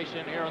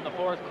regulation here in the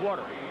fourth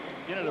quarter.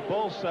 You know, the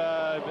Bulls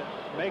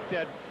make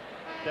that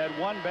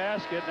one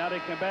basket. Now they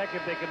come back.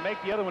 If they can make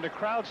the other one, the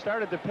crowd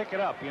started to pick it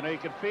up. You know, you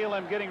can feel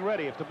them getting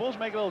ready. If the Bulls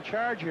make a little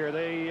charge here,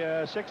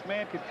 the sixth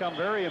man could come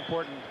very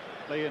importantly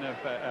and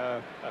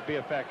be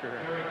a factor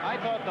here. I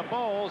thought the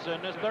Bulls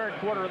in this third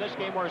quarter of this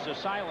game were as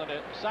silent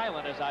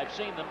as I've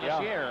seen them this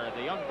year.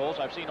 The young Bulls,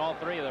 I've seen all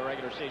 3 of the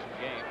regular season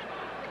games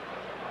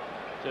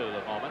to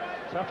the moment.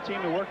 Tough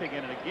team to work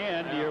again and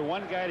again. Yeah. Your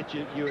one guy that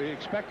you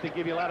expect to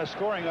give you a lot of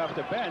scoring off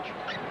the bench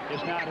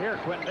is not here,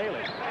 Quentin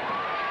Daly.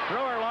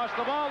 Brewer lost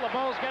the ball. The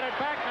Bulls get it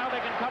back. Now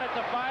they can cut it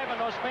to 5, and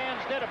those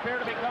fans did appear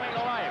to be coming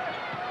to life.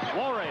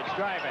 Woolridge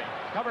driving,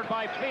 covered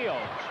by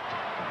Fields.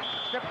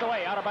 Stripped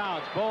away, out of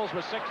bounds. Bulls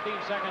with 16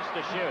 seconds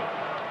to shoot.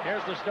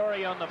 Here's the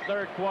story on the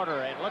third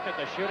quarter, and look at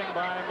the shooting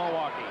by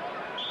Milwaukee.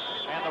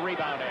 And the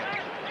rebounding.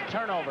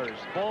 Turnovers.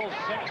 Bulls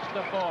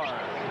 6-4.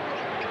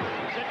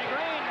 Sidney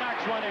Green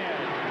knocks one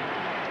in.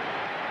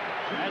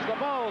 As the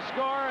Bulls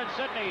score, and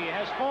Sidney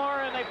has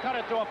 4, and they've cut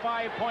it to a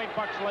 5-point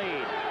Bucks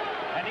lead.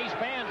 And these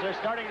fans are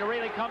starting to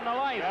really come to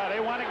life. Yeah,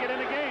 they want to get in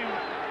the game.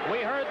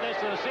 We heard this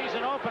in the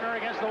season opener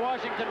against the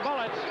Washington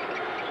Bullets.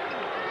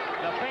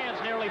 The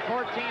fans, nearly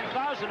 14,000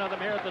 of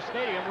them here at the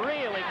stadium,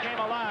 really came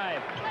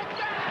alive.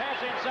 Pass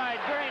inside,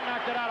 Green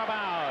knocked it out of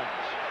bounds.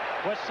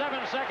 With 7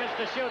 seconds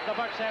to shoot, the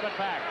Bucks have it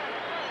back.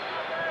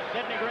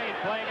 Sidney Green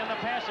playing in the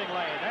passing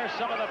lane. There's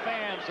some of the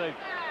fans,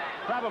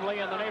 probably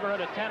in the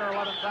neighborhood of 10 or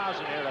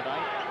 11,000 here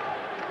tonight.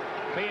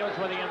 Fields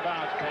with the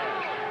inbounds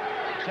pass.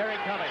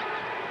 Terry Cummings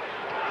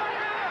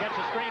gets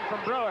a screen from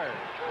Brewer.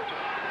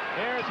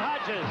 Here's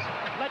Hodges.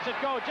 Lets it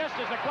go just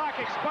as the clock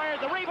expired.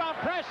 The rebound,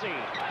 Pressey.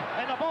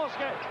 And the Bulls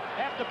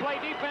have to play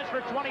defense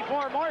for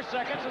 24 more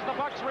seconds as the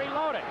Bucks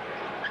reload it.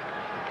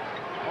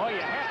 Oh, you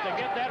have to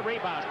get that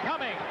rebound.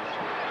 Cummings.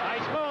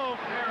 Nice move.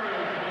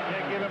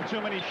 Can't give him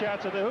too many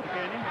shots at the hoop,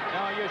 can you?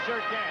 No, you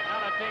sure can't.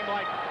 Not a team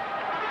like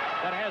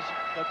that has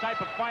the type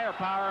of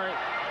firepower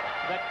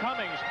that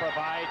Cummings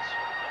provides.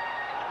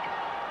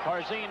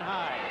 Corzine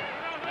high.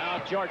 Now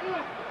Jordan.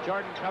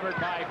 Jordan covered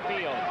by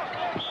Fields.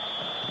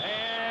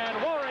 And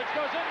Woolridge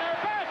goes in there.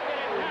 Basket,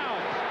 it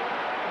counts.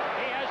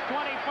 He has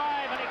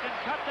 25, and he can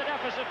cut the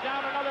deficit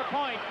down another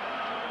point.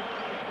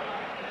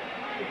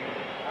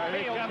 Here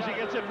he comes. He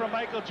gets it from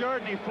Michael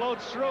Jordan. He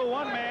floats through.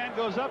 One man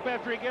goes up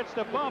after he gets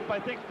the bump. I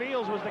think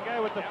Fields was the guy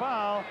with the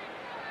foul.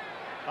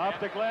 Off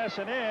the glass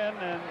and in,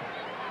 and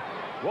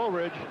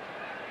Woolridge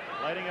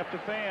lighting up the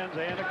fans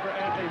and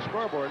the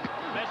scoreboard.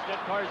 Missed it.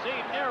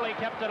 Corzine nearly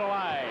kept it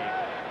alive.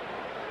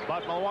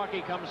 But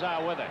Milwaukee comes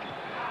out with it.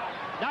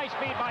 Nice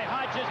feed by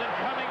Hodges, and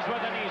Cummings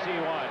with an easy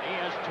one. He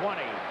has 20.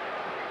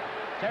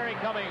 Terry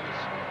Cummings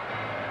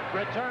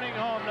returning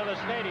home to the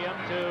stadium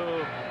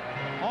to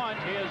haunt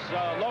his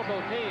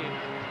local team.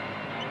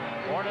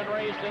 Born and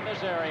raised in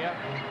this area.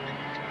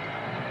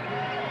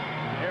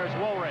 Here's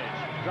Woolridge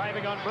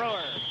driving on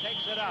Brewer.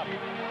 Takes it up.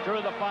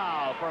 Drew the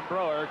foul from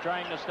Brewer,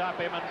 trying to stop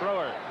him, and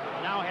Brewer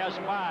now has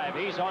 5.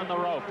 He's on the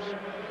ropes.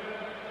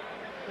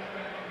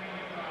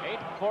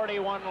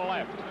 8:41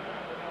 left.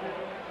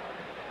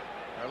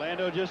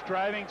 Orlando just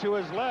driving to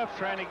his left,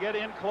 trying to get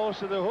in close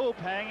to the hoop,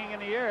 hanging in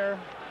the air.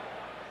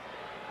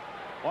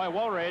 Boy,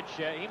 Woolridge,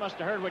 he must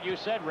have heard what you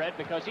said, Red,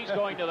 because he's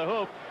going to the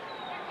hoop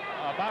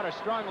about as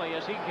strongly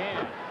as he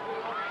can.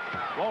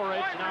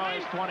 Woolridge now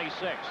is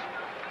 26.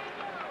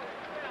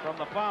 From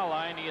the foul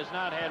line, he has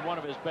not had one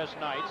of his best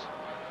nights.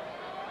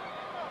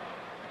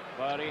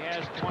 But he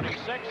has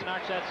 26,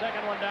 knocks that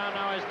second one down,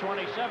 now has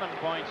 27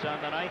 points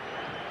on the night.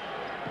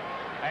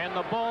 And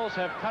the Bulls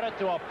have cut it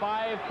to a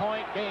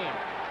 5-point game.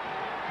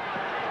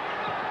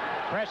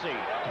 Pressey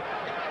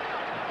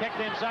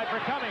kicked inside for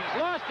Cummings,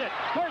 lost it.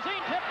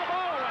 Corzine tipped the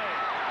ball away,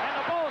 and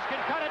the Bulls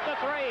can cut it to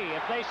 3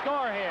 if they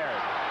score here.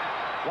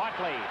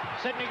 Watley,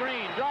 Sidney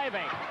Green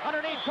driving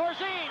underneath.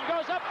 Corzine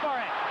goes up for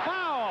it.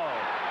 Foul.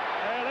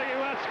 Hey, look at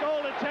what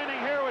Skoll intending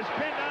here was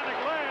pinned on the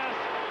glass.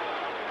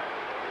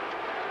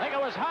 I think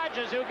it was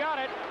Hodges who got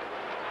it.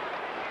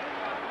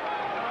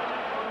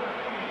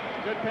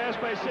 Good pass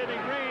by Sidney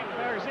Green.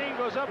 Corzine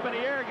goes up in the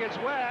air, gets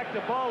whacked.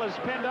 The ball is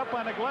pinned up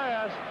on the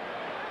glass.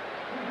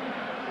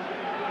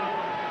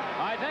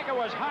 I think it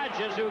was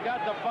Hodges who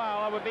got the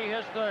foul. That would be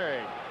his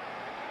 3rd.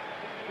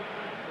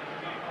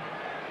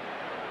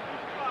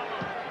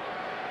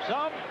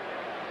 So,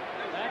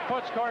 that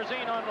puts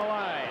Corzine on the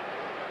line.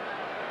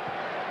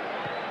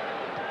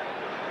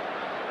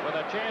 With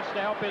a chance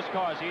to help his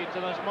cause. He, to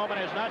this moment,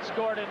 has not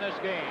scored in this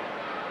game.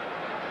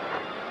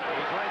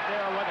 He's right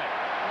there with it.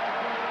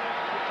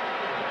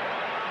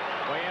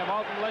 We have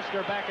Alton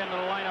Lister back into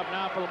the lineup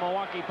now for the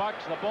Milwaukee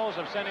Bucks. The Bulls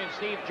have sent in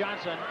Steve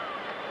Johnson.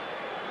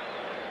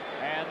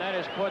 And that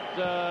has put,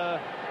 well,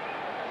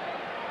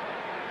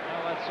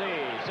 let's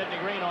see, Sidney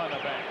Green on the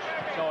bench.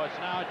 So it's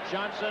now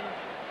Johnson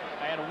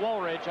and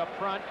Woolridge up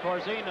front,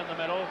 Corzine in the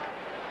middle.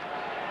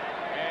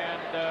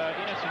 And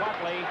Enos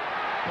Watley.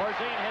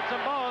 Corzine hits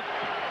them both.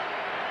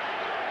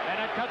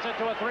 And it cuts it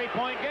to a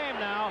 3-point game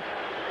now.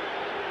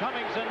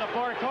 Cummings in the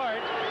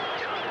forecourt.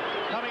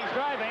 Cummings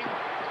driving.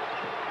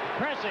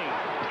 Pressey.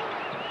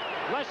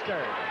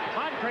 Lister.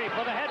 Moncrief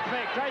with a head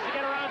fake. Tries to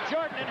get around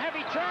Jordan in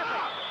heavy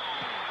traffic.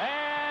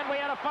 And we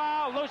had a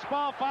foul. Loose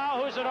ball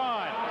foul. Who's it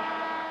on?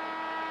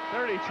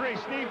 33,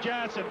 Steve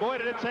Johnson. Boy,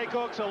 did it take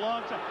Oaks a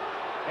long time.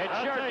 It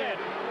sure did.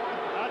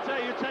 I'll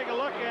tell you, take a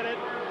look at it.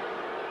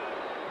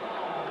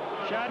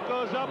 Shot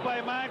goes up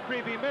by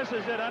Moncrief. He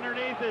misses it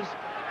underneath his...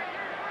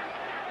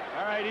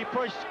 All right, he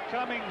pushed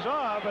Cummings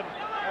off. And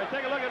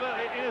take a look at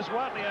Enos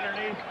Watley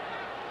underneath.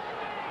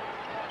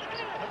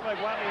 Looked like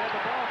Watley had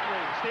the ball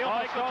free. Steal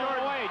Michael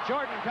Jordan. Away.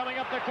 Jordan coming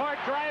up the court,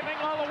 driving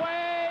all the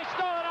way.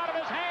 Stolen out of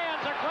his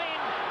hands. A clean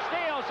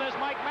steal, says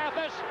Mike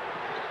Mathis.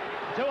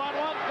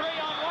 2-on-1,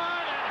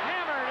 3-on-1, and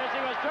hammered as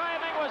he was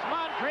driving was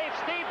Moncrief.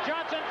 Steve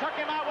Johnson took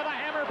him out with a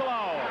hammer blow.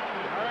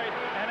 All right,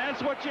 and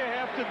that's what you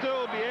have to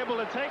do, be able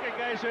to take a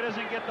guy so he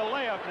doesn't get the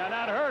layup. Now,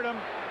 not hurt him,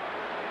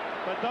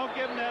 but don't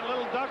give him that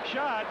little duck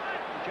shot.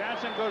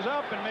 Johnson goes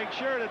up and makes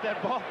sure that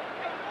that ball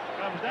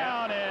comes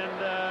down,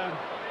 and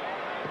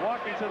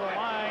walking to the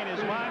line is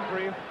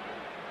Moncrief.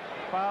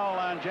 Foul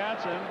on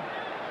Johnson.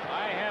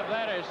 I have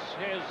that as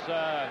his,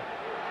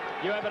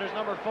 you have it as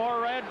number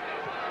 4, Red?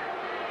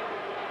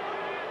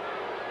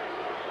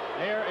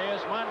 Here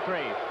is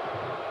Moncrief.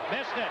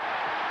 Missed it.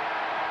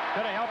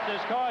 Could have helped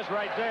his cause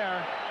right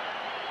there.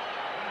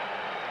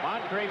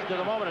 Moncrief, to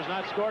the moment, has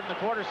not scored in the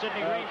quarter.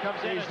 Sidney Green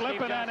comes in. He's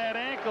limping on that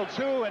ankle,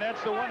 too, and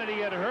that's the one that he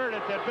had hurt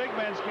at that big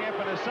men's camp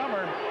in the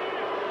summer.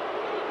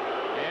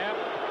 Yep.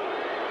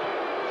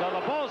 So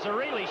the Bulls are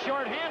really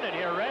short-handed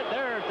here, Red.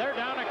 They're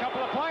down a couple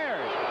of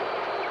players.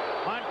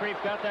 Moncrief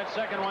got that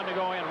second one to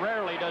go in.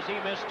 Rarely does he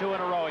miss 2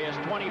 in a row. He has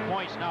 20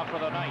 points now for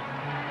the night.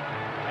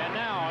 And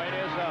now it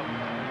is a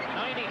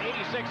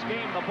 90-86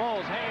 game. The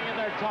Bulls hanging in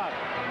there tough,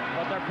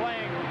 but they're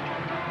playing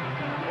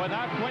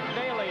without Quinn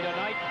Daly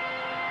tonight.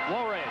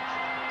 Woolridge.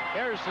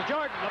 Here's to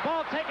Jordan. The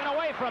ball taken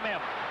away from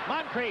him.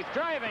 Moncrief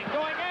driving,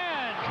 going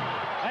in.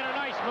 And a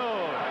nice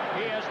move.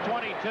 He has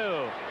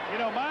 22. You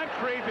know,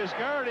 Moncrief is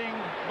guarding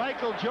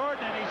Michael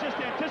Jordan, and he's just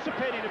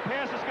anticipating the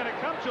pass that's going to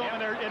come to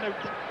him, and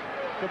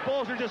the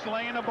Bulls are just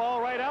laying the ball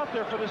right out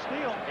there for the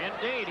steal.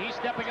 Indeed. He's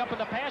stepping up in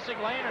the passing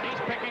lane, and he's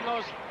picking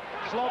those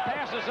slow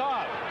passes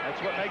off. That's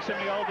what makes him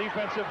the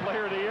all-defensive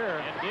player of the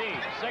year. Indeed.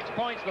 6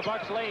 points, the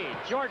Bucks lead.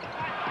 Jordan.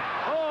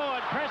 Oh,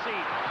 and Pressey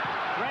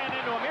ran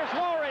into him. Here's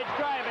Woolridge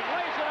driving,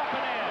 lays it up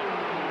and in.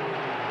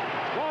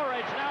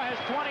 Woolridge now has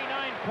 29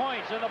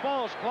 points, and the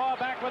Bulls claw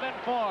back within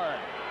 4.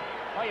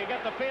 Well, you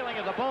get the feeling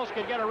if the Bulls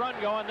could get a run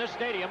going, this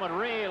stadium would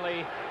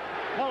really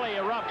fully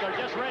erupt. They're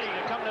just ready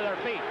to come to their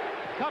feet.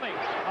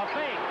 Cummings, a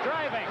fake,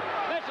 driving,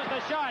 misses the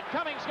shot.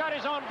 Cummings got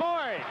his own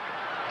board.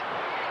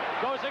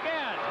 Goes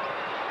again.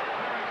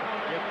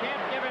 You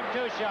can't give him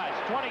 2 shots.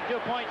 22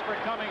 points for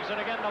Cummings, and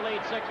again the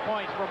lead 6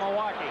 points for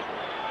Milwaukee.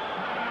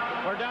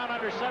 We're down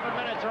under 7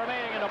 minutes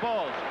remaining, and the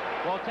Bulls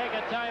will take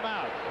a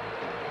timeout.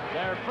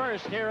 They're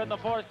first here in the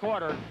fourth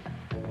quarter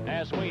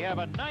as we have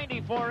a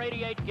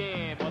 94-88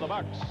 game with the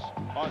Bucks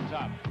on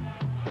top.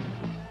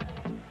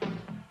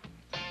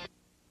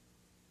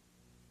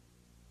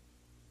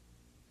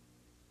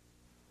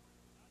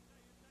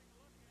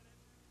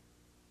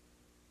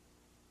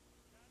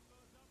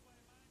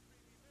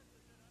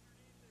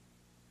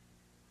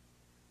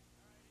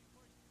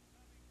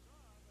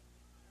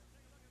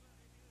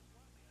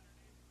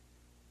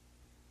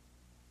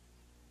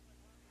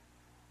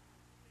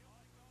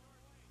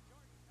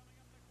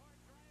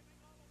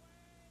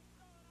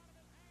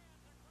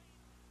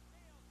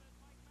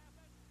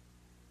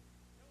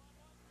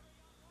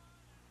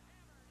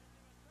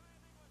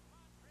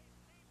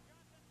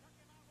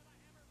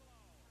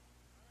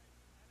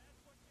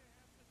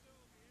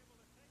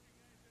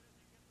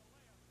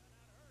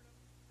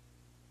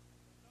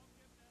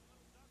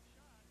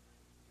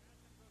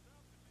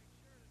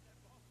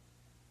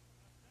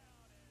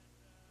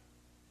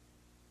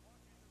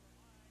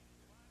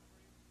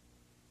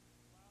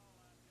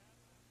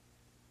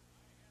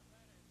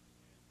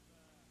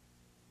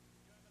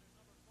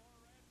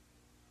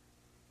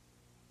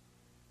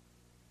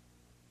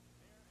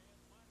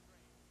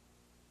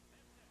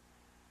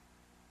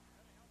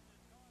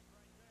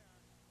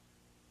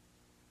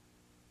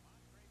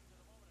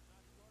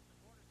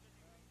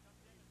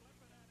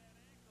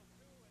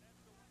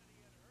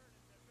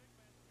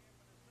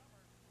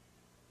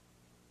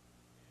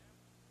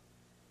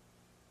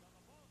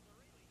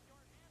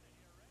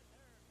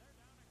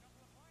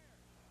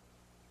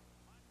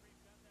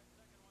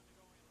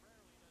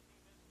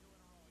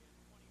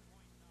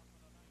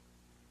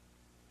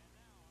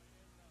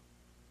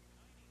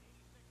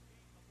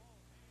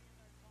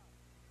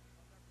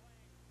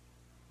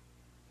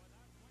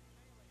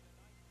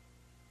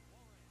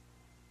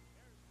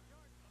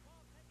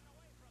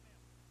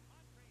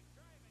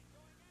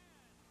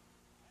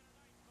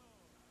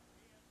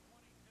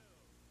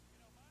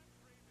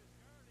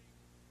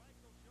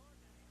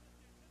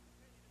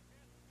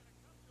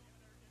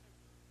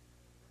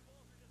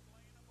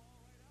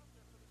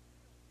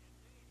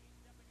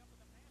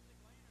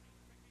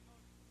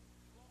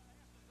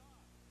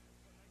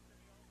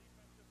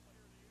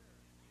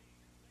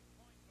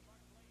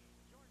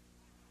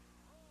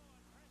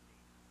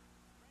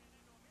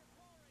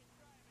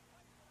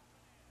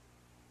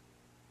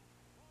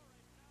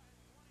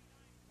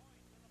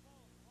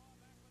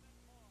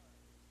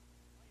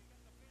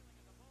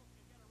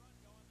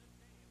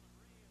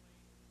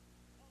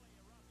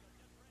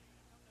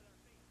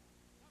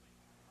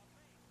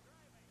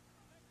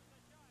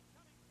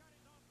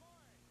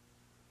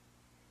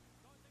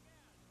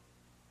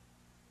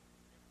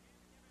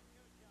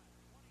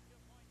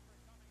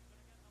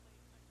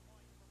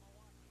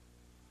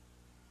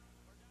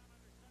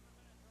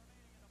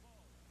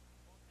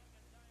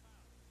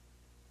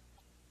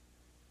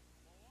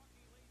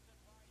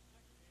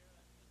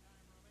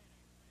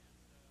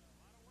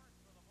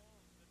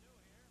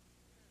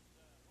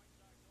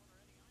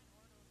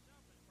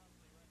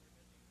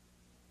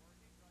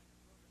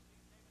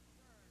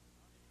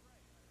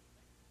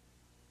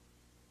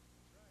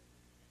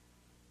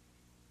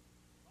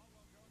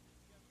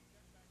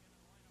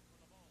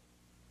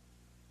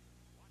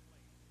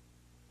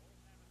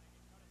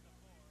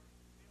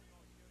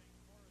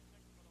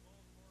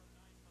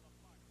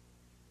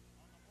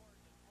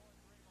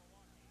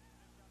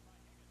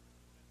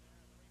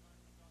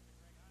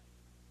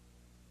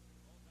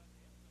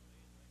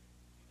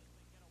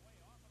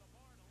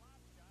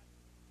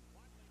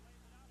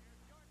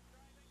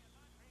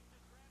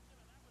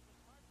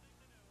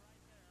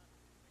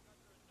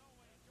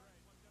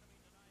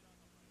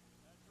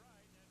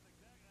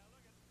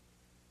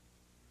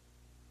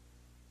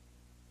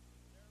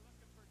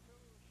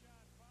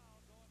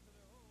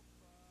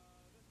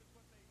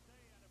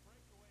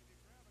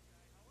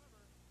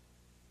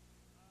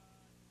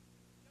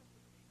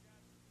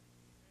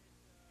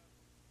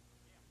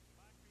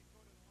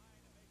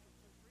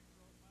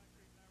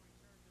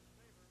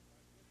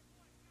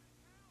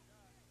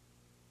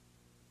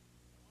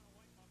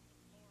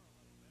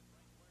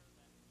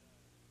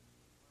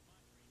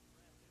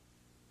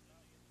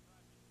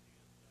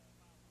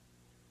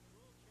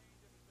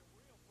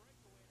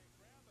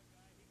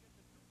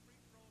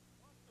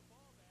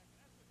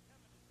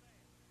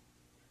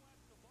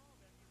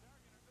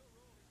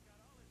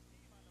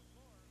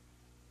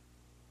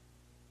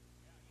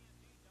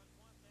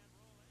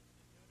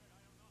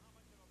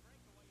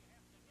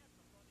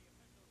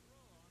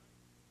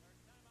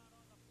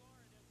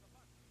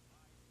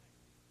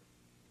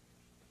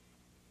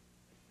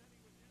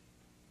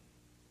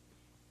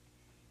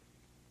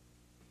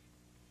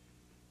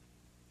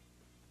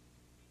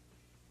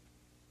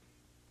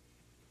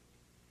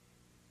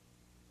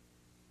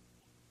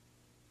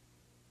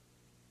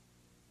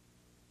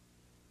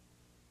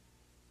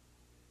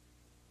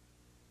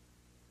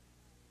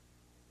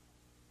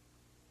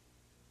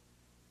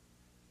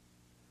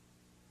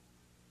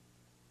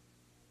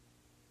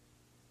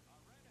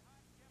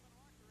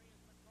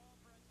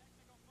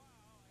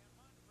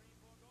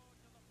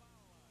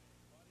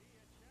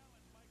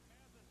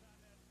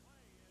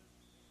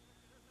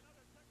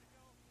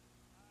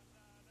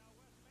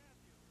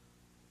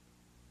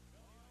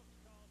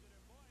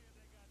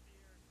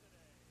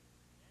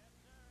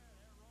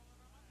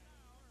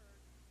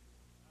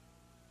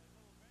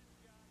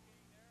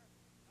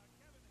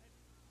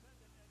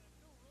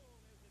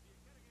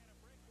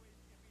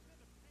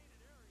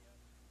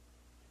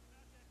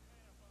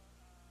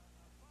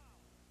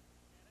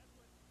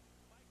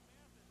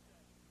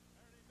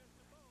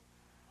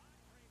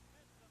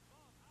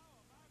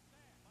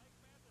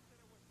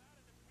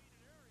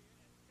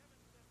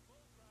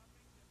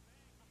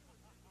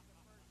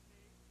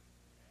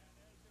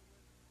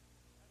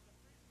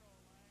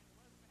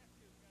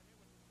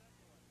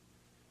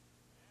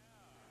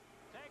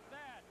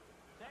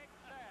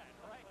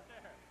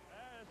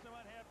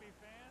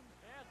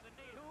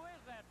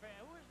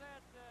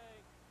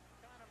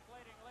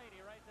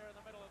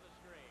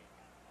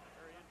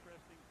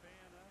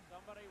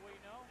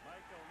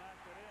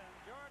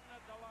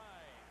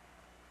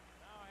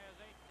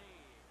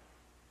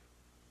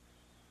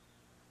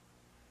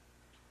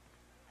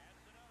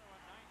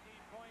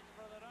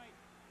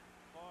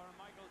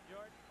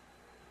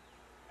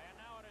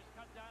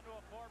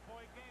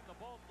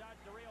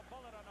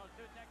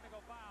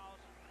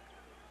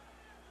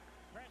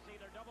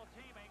 double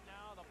teaming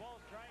now. The Bulls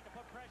trying to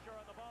put pressure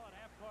on the ball at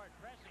half court.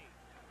 Pressey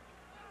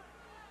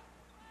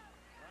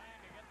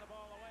trying to get the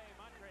ball away.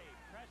 Moncrief.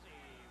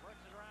 Pressey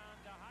works it around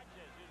to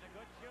Hodges, who's a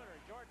good shooter.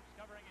 Jordan's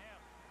covering him.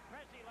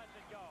 Pressey lets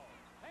it go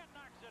and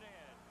knocks it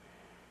in.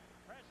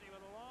 Pressey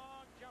with a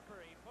long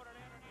jumper. He put it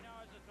in, and he now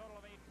has a total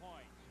of 8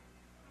 points.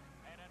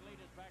 And that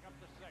lead is back up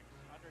to 6.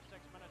 Under 6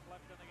 minutes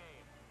left in the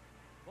game.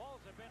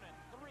 Bulls have been in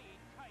 3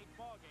 tight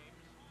ball games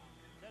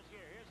this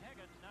year. Here's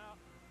Higgins now.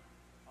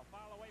 A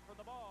foul away from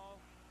the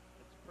ball.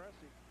 It's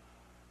Pressey.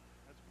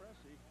 That's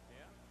Pressey.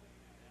 Yeah,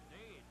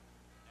 indeed.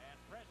 And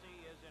Pressey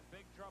is in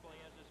big trouble. He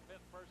has his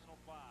 5th personal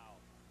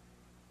foul.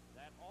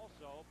 That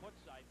also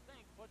puts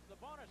the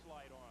bonus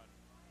light on.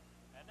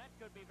 And that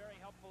could be very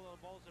helpful to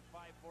the Bulls at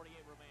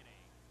 5:48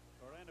 remaining.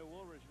 Orlando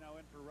Woolridge now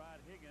in for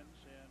Rod Higgins,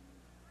 and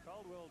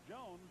Caldwell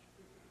Jones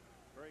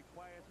very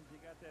quiet since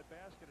he got that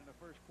basket in the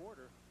first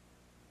quarter.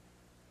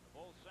 The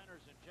Bulls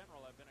centers in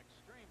general have been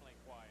extremely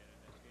quiet in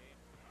this game.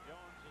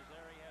 Jones is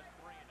there. He has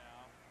 3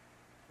 now.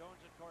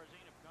 Jones and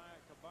Corzine have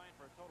combined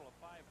for a total of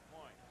 5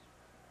 points.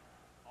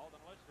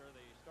 Alden Lister,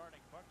 the starting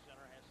Buck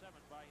center, has 7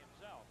 by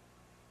himself.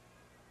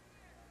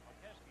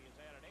 Okeski has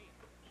added 8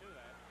 to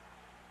that.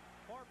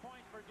 4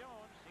 points for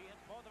Jones. He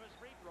hits both of his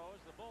free throws.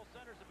 The Bulls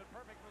centers have been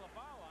perfect for the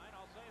foul line.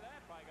 I'll say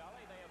that, by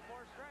golly. They have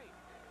 4 straight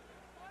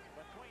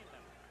between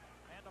them.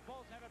 And the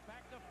Bulls have it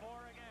back to 4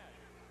 again.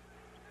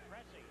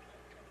 Pressey.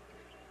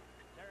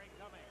 Terry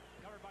Cummings,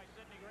 covered by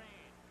Sidney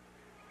Green.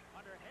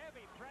 Under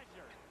heavy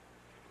pressure.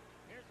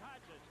 Here's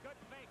Hodges. Good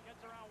fake.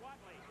 Gets around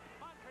Watley.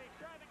 Moncrief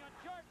driving on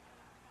Jordan.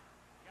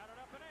 Got it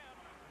up and in.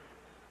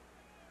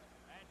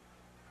 And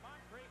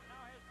Moncrief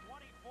now has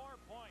 24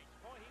 points.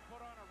 Boy, he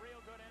put on a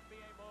real good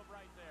NBA move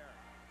right there.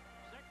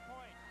 6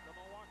 points, the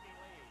Milwaukee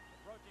lead.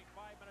 Approaching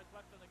 5 minutes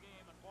left in the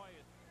game, and boy,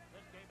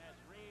 this game has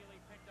really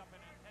picked up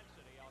in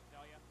intensity, I'll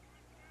tell you.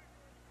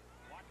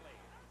 Watley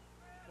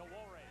to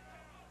Woolridge.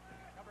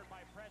 Covered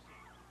by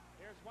Pressey.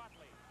 Here's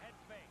Watley. Head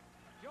fake.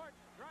 Jordan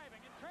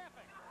driving in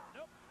traffic.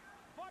 Nope.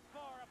 Foot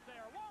 4 up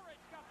there.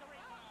 Woolridge got the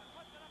rebound.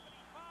 Puts it up and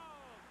he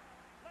fouls.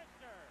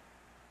 Lister.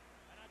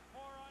 And that's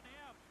 4 on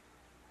him.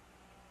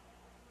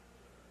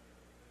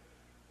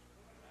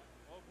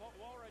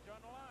 Woolridge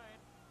on the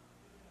line.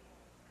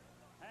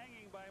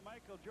 Hanging by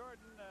Michael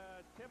Jordan,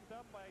 tipped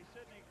up by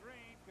Sidney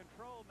Green,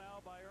 controlled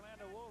now by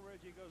Orlando Woolridge.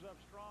 He goes up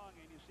strong,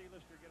 and you see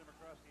Lister get him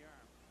across the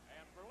arm.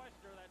 And for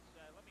Lister, that's,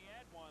 let me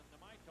add 1 to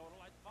my total.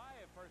 That's 5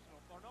 personal,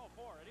 or no,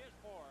 4. It is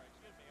 4,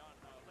 excuse me, on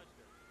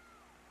Lister.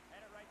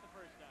 Had it right the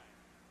first time.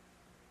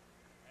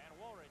 And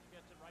Woolridge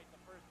gets it right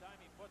the first time.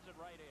 He puts it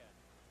right in.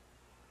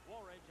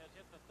 Woolridge has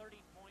hit the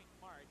 30-point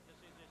mark. This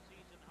is his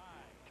season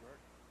high. Sure.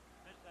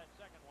 Missed that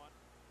second one.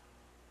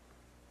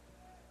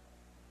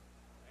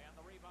 And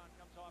the rebound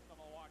comes off to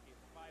Milwaukee.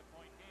 It's a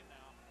 5-point game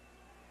now.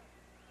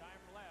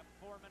 Time left,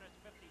 4 minutes,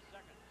 50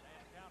 seconds,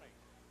 and counting.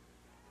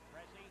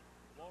 Pressey,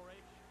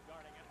 Woolridge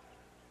guarding him.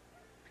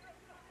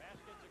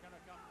 Baskets are going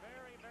to come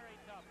very, very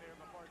tough here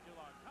before too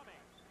long.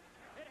 Cummings.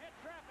 It hit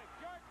traffic.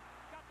 Jordan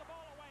got the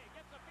ball away.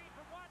 Gets a feed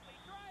from Watley.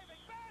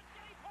 Driving.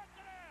 Basket. He puts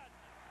it in.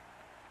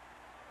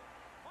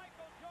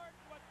 Michael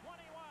Jordan with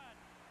 21.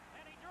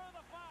 And he drew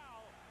the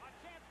foul. A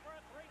chance for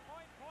a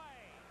 3-point play.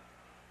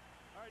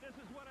 All right, this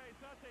is what I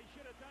thought they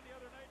should have done the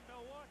other night in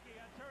Milwaukee.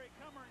 On Terry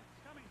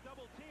Cummings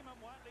double team him.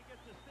 Watley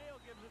gets the steal,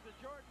 gives it to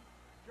Jordan.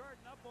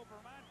 Jordan up over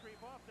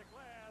Moncrief off the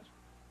glass.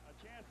 A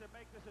chance to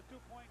make this a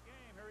 2-point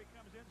game. Here he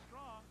comes in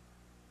strong.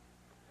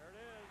 There it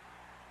is.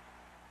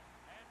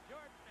 And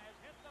Jordan has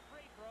hit the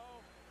free throw.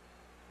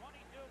 22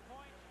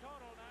 points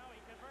total now. He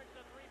converts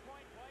the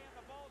 3-point play, and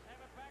the Bulls have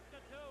it back to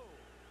 2.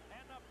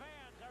 And the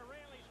fans are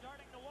really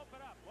starting to whoop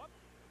it up. Whoop.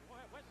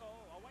 Whistle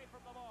away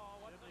from the ball.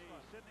 What's this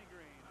one? Sidney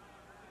Green.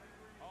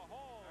 A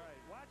hole. All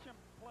right, watch him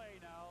play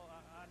now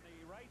on the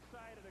right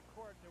side of the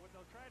court. What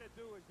they'll try to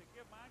do is to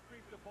give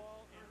Moncrief the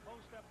ball and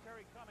post up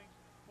Terry Cummings,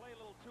 play a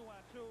little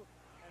 2-on-2,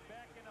 and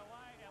back in the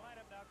line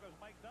up now because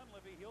Mike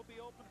Dunleavy, he'll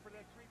be open for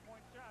that 3-point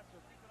shot, so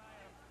keep an eye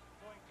on him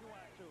going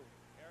 2-on-2.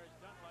 Here is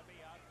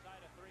Dunleavy outside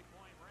of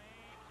 3-point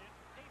range. It's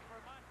deep for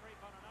Moncrief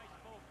on a nice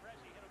move.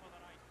 Pressey hit him with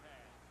a nice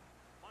pass.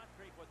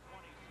 Moncrief with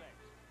 26.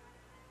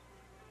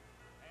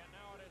 And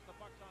now it is the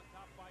Bucks on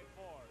top by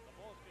 4. The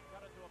Bulls can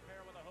cut it to a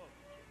pair with a hook.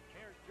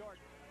 Here's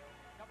Jordan,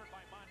 covered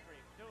by Moncrief,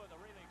 2 of the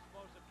really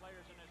explosive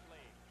players in this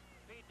league.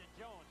 Feed to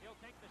Jones.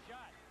 He'll take the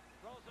shot.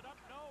 Throws it up.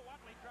 No.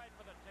 Watley tried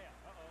for the tip.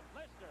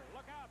 Lister,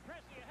 look out.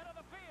 Pressey ahead of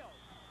the field.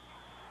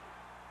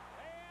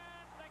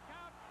 And the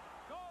count.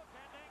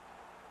 Goaltending.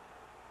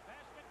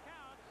 Basket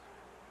counts.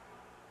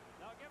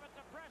 They'll give it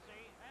to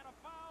Pressey, and a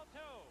foul,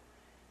 too.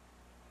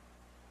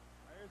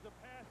 There's the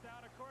pass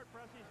down the court.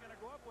 Pressey's going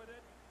to go up with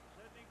it.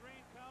 Sidney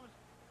Green comes,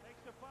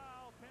 takes the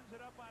foul, pins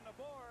it up on the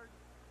board.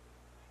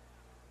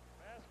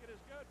 Basket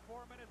is good.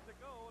 4 minutes to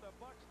go. The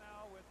Bucks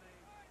now with a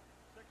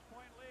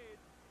 6-point lead.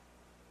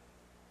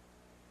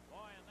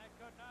 Boy, and that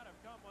could not have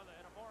come with it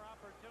at a more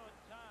opportune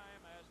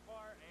time as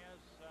far as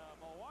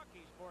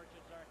Milwaukee's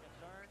fortunes are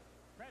concerned.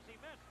 Pressey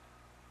missed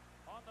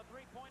on the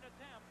 3-point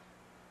attempt.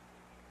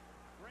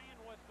 Green Green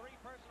with 3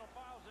 personal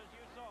fouls, as you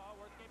saw,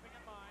 worth keeping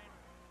in mind.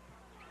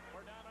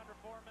 We're down under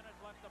 4 minutes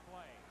left to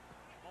play.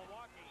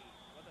 Milwaukee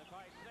with it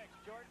by 6.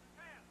 Jordan.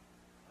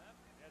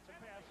 That's a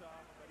pass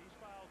off, but he's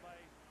fouled by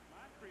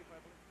Moncrief,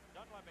 I believe.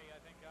 Dunleavy, I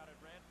think, got it,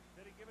 Red.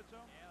 Did he give it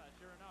to him? Yeah,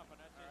 sure enough, and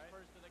that's his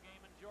first of the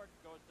game, and Jordan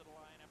goes to the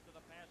line after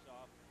the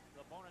pass-off.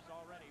 The bonus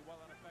already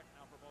well in effect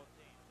now for both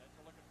teams. That's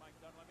a look at Mike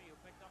Dunleavy, who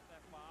picked up that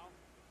foul.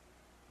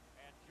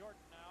 And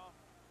Jordan now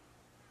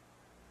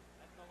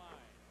at the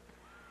line.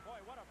 Boy,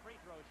 what a free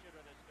throw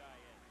shooter this guy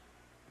is.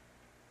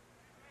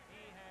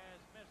 He has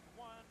missed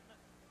 1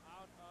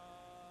 out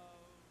of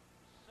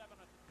 7,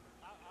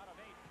 out of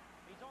 8.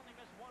 He's only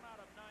missed 1 out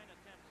of 9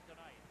 attempts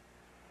tonight.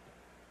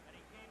 And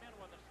he came in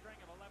with a string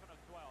of 11 of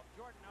 12.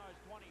 Jordan now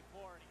is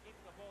 24, and he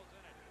keeps the Bulls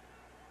in it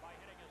by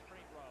hitting his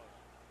free throws.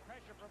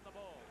 Pressure from the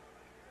Bulls.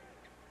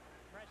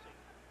 Pressing.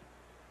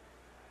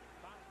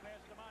 Bounce pass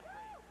to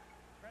Moncrief.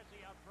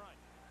 Pressing out front.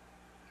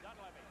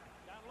 Dunleavy.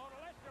 Down low to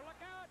Lister. Look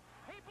out!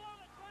 He blew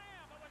the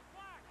slam. It was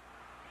blocked.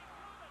 He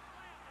blew the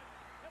slam.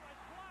 It was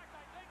blocked.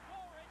 I think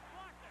Woolridge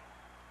blocked it.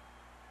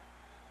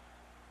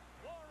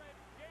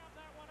 Woolridge jammed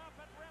that one up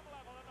at rim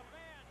level, and the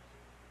fans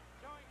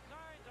showing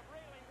signs of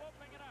really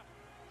whooping it up.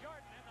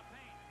 Jordan in the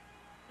paint.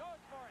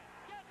 Goes for it.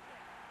 Gets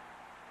it.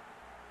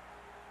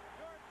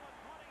 Jordan with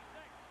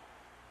 26.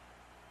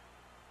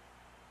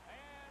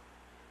 And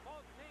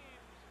both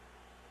teams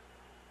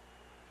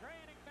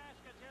training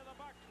baskets here. The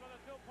Bucks with a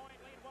 2-point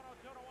lead,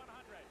 102 to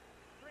 100.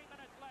 3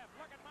 minutes left.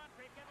 Look at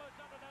Moncrief get loose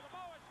under there. The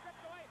ball is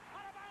stripped away.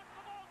 Out of bounds.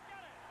 The Bulls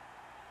get it.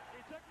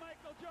 He took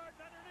Michael Jordan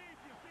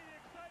underneath. You see the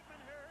excitement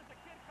here. Here's a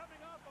kid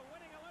coming off a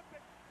winning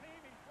Olympic team.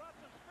 He's brought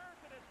some spirit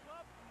to this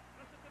club.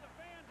 Listen to the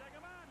fans. Egg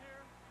him on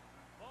here.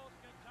 Bulls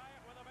can tie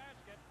it with a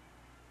basket.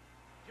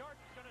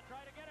 Jordan's going to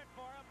try to get it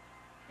for him.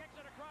 Kicks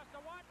it across to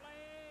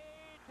Watley.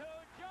 To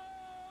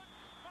Jones.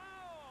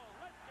 Foul.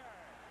 Lister.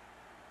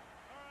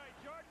 All right,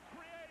 Jordan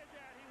created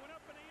that. He went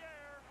up in the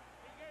air.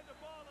 He gave the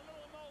ball to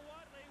little Mo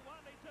Watley.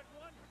 Watley took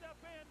 1 step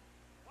in.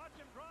 Watch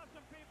him draw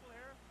some people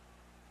here.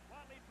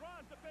 Watley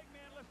draws the big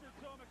man, Lister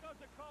to him. It goes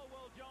to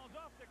Caldwell Jones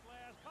off the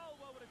glass.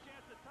 Caldwell with a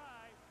chance to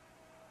tie.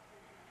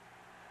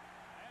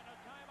 And a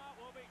timeout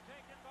will be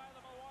taken by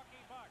the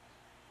Milwaukee Bucks.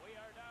 We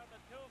are down to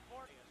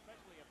 2:40,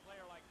 especially a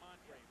player like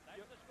Moncrief.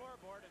 That's the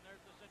scoreboard, and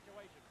there's the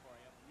situation for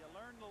you. You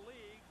learn the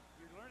league.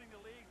 You're learning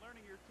the league,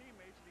 learning your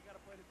teammates, and you got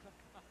to play the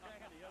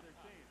the other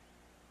team.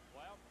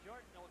 Well,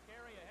 Jordan will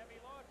carry a heavy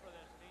load for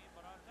this team,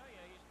 but I'll tell you,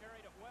 he's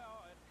carried it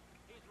well, and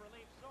he's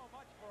relieved so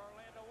much for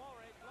Orlando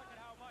Woolridge. Look at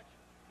how much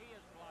he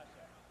has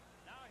blossomed.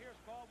 Now here's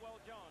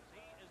Caldwell Jones.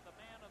 He is the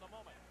man of the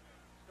moment.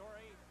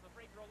 Story, the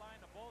free throw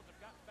line, the Bulls have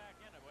gotten back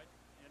into it.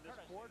 In this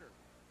quarter.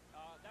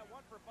 That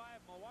 1 for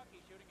 5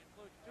 Milwaukee shooting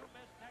includes 2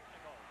 missed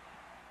technicals.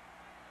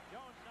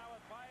 Jones now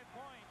with 5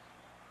 points.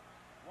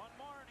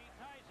 1 more and he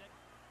ties it.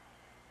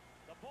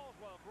 The Bulls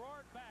will have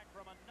roared back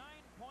from a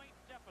 9-point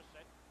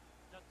deficit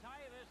to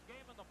tie this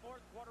game in the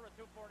 4th quarter with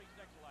 2:46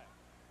 left.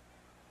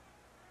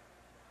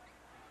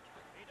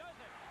 He does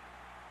it.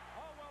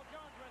 Caldwell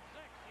Jones with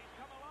 6. He's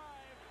come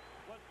alive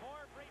with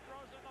 4 free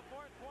throws in the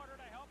 4th quarter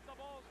to help the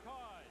Bulls'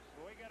 cause.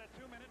 Well, we got a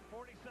 2-minute and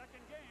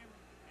 40-second game.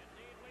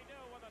 Indeed we do,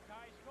 with a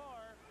tie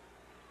score.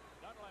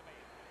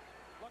 Dunleavy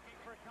looking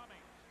for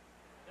Cummings.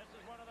 This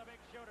is one of the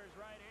big shooters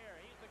right here.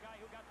 He's the guy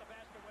who got the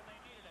basket when they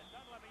needed it.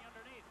 Dunleavy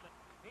underneath, but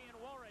he and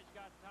Woolridge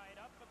got tied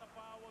up, and the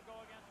foul will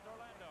go against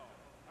Orlando.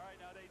 All right,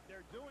 now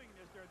they're doing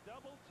this. They're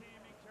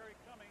double-teaming Terry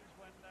Cummings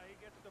when he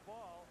gets the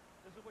ball.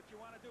 This is what you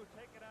want to do.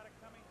 Take it out of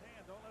Cummings'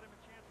 hand. Don't let him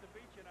a chance to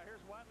beat you. Now,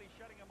 here's Watley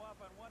shutting him off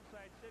on one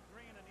side, Sid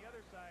Green on the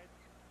other side.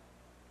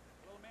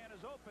 Little man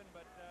is open,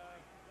 but a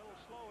little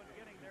slow in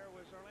getting there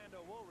was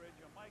Orlando Woolridge.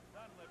 And Mike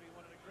Dunleavy,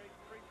 one of the great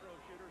free throw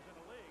shooters in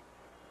the league.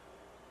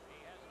 He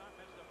has not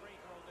missed a free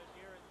throw this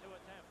year in 2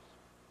 attempts.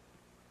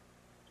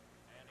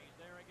 And he's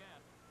there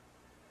again.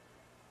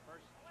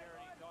 First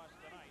charity toss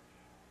tonight.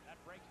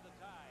 That breaks the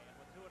tie, and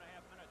with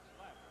 2.5 minutes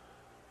left.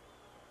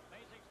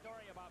 Amazing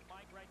story about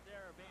Mike right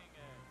there being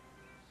a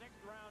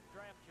 6th-round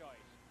draft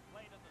choice.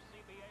 Played in the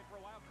CBA for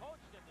a while,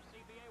 coached in the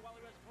CBA while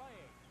he was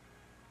playing.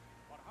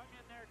 But hung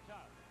in there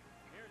tough.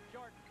 Here's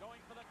Jordan going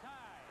for the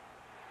tie.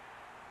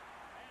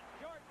 And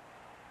Jordan,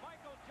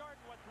 Michael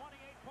Jordan with 28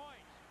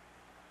 points.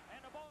 And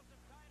the Bulls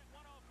have tied at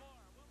 104.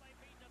 Will they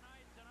be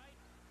denied tonight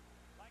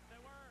like they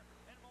were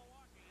in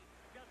Milwaukee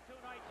just 2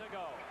 nights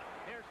ago?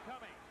 Here's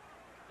Cummings.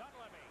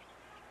 Dunleavy,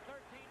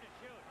 13 to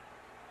shoot.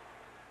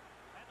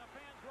 And the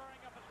fans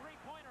roaring up a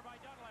 3-pointer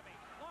by Dunleavy.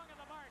 Long in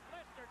the mark.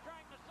 Lister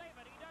trying to save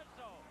it. He does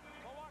so.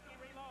 Milwaukee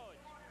reloads.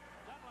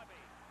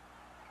 Dunleavy.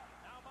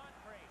 Now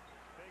Moncrief.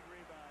 Big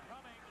rebound.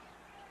 Cummings.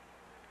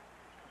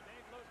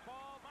 Dave loose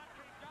ball.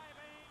 Moncrief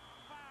diving.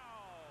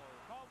 Foul.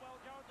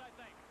 Caldwell Jones, I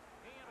think.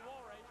 He and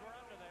Woolridge were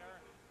under there,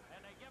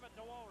 and they give it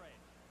to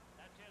Woolridge.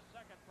 That's his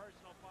 2nd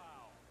personal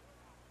foul.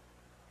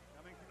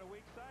 Coming from the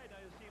weak side,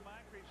 now you see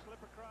Moncrief slip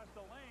across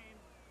the lane.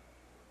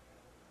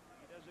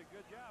 He does a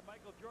good job.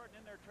 Michael Jordan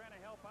in there trying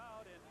to help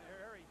out, and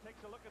here he takes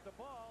a look at the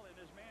ball, and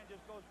his man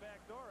just goes back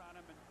door on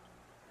him, and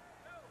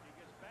he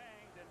gets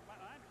banged. And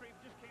Moncrief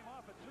just came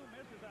off of 2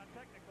 misses on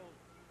technical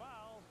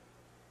fouls.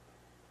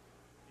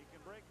 He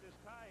can break this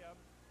tie up.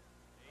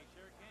 He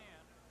sure can.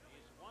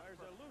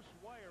 There's a loose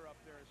wire up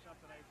there or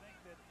something, I think,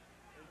 that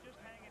is just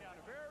hanging down.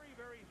 A very,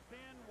 very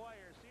thin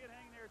wire. See it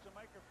hanging there? It's a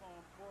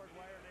microphone cord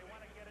wire. They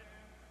want to get it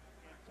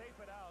and tape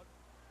it out.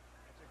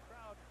 It's a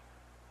crowd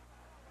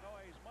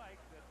noise mic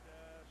that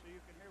so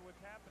you can hear what's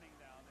happening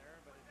down there,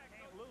 but it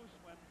came loose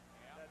when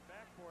that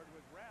backboard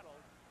was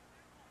rattled.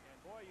 And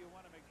boy, you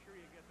want to make sure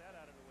you get that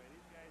out of the way.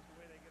 These guys, the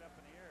way they get up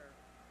in the air.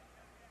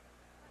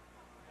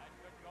 That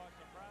could cause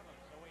some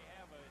problems. So we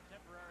have a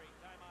temporary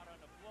timeout on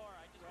the floor.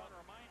 I just want to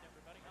remind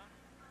everybody,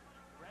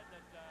 read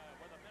that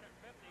with a minute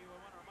 50, we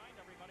want to remind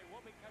everybody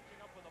we'll be catching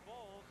up with the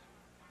Bulls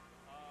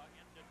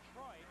in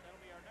Detroit.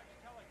 That'll be our next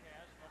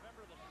telecast,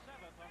 November the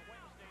 7th on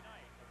Wednesday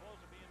night. The Bulls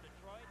will be in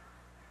Detroit.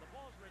 The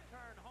Bulls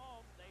return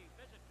home. They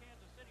visit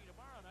Kansas City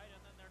tomorrow night,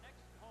 and then their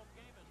next home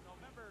game is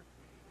November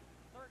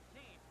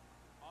 13th.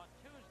 On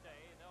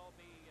Tuesday, they'll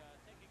be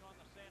taking on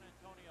the San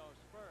Antonio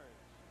Spurs.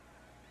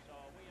 So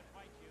we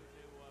invite you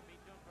to be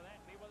tuned for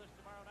that. Be with us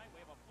tomorrow night.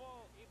 We have a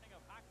full evening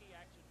of hockey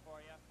action for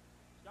you,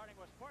 starting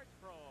with Sports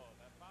Probe,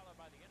 followed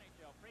by the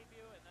NHL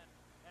preview, and then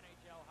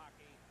NHL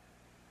hockey.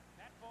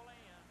 Pat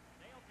Foley and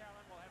Dale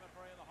Talon will have it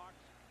for you. The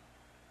Hawks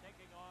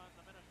taking on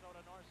the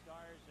Minnesota North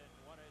Stars in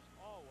what is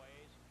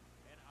always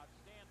an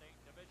outstanding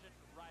division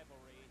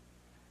rivalry.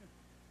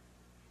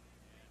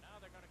 And now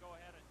they're going to go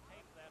ahead and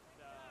tape that.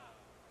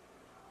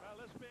 Well,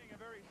 this being a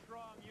very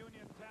strong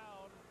Union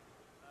town,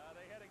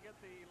 they had to get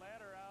the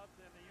ladder out,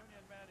 and the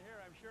Union men here,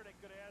 I'm sure they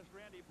could have asked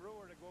Randy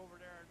Brewer to go over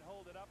there and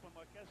hold it up, and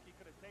McKeskey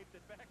could have taped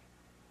it back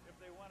if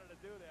they wanted to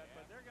do that.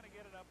 But they're going to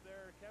get it up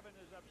there. Kevin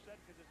is upset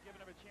because it's given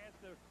him a chance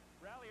to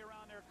rally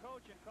around their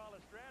coach and call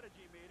a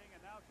strategy meeting,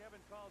 and now Kevin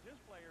calls his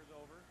players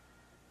over.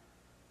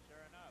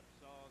 Sure enough.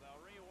 So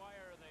they'll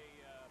rewire the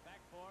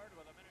backboard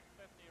with a minute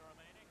 50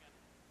 remaining, and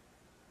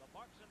the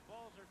Bucks and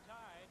Bulls are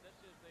tied. This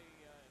is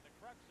the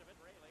crux of it,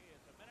 really.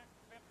 It's a minute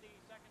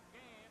 50-second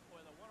game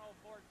with a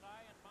 104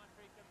 tie, and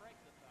Moncrief can break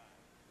the tie.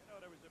 You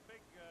know, there was a big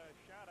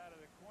shot out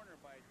of the corner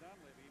by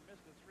Dunleavy. He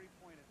missed a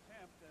three-point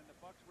attempt, and the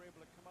Bucks were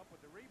able to come up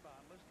with the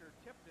rebound. Lister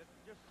tipped it,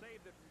 just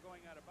saved it from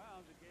going out of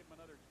bounds, and gave him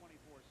another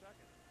 24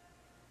 seconds.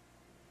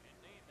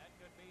 Indeed, that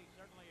could be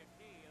certainly a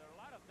key. There are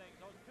a lot of things.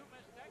 Those two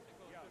missed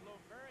technicals could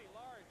loom very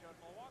large on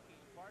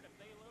Milwaukee's part if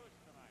they lose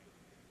tonight.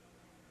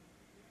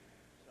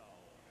 So,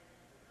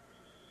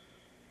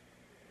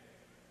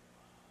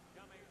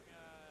 coming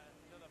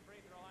to the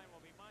free throw line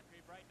will be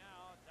Moncrief right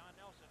now. Don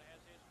Nelson has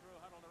his crew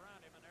huddled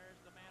around him, and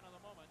there's the man of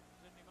the moment,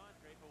 Sidney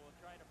Moncrief, who will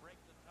try to break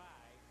the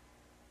tie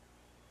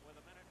with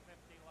a minute 50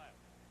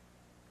 left.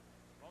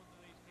 Both of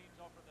these teams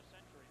over the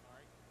century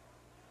mark.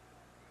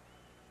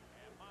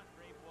 And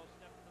Moncrief will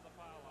step to the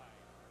foul line.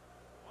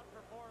 1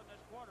 for 4 in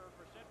this quarter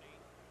for Sidney.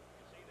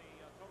 You see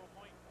the total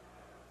point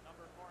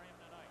number for him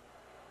tonight.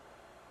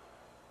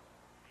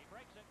 He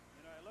breaks it.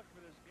 You know, I look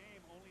for this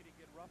game only to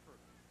get rougher.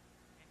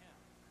 Yeah.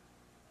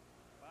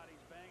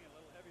 Bodies banging a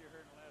little heavier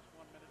here in the last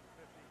 1 minute and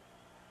 50.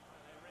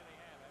 Well, they really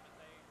have, haven't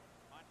they?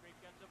 Moncrief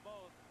gets them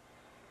both.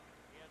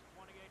 He has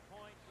 28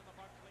 points, and the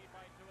Bucks lead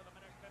by 2 in the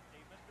minute 50.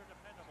 Mr.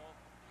 Dependable,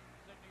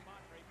 Sidney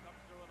Moncrief comes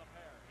through with a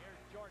pair.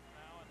 Here's Jordan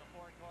now in the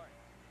forecourt.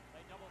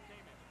 They double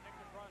team him.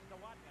 Kicked across to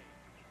Watley.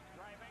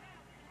 Driving.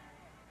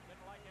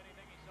 Didn't like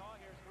anything he saw.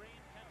 Here's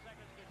Green. 10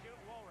 seconds to shoot.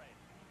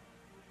 Woolridge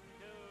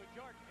to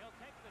Jordan. He'll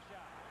take the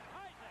shot.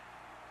 Ties it.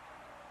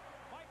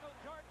 Michael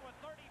Jordan with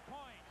 30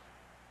 points.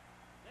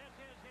 This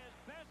is his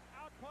best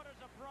output as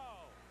a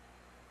pro.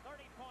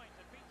 30 points.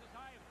 It beats his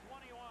high of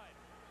 21.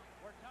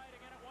 We're tied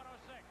again at 106.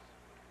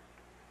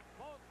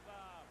 Both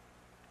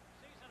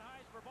season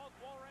highs for both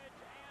Woolridge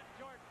and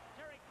Jordan.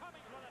 Terry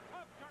Cummings with a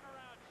tough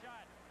turnaround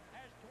shot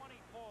has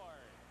 24.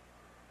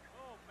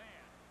 Oh,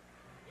 man.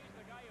 He's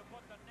the guy who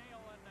put the nail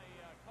in the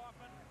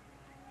coffin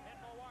in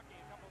Milwaukee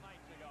a couple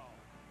nights ago.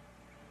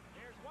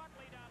 Here's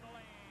Watley down the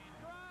lane.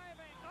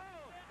 Driving.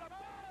 Oh, the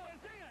ball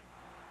is in.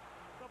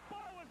 The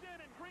ball was in,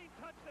 and Green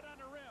touched it on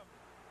the rim.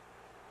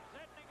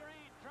 Sidney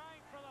Green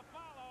trying for the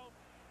follow.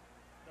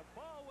 The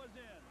ball was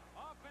in.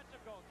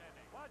 Offensive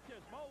goaltending. Watch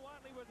this. Mo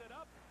Watley with it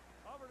up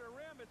over the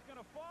rim. It's going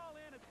to fall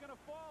in. It's going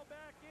to fall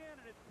back in,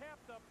 and it's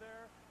tapped up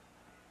there.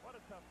 What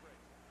a tough break.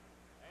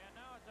 And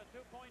now it's a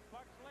 2-point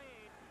Bucks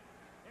lead.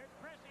 Here's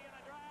Pressey in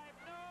a drive.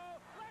 No!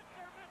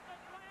 Lester missed the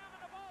slam,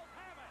 and the Bulls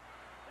have it.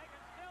 They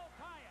can still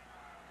tie it.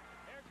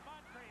 Here's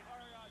Moncrief,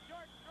 or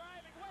Jordan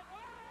driving with.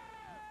 Whoa!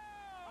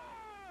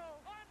 Oh!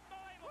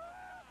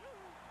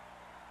 Unbelievable!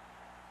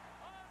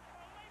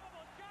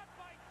 Unbelievable shot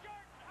by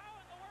Jordan. How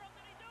in the world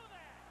did he do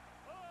that?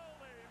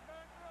 Holy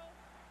mackerel.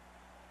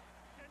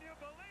 Can you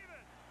believe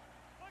it?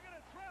 Look at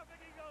the traffic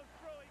he goes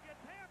through. He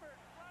gets hammered,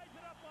 flies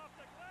it up off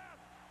the glass.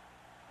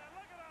 And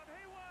look at him.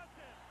 He wants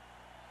it.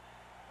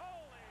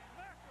 Holy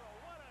mackerel.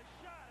 What a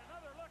shot.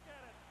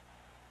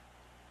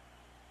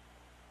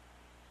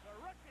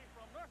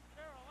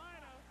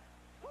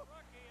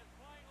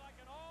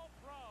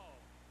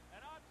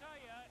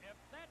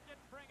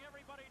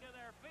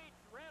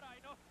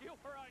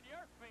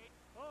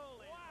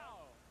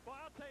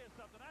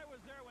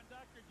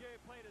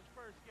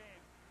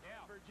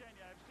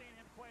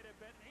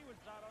 bit. He was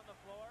out on the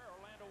floor.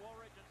 Orlando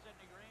Woolridge and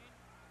Sidney Green,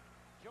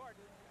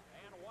 Jordan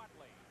and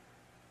Watley.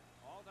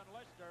 Alden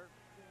Lister.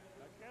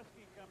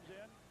 McKeskey comes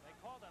in. They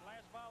called that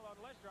last foul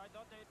on Lister. I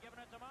thought they had given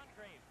it to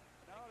Moncrief.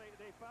 No,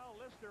 they fouled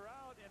Lister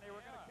out, and they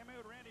were going to come in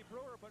with Randy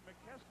Brewer, but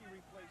McKeskey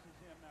replaces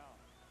him now.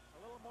 A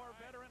little more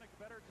veteran, a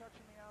better touch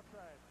on the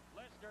outside.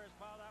 Lister is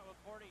fouled out with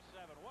 47.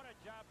 What a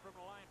job from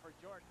the line for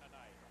Jordan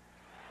tonight.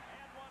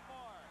 And one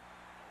more.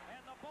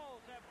 And the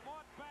Bulls have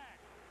fought back.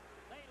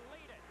 They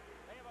lead it.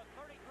 They have a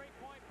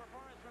 33-point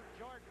performance from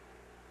Jordan.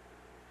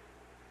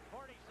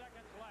 40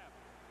 seconds left.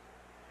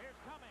 Here's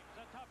Cummings,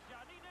 a tough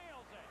shot. He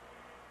nails it.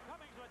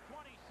 Cummings with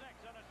 26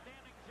 on a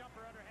standing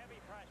jumper under heavy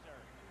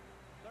pressure.